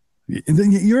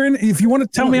 You're in. If you want to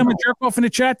tell me I'm a jerk off in the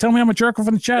chat, tell me I'm a jerk off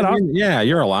in the chat. Yeah,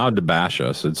 you're allowed to bash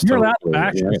us. You're allowed to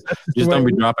bash us. Just don't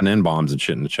be dropping N-bombs and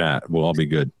shit in the chat. We'll all be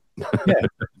good.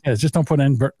 Yeah, just don't put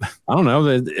in. I don't know.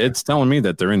 It's telling me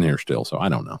that they're in here still, so I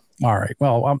don't know. All right.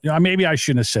 Well, maybe I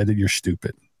shouldn't have said that you're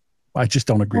stupid. I just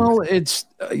don't agree. Well, it's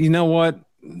you know what?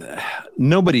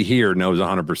 Nobody here knows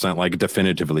 100% like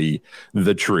definitively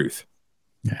the truth.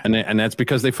 Yeah. And that's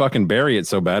because they fucking bury it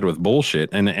so bad with bullshit.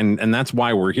 And that's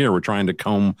why we're here. We're trying to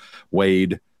comb,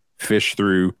 wade, fish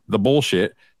through the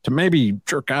bullshit to maybe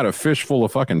jerk out a fish full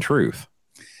of fucking truth.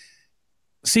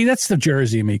 See, that's the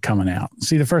Jersey of me coming out.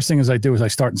 See, the first thing I do is I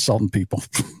start insulting people.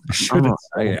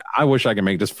 I wish I could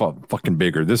make this fucking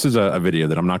bigger. This is a video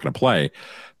that I'm not going to play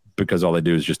because all they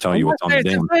do is just tell you what's on the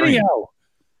damn screen.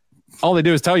 All they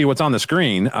do is tell you what's on the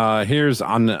screen. Here's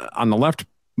on the left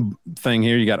thing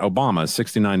here. You got Obama,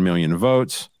 69 million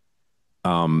votes.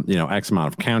 X amount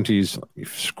of counties. Let me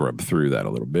scrub through that a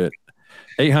little bit.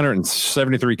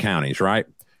 873 counties, right?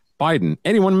 Biden,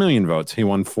 81 million votes. He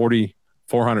won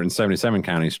 477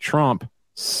 counties. Trump,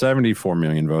 74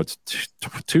 million votes,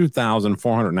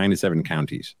 2,497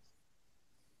 counties.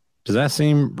 Does that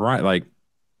seem right? Like,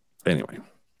 anyway.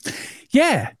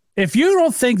 Yeah. If you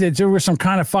don't think that there was some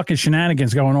kind of fucking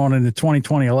shenanigans going on in the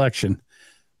 2020 election,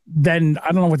 then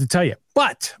I don't know what to tell you.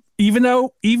 But even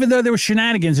though there were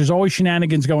shenanigans, there's always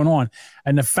shenanigans going on.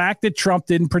 And the fact that Trump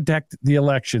didn't protect the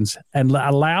elections and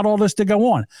allowed all this to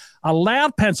go on,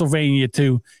 allowed Pennsylvania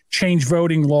to change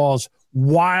voting laws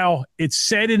while it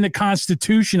said in the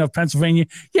Constitution of Pennsylvania,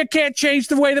 you can't change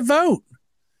the way to vote.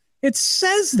 It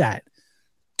says that.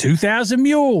 2,000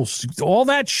 mules, all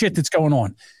that shit that's going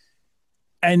on.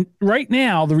 And right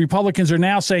now, the Republicans are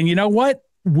now saying, you know what?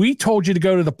 We told you to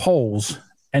go to the polls,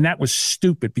 and that was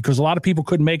stupid because a lot of people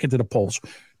couldn't make it to the polls.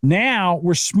 Now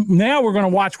we're going to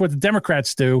watch what the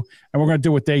Democrats do, and we're going to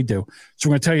do what they do. So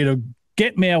we're going to tell you to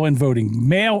get mail-in voting,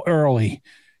 mail early,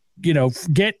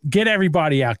 get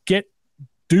everybody out,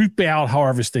 do ballot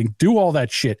harvesting, do all that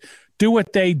shit, do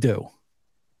what they do.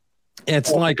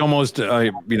 It's like almost,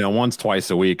 once,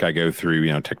 twice a week I go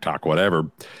through, TikTok,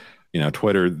 whatever,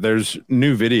 Twitter. There's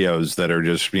new videos that are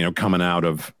just, coming out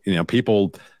of,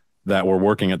 people that were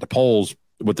working at the polls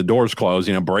with the doors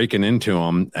closed, breaking into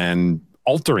them and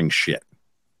altering shit.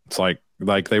 It's like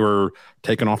they were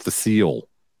taking off the seal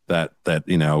that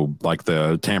like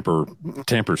the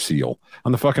tamper seal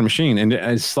on the fucking machine. And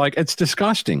it's like, it's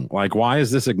disgusting. Like, why is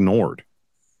this ignored?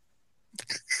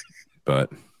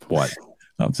 But what?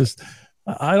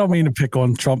 I don't mean to pick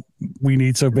on Trump. We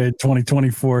need so bad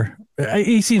 2024.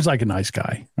 He seems like a nice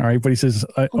guy. All right. But he says,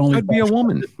 only could be a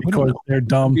woman because they're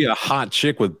dumb. Be a hot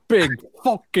chick with big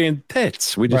fucking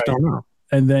tits. We just don't know.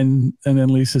 And then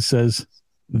Lisa says,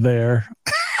 there.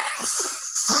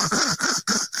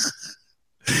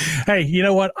 Hey, you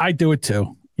know what? I do it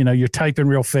too. You're typing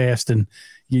real fast and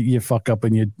you fuck up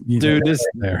and you dude,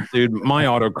 my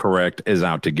autocorrect is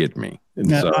out to get me.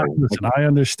 So, listen, I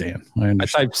understand. I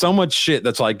type so much shit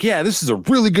that's like, yeah, this is a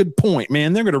really good point,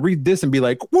 man. They're going to read this and be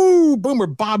like, woo, Boomer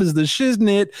Bob is the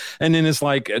shiznit. And then it's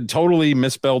like totally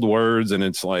misspelled words. And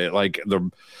it's like the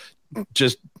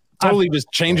just totally just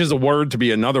changes a word to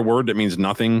be another word that means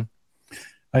nothing.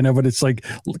 I know, but it's like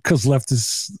because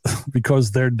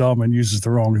because they're dumb and uses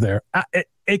the wrong there.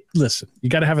 Listen, you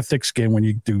got to have a thick skin when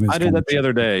you do this. I did that the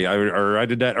other day, I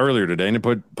did that earlier today, and it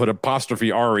put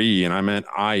apostrophe RE, and I meant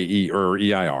IE or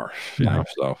EIR.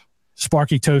 So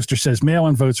Sparky Toaster says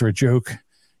mail-in votes are a joke.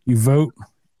 You vote,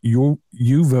 your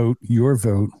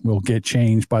vote will get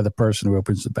changed by the person who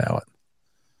opens the ballot.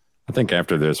 I think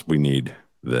after this, we need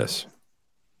this.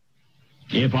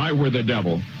 If I were the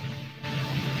devil.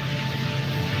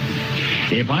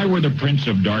 If I were the prince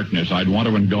of darkness, I'd want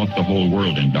to engulf the whole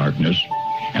world in darkness,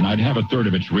 and I'd have 1/3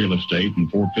 of its real estate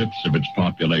and 4/5 of its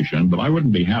population, but I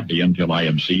wouldn't be happy until I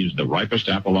had seized the ripest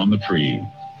apple on the tree.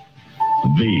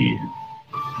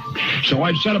 So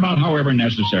I'd set about, however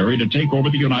necessary, to take over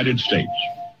the United States.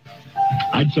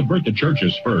 I'd subvert the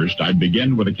churches first. I'd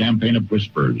begin with a campaign of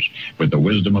whispers. With the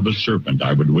wisdom of a serpent,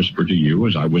 I would whisper to you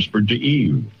as I whispered to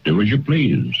Eve, do as you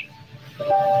please.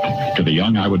 To the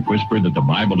young, I would whisper that the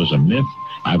Bible is a myth.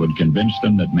 I would convince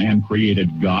them that man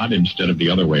created God instead of the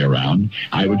other way around.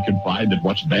 I would confide that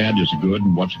what's bad is good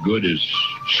and what's good is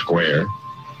square.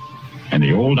 And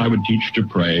the old I would teach to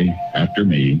pray after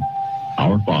me,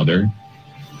 Our Father,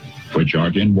 which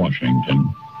art in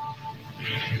Washington.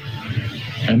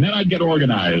 And then I'd get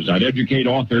organized. I'd educate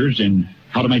authors in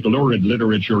how to make lurid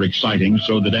literature exciting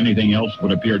so that anything else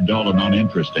would appear dull and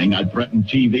uninteresting. I'd threaten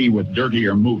TV with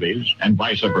dirtier movies and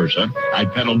vice versa.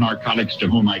 I'd peddle narcotics to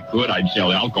whom I could. I'd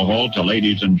sell alcohol to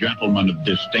ladies and gentlemen of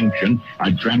distinction.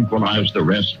 I'd tranquilize the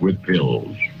rest with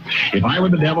pills. If I were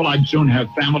the devil, I'd soon have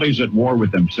families at war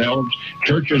with themselves,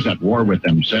 churches at war with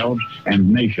themselves, and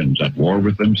nations at war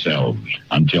with themselves,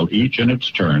 until each in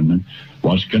its turn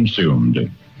was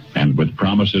consumed. And with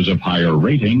promises of higher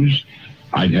ratings,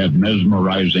 I'd have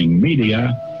mesmerizing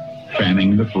media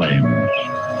fanning the flames.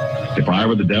 If I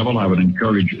were the devil, I would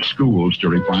encourage schools to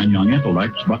refine young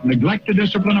intellects, but neglect to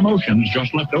discipline emotions.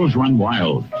 Just let those run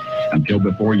wild. Until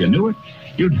before you knew it,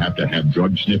 you'd have to have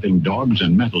drug-sniffing dogs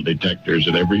and metal detectors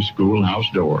at every schoolhouse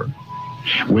door.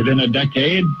 Within a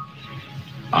decade,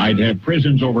 I'd have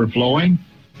prisons overflowing.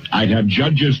 I'd have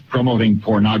judges promoting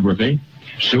pornography.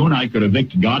 Soon I could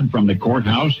evict God from the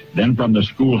courthouse, then from the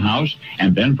schoolhouse,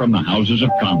 and then from the houses of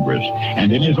Congress.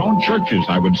 And in his own churches,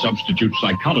 I would substitute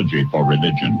psychology for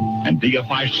religion and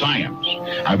deify science.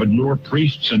 I would lure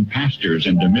priests and pastors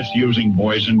into misusing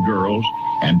boys and girls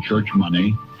and church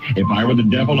money. If I were the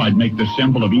devil, I'd make the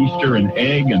symbol of Easter an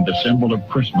egg and the symbol of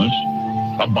Christmas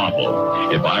a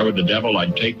bottle. If I were the devil,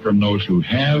 I'd take from those who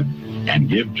have and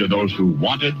give to those who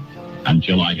want it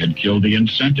until I had killed the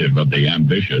incentive of the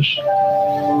ambitious.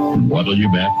 And what'll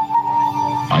you bet?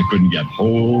 I couldn't get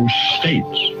whole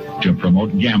states to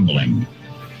promote gambling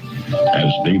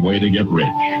as the way to get rich.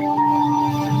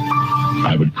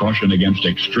 I would caution against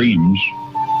extremes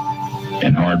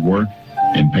in hard work,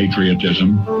 in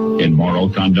patriotism, in moral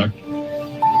conduct.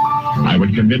 I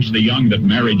would convince the young that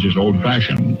marriage is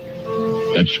old-fashioned,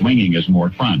 that swinging is more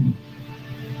fun,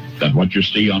 that what you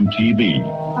see on TV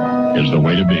is the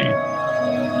way to be.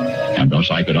 And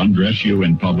thus I could undress you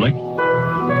in public,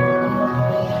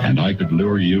 and I could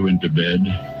lure you into bed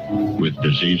with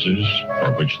diseases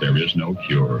for which there is no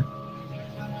cure.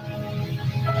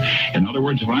 In other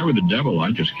words, if I were the devil,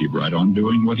 I'd just keep right on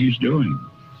doing what he's doing.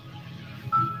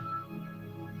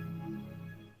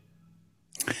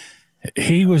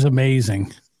 He was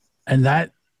amazing. And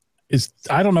that is,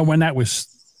 I don't know when that was.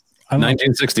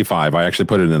 1965. I actually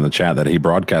put it in the chat that he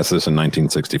broadcast this in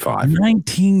 1965.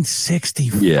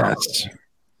 1965. Yes.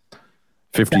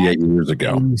 58 years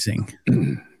ago. Amazing.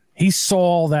 He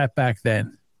saw that back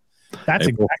then. That's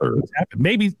exactly what happened.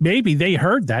 Maybe they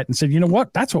heard that and said, you know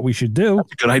what? That's what we should do.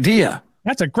 That's a good idea.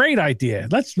 That's a great idea.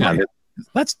 Let's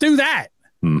do that.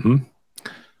 Mm-hmm.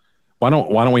 Why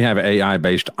don't we have AI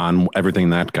based on everything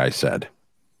that guy said?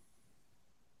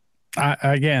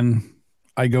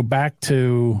 I go back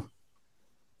to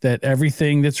that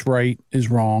everything that's right is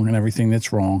wrong and everything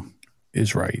that's wrong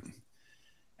is right.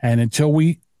 And until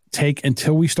we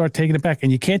start taking it back,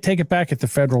 and you can't take it back at the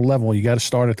federal level, you got to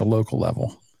start at the local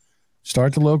level. Start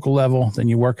at the local level, then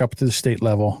you work up to the state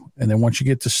level. And then once you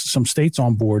get to some states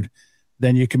on board,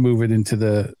 then you can move it into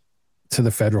the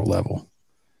federal level.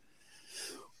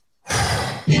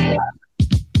 All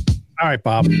right,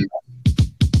 Bob.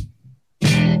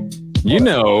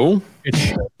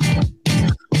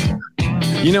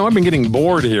 I've been getting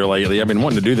bored here lately. I've been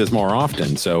wanting to do this more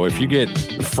often. So if you get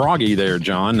froggy there,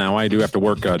 John, now I do have to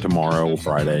work tomorrow,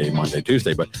 Friday, Monday,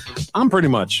 Tuesday, but I'm pretty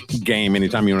much game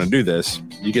anytime you want to do this.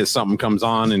 You get something comes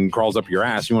on and crawls up your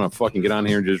ass. You want to fucking get on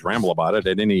here and just ramble about it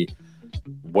at any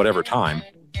whatever time.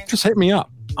 Just hit me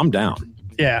up. I'm down.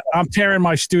 Yeah, I'm tearing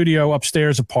my studio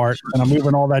upstairs apart, and I'm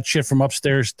moving all that shit from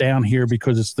upstairs down here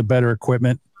because it's the better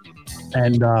equipment.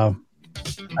 And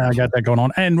I got that going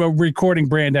on. And we're recording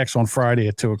Brand X on Friday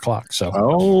at 2:00. So.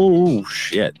 Oh,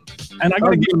 shit. And I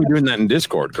got to be doing that in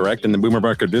Discord, correct? In the Boomer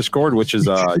Breaker Discord, which is,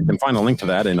 you can find a link to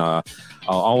that in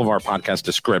all of our podcast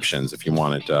descriptions. If you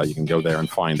want it, you can go there and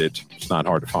find it. It's not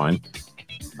hard to find.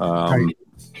 Right.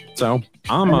 So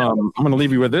I'm going to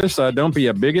leave you with this. Don't be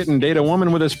a bigot and date a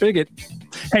woman with a spigot.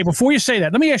 Hey, before you say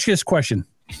that, let me ask you this question.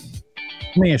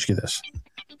 Let me ask you this.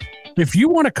 If you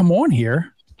want to come on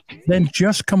here, then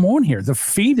just come on here. The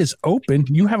feed is open.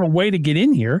 You have a way to get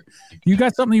in here. You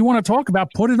got something you want to talk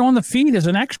about, put it on the feed as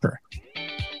an extra.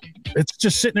 It's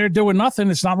just sitting there doing nothing.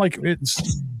 It's not like it's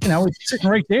sitting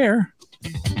right there.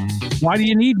 Why do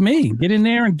you need me? Get in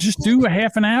there and just do a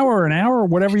half an hour or an hour or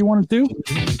whatever you want to do.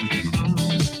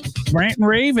 Rant and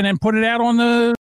rave and then put it out on the